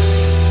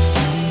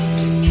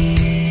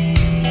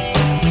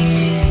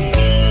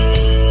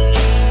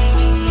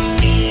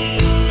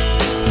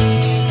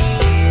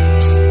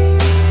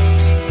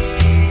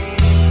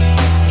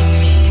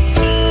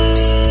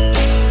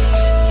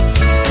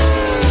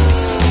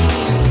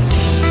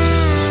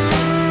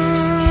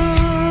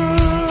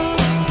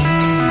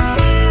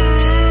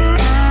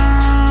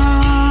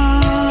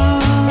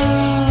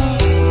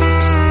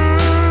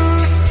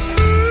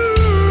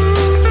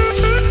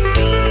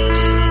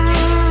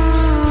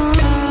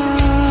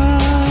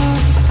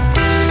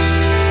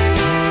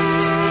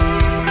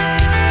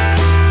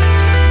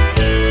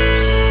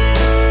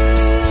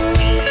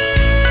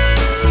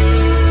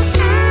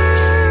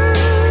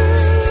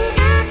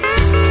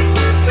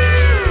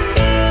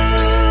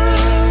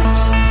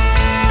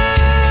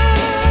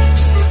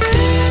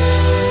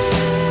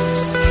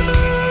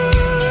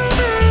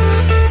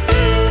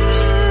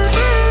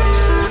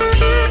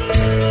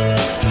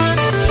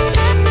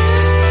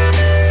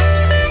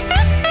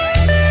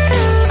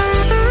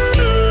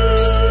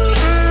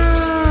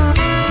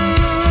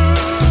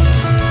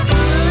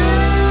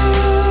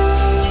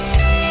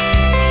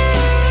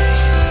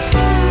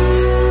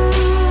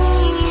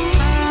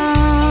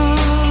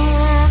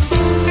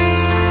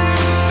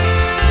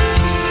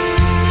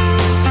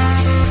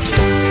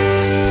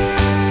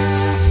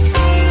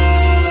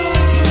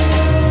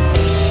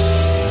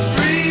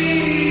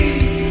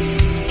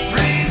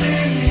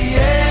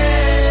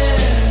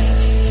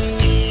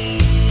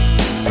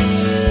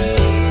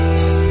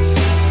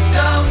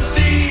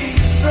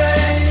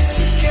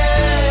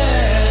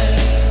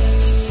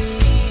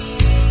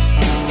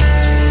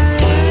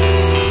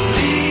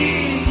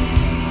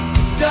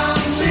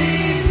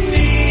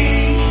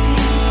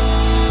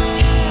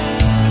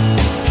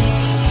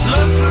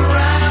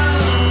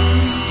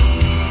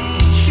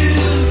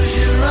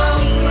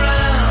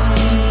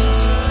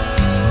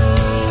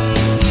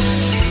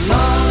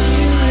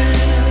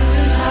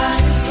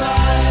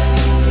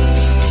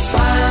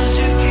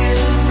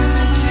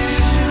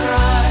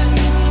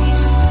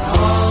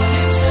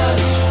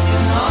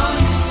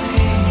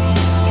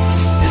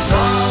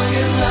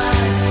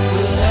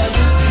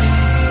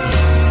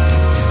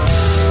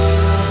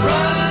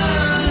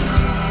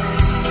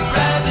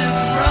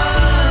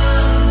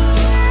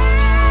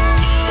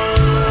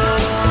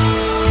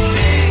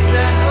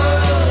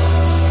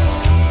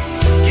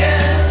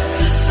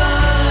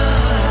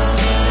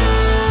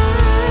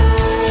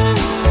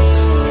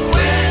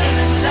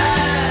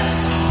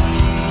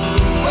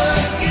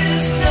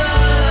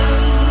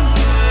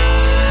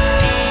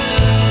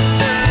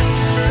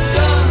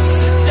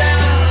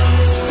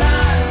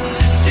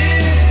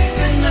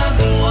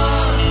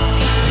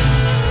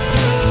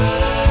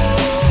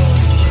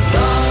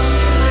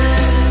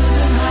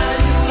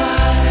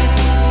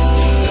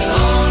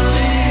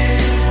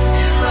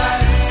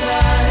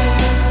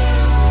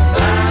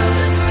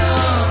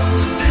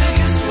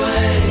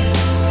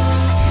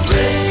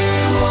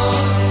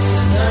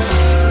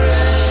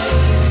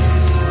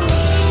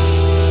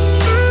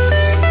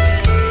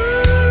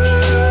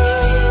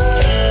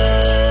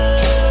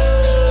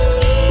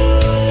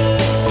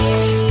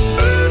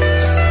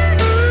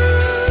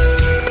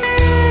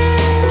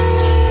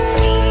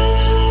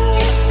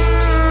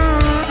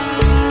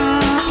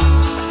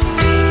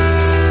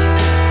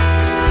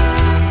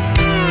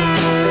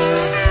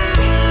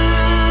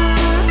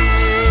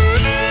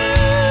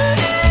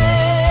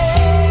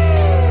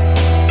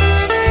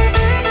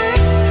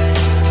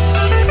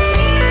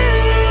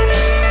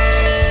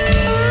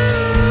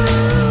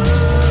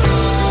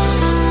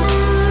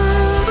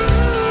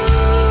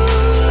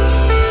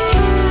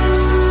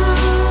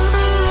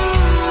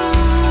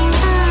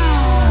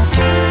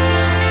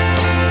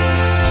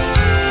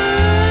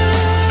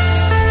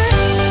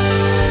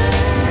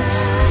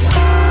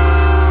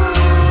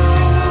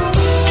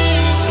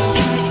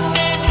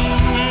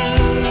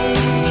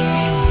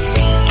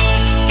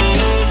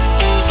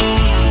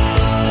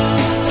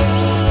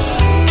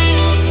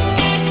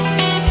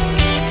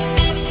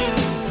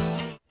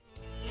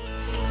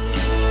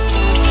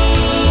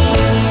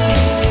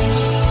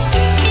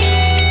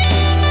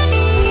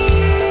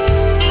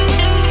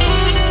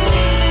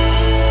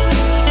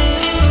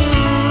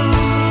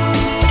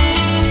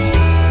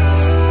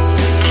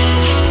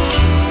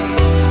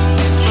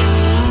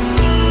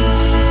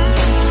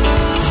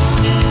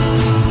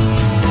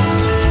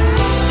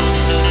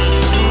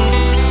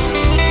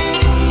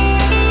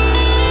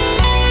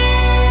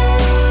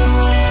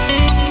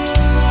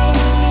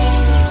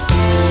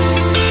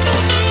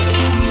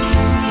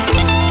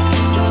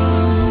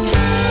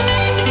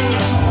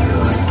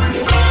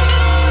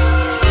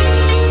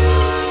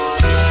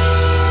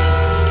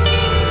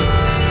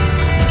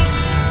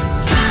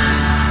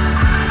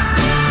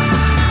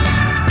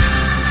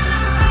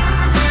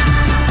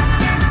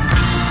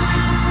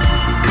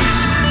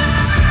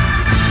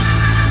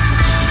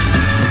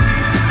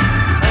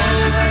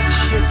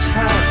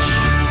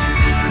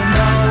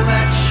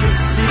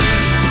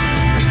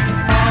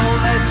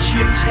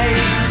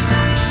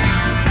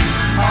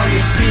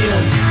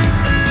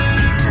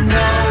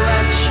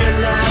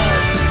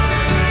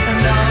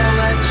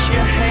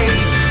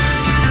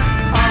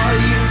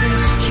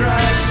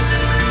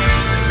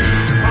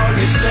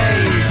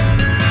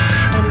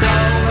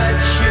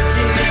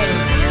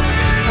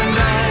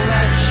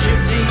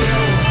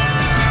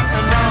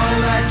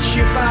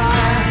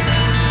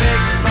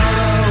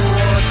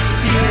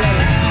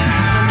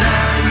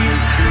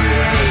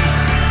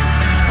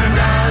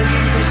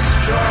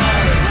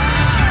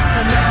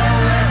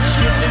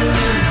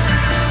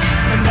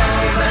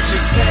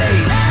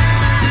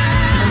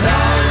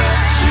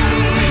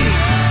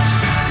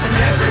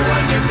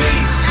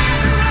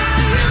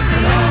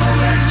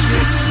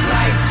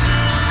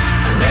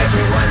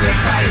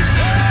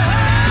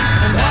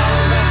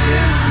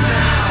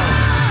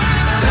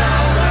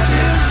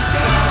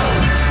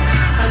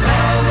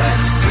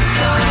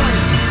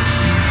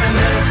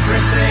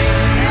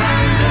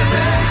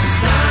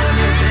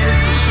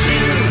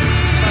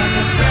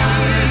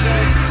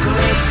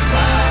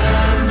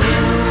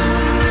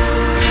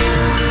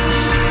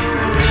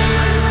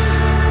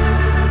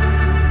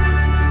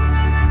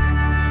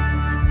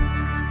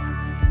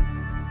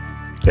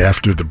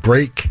 After the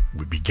break,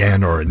 we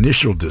began our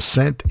initial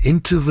descent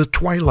into the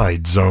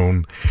Twilight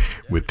Zone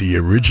with the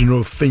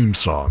original theme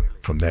song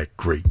from that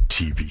great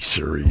TV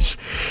series.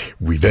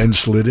 We then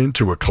slid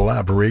into a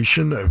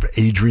collaboration of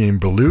Adrian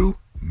Belew,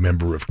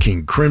 member of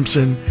King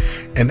Crimson,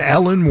 and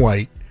Alan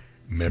White,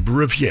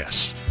 member of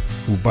Yes,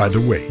 who, by the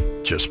way,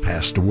 just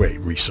passed away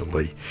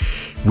recently.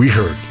 We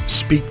heard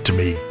Speak to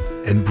Me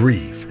and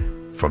Breathe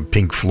from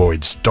Pink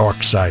Floyd's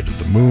Dark Side of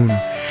the Moon,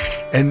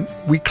 and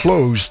we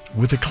closed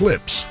with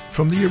Eclipse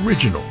from the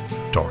original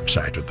Dark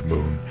Side of the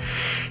Moon.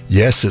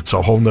 Yes, it's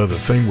a whole nother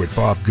thing with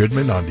Bob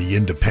Goodman on the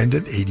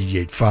independent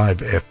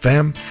 88.5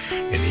 FM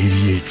and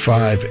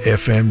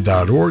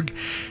 88.5fm.org.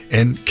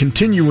 And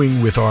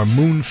continuing with our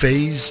moon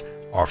phase,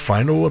 our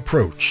final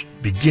approach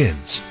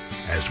begins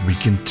as we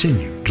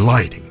continue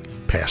gliding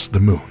past the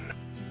moon.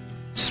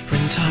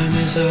 Springtime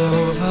is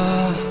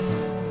over.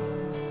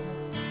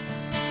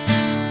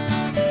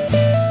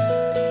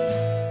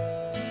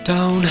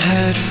 Don't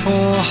head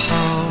for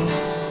home.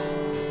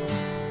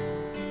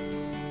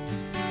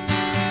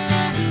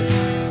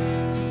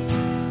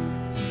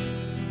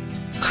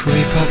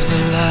 Creep up the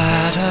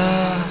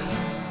ladder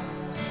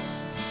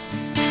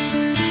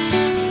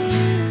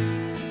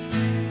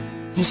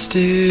and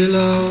steal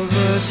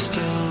over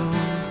stone.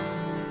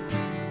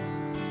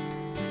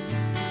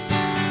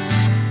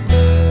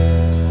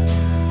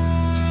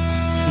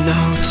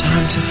 No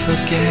time to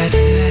forget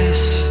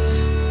this.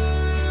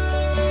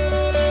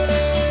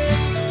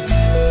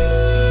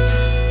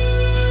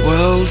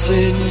 World's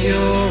in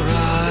your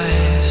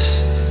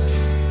eyes.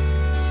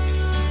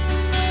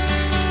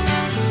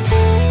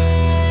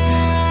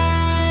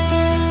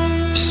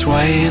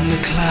 Sway in the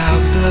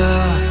cloud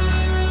blur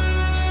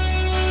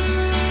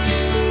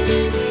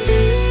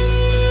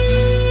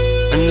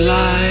and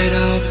light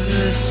up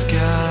the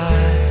sky.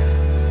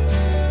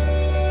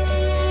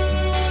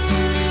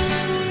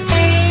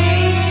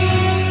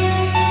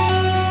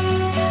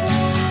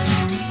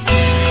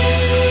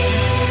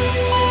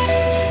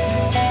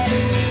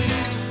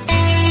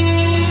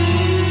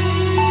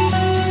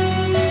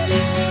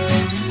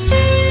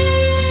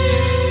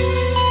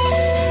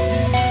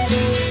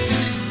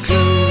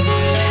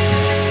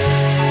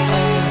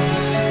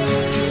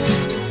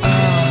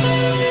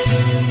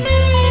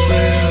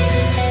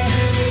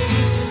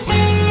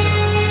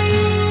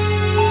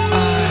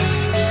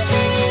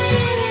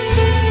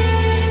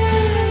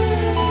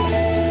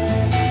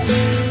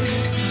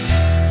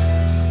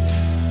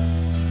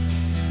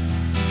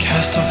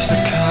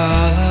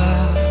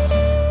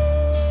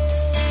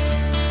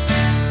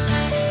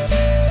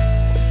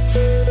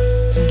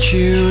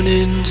 Tune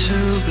into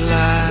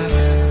black.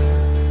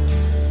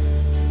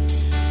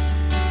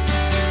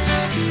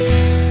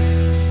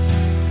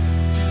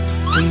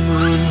 The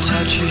moon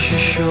touches your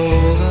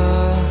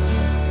shoulder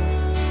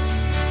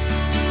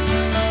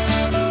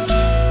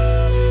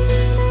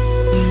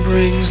and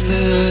brings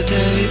the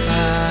day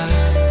back.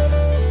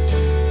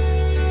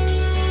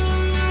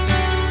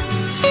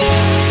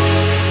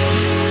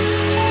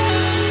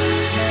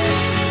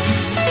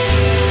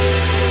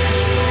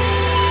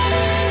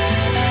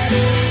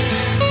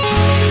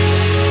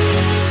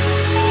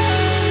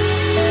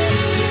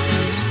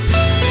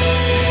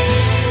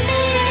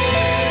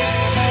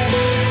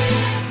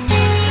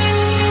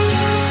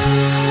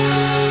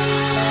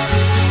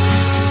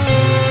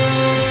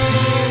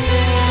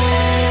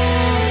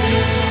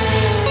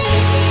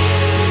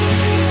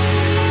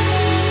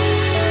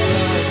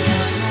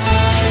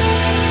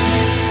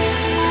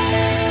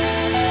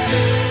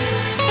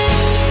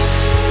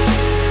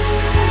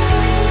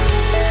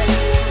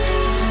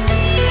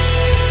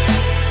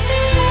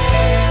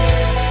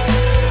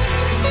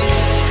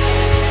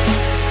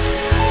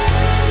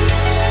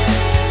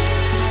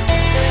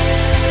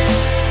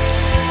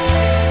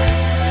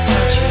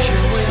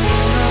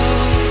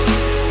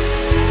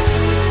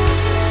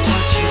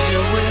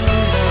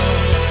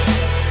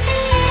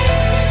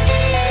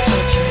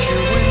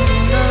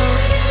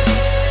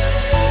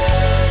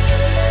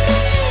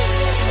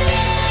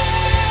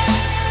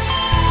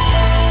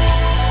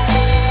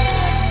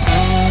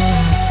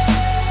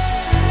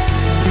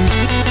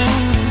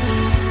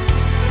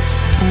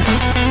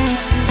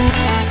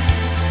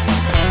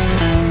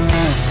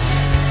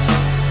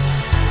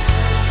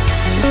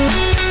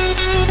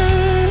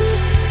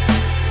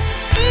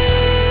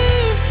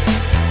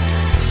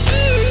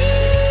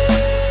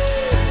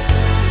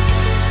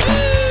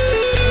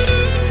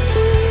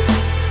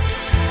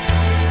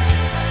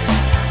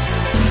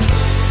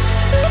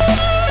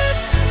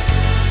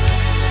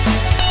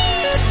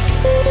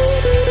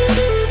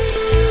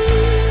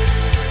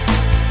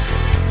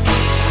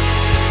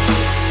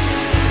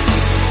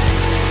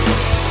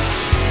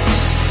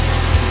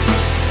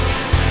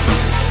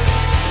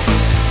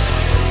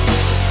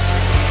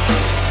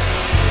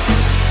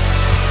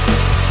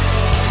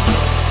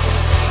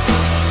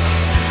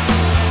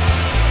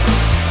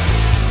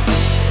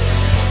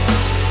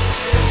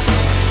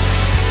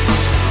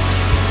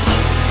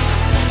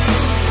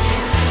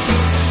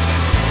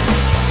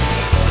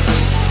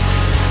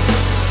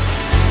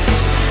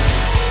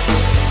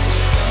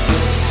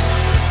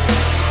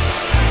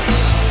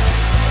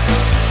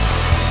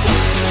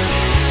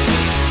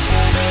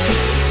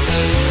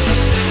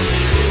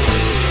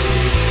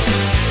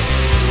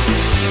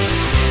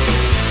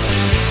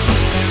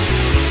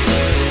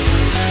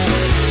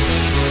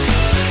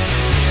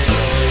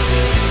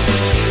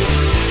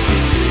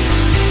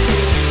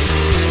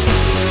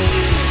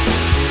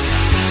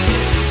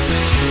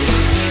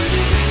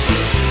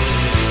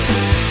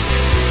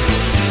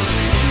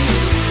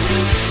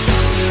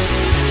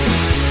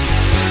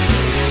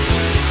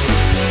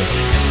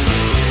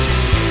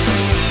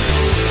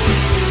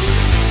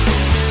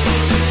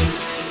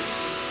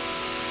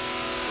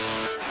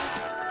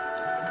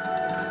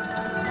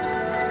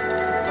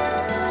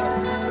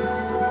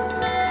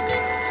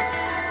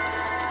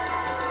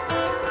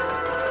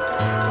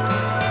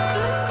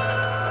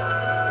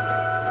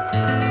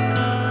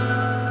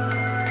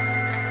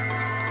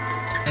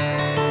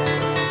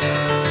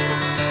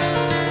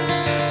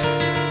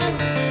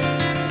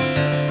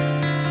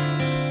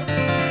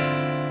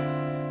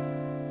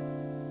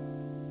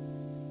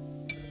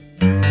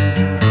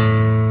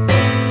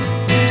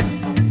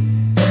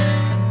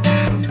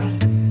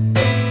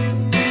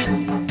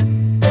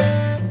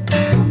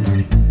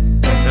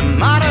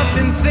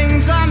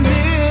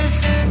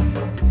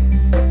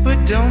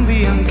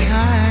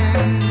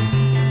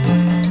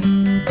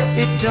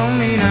 it don't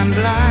mean I'm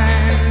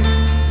blind.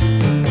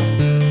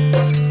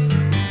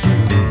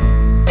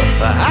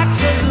 Perhaps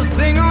there's a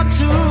thing or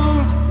two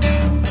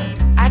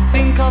I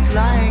think of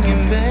lying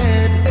in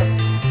bed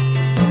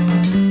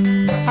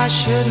I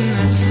shouldn't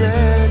have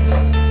said,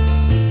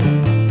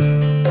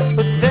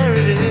 but there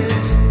it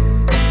is.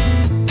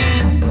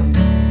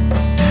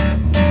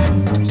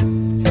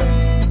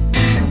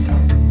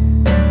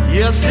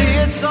 You see,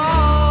 it's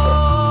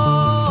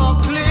all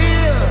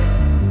clear.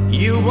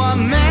 You are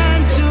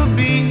meant to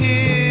be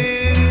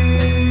here.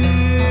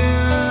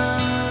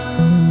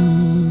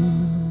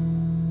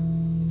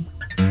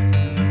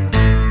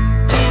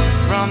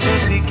 From the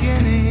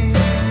beginning.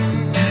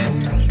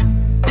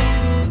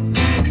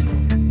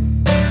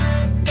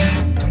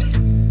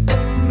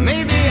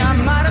 Maybe I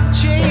might have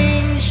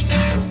changed,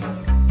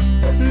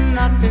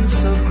 not been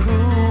so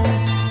cruel,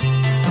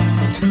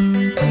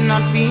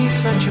 not being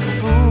such a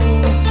fool.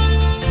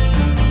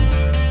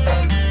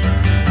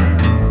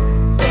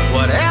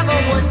 Whatever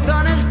was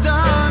done is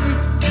done.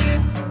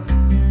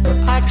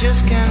 I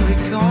just can't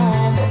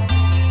recall.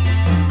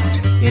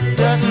 It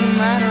doesn't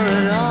matter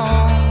at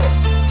all.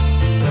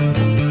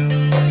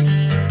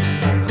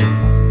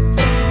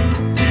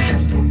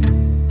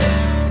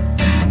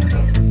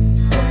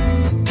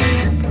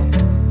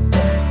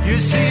 You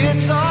see,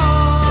 it's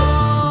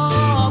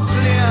all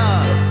clear.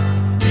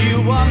 You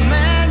are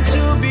meant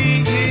to be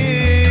here.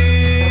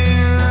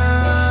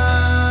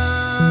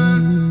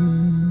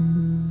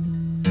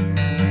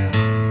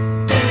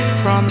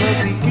 From the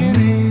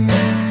beginning.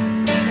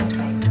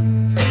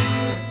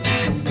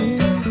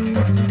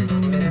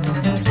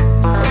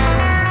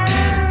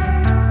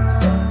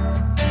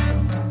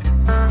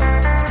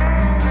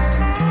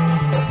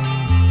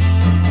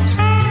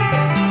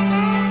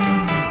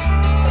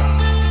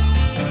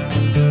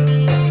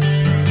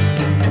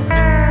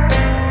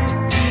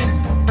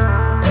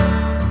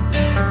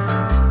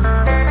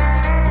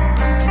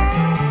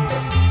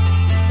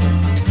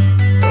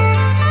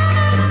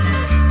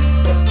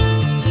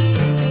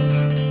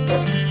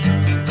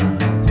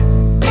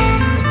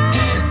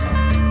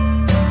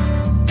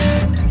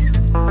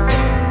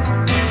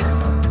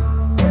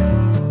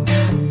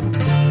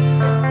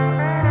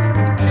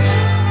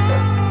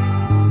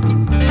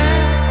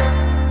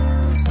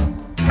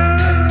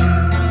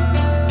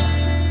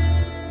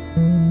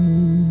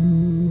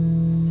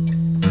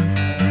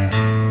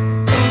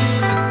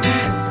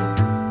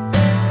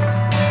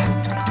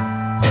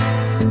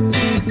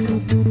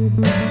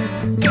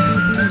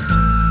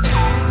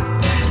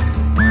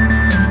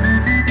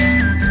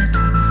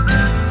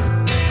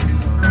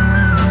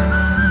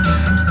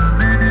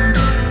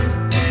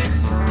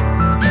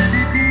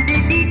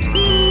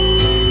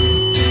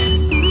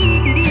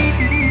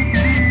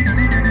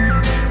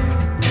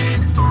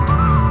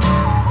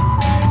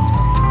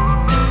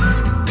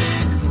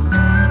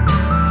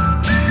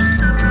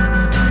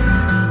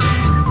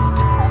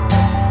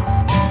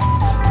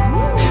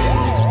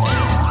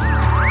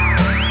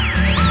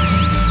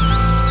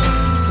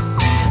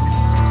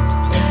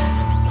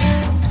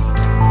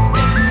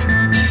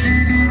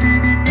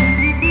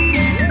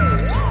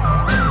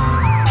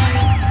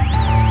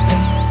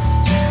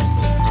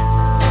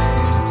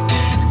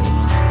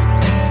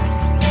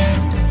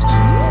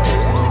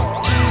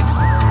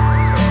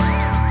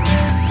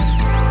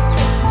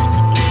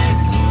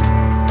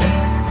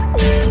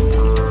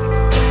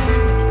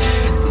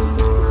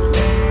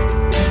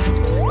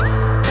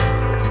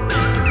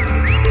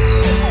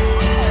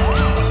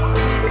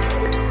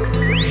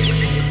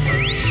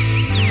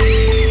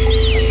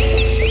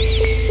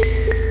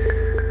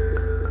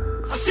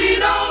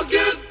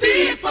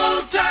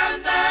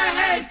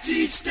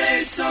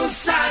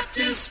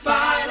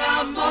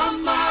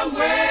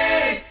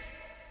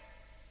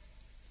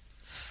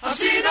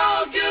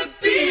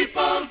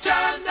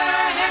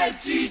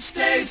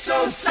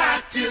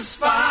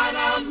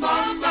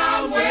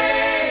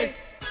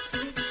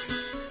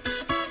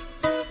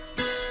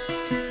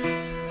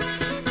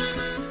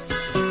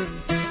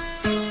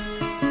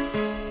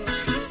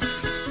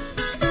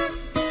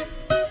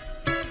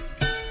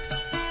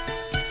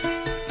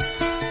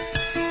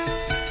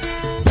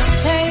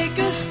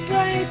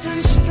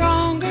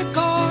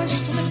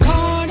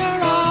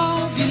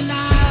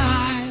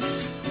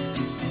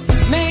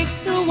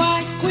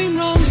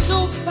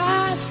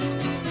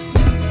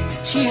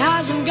 She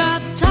hasn't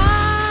got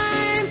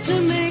time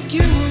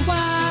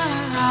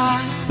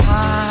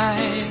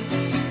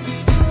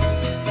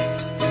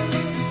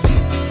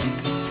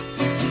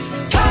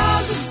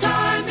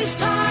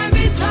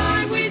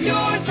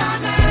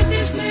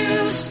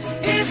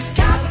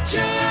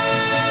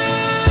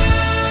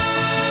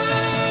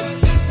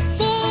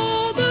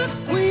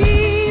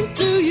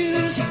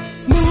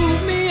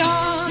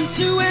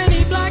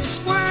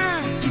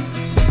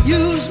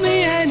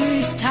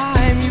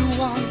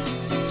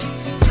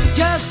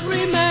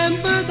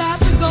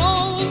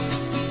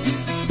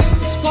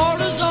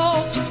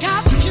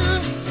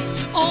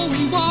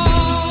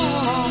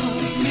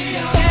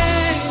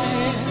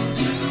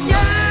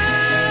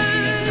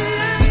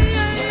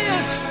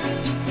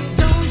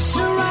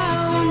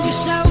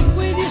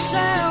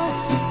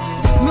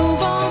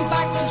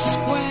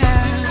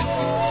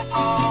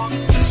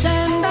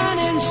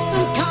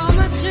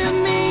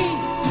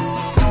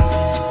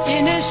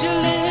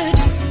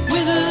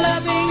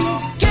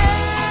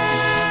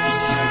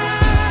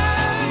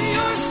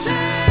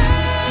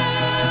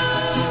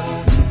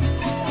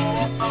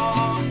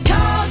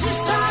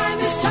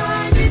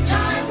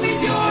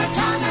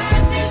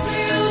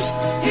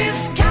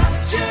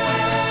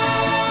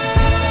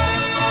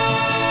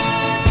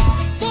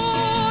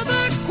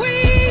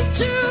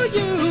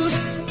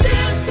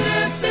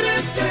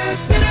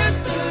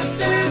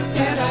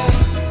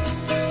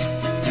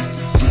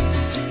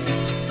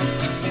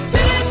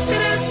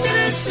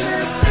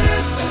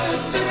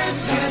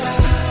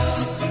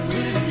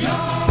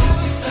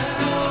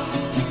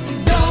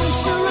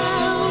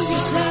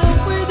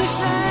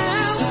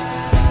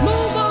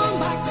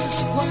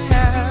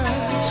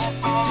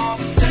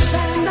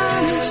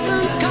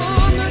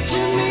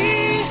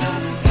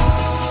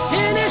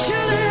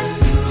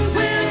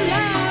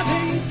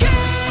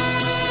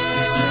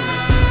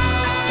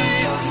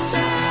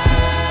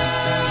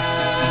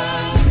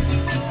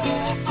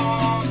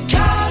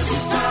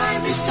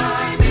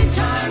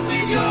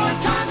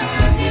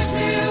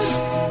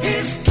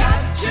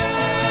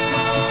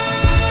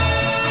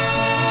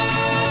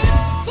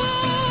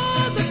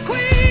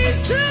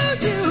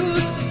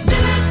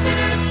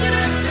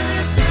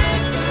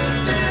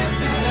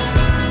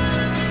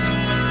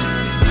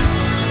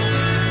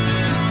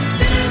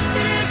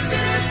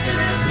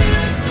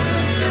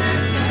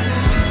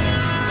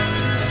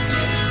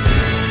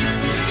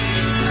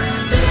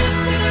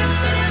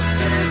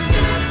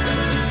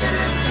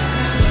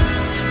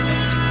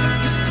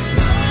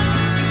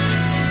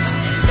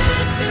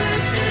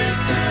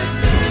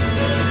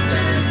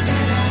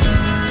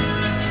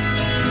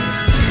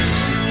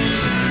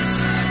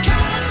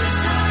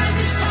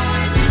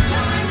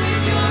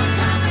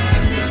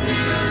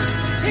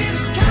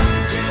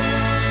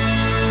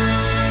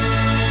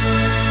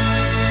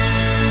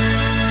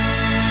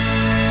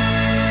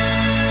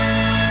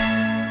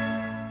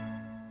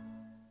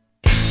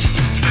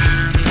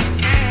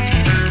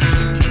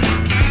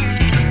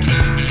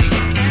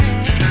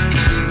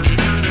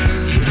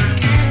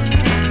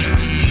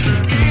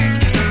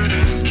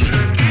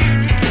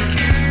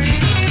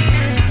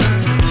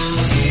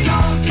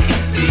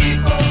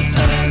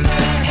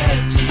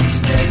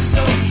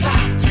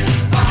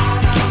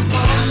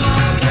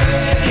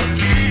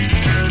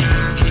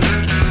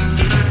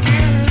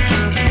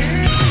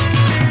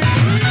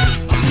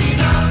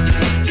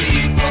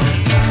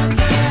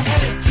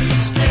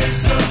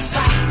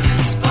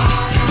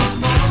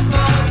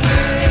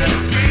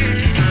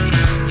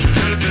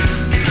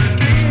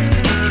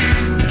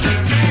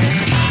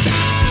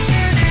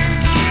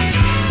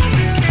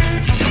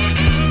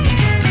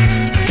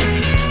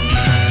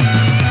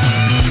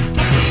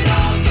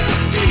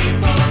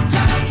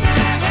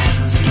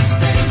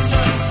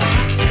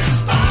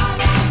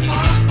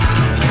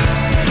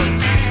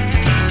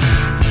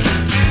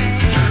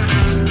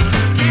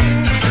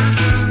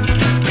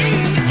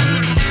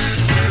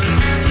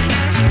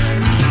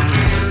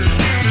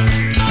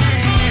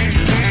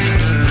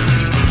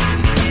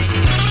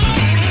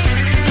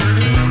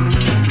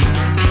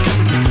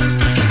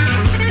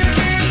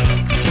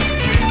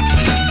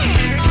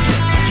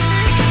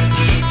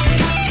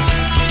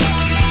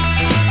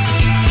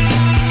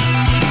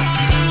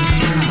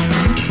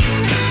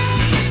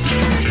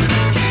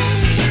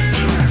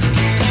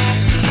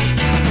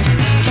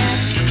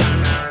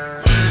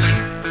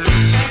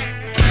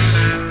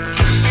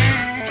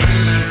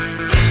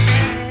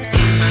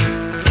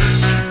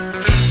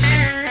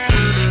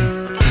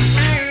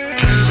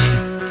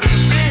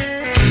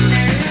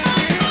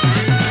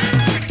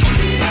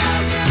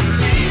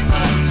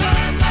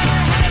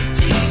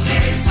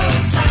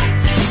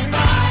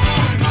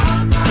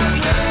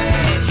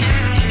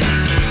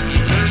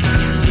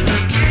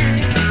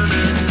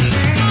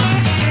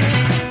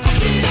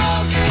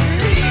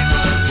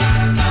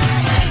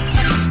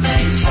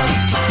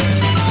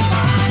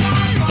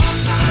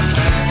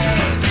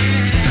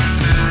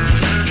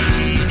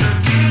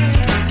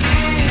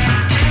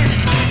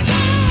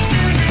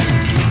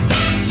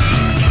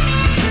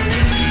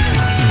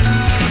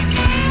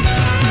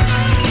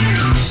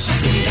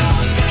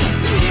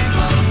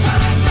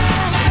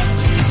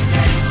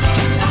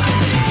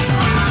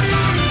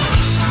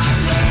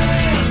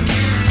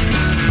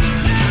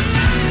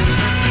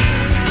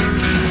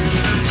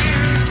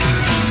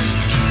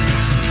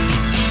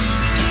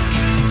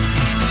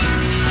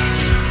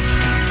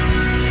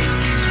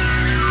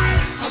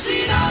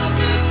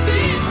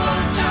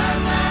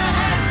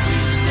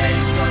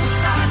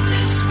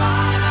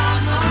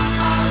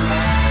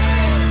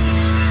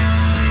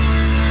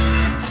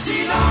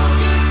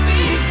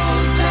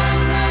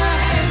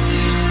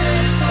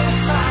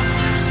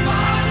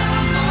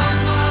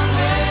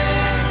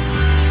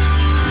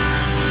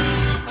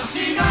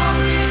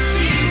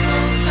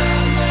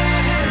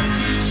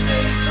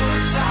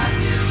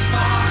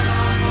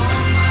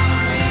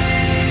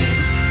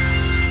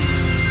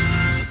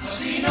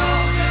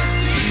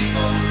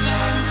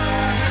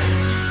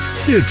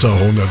It's a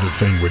whole nother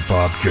thing with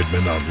Bob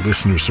Goodman on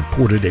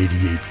listener-supported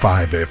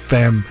 88.5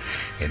 FM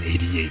and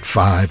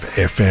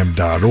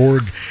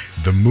 88.5fm.org.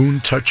 The Moon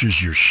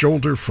Touches Your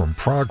Shoulder from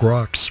prog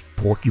rock's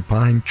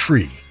Porcupine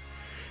Tree.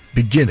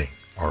 Beginning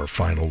our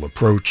final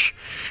approach,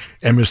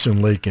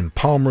 Emerson, Lake and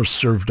Palmer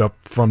served up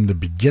From the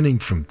Beginning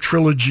from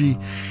Trilogy,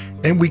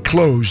 and we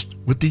closed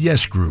with the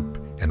Yes Group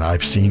and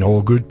I've Seen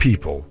All Good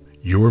People,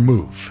 Your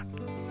Move.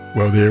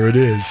 Well, there it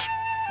is.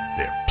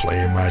 They're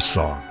playing my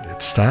song.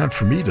 It's time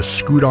for me to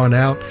scoot on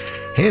out,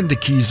 hand the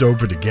keys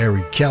over to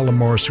Gary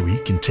Calamar so he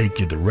can take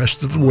you the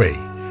rest of the way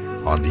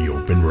on the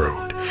open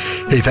road.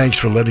 Hey, thanks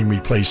for letting me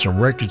play some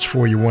records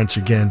for you once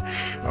again.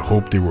 I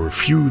hope there were a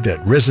few that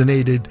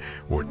resonated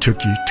or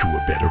took you to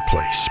a better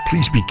place.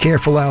 Please be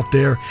careful out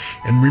there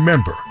and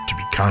remember to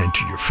be kind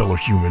to your fellow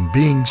human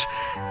beings.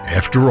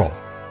 After all,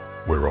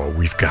 we're all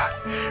we've got.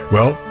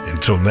 Well,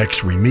 until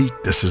next we meet,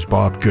 this is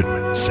Bob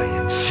Goodman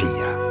saying see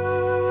ya.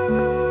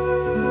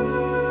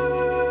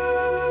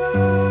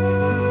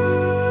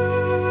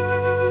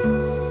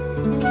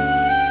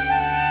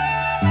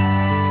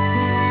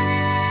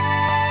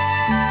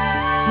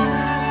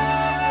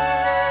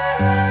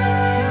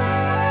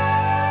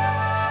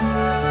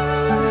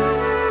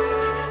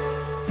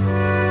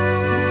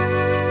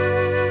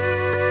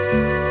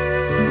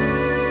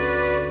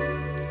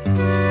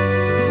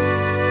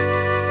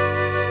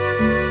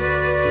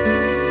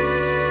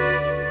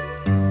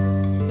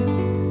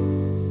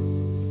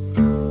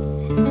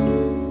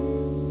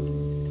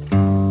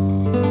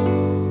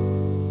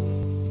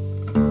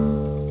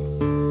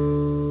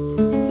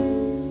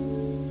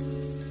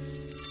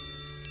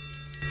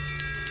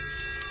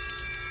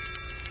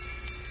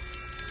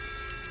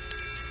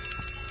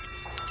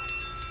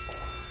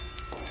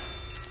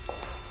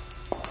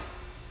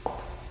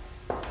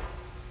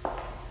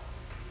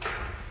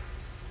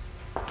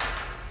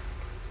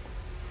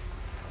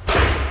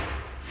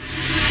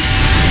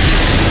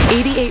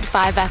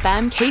 88.5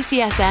 FM,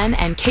 KCSN,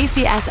 and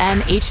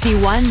KCSN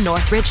HD1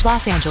 Northridge,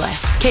 Los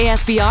Angeles.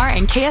 KSBR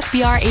and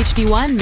KSBR HD1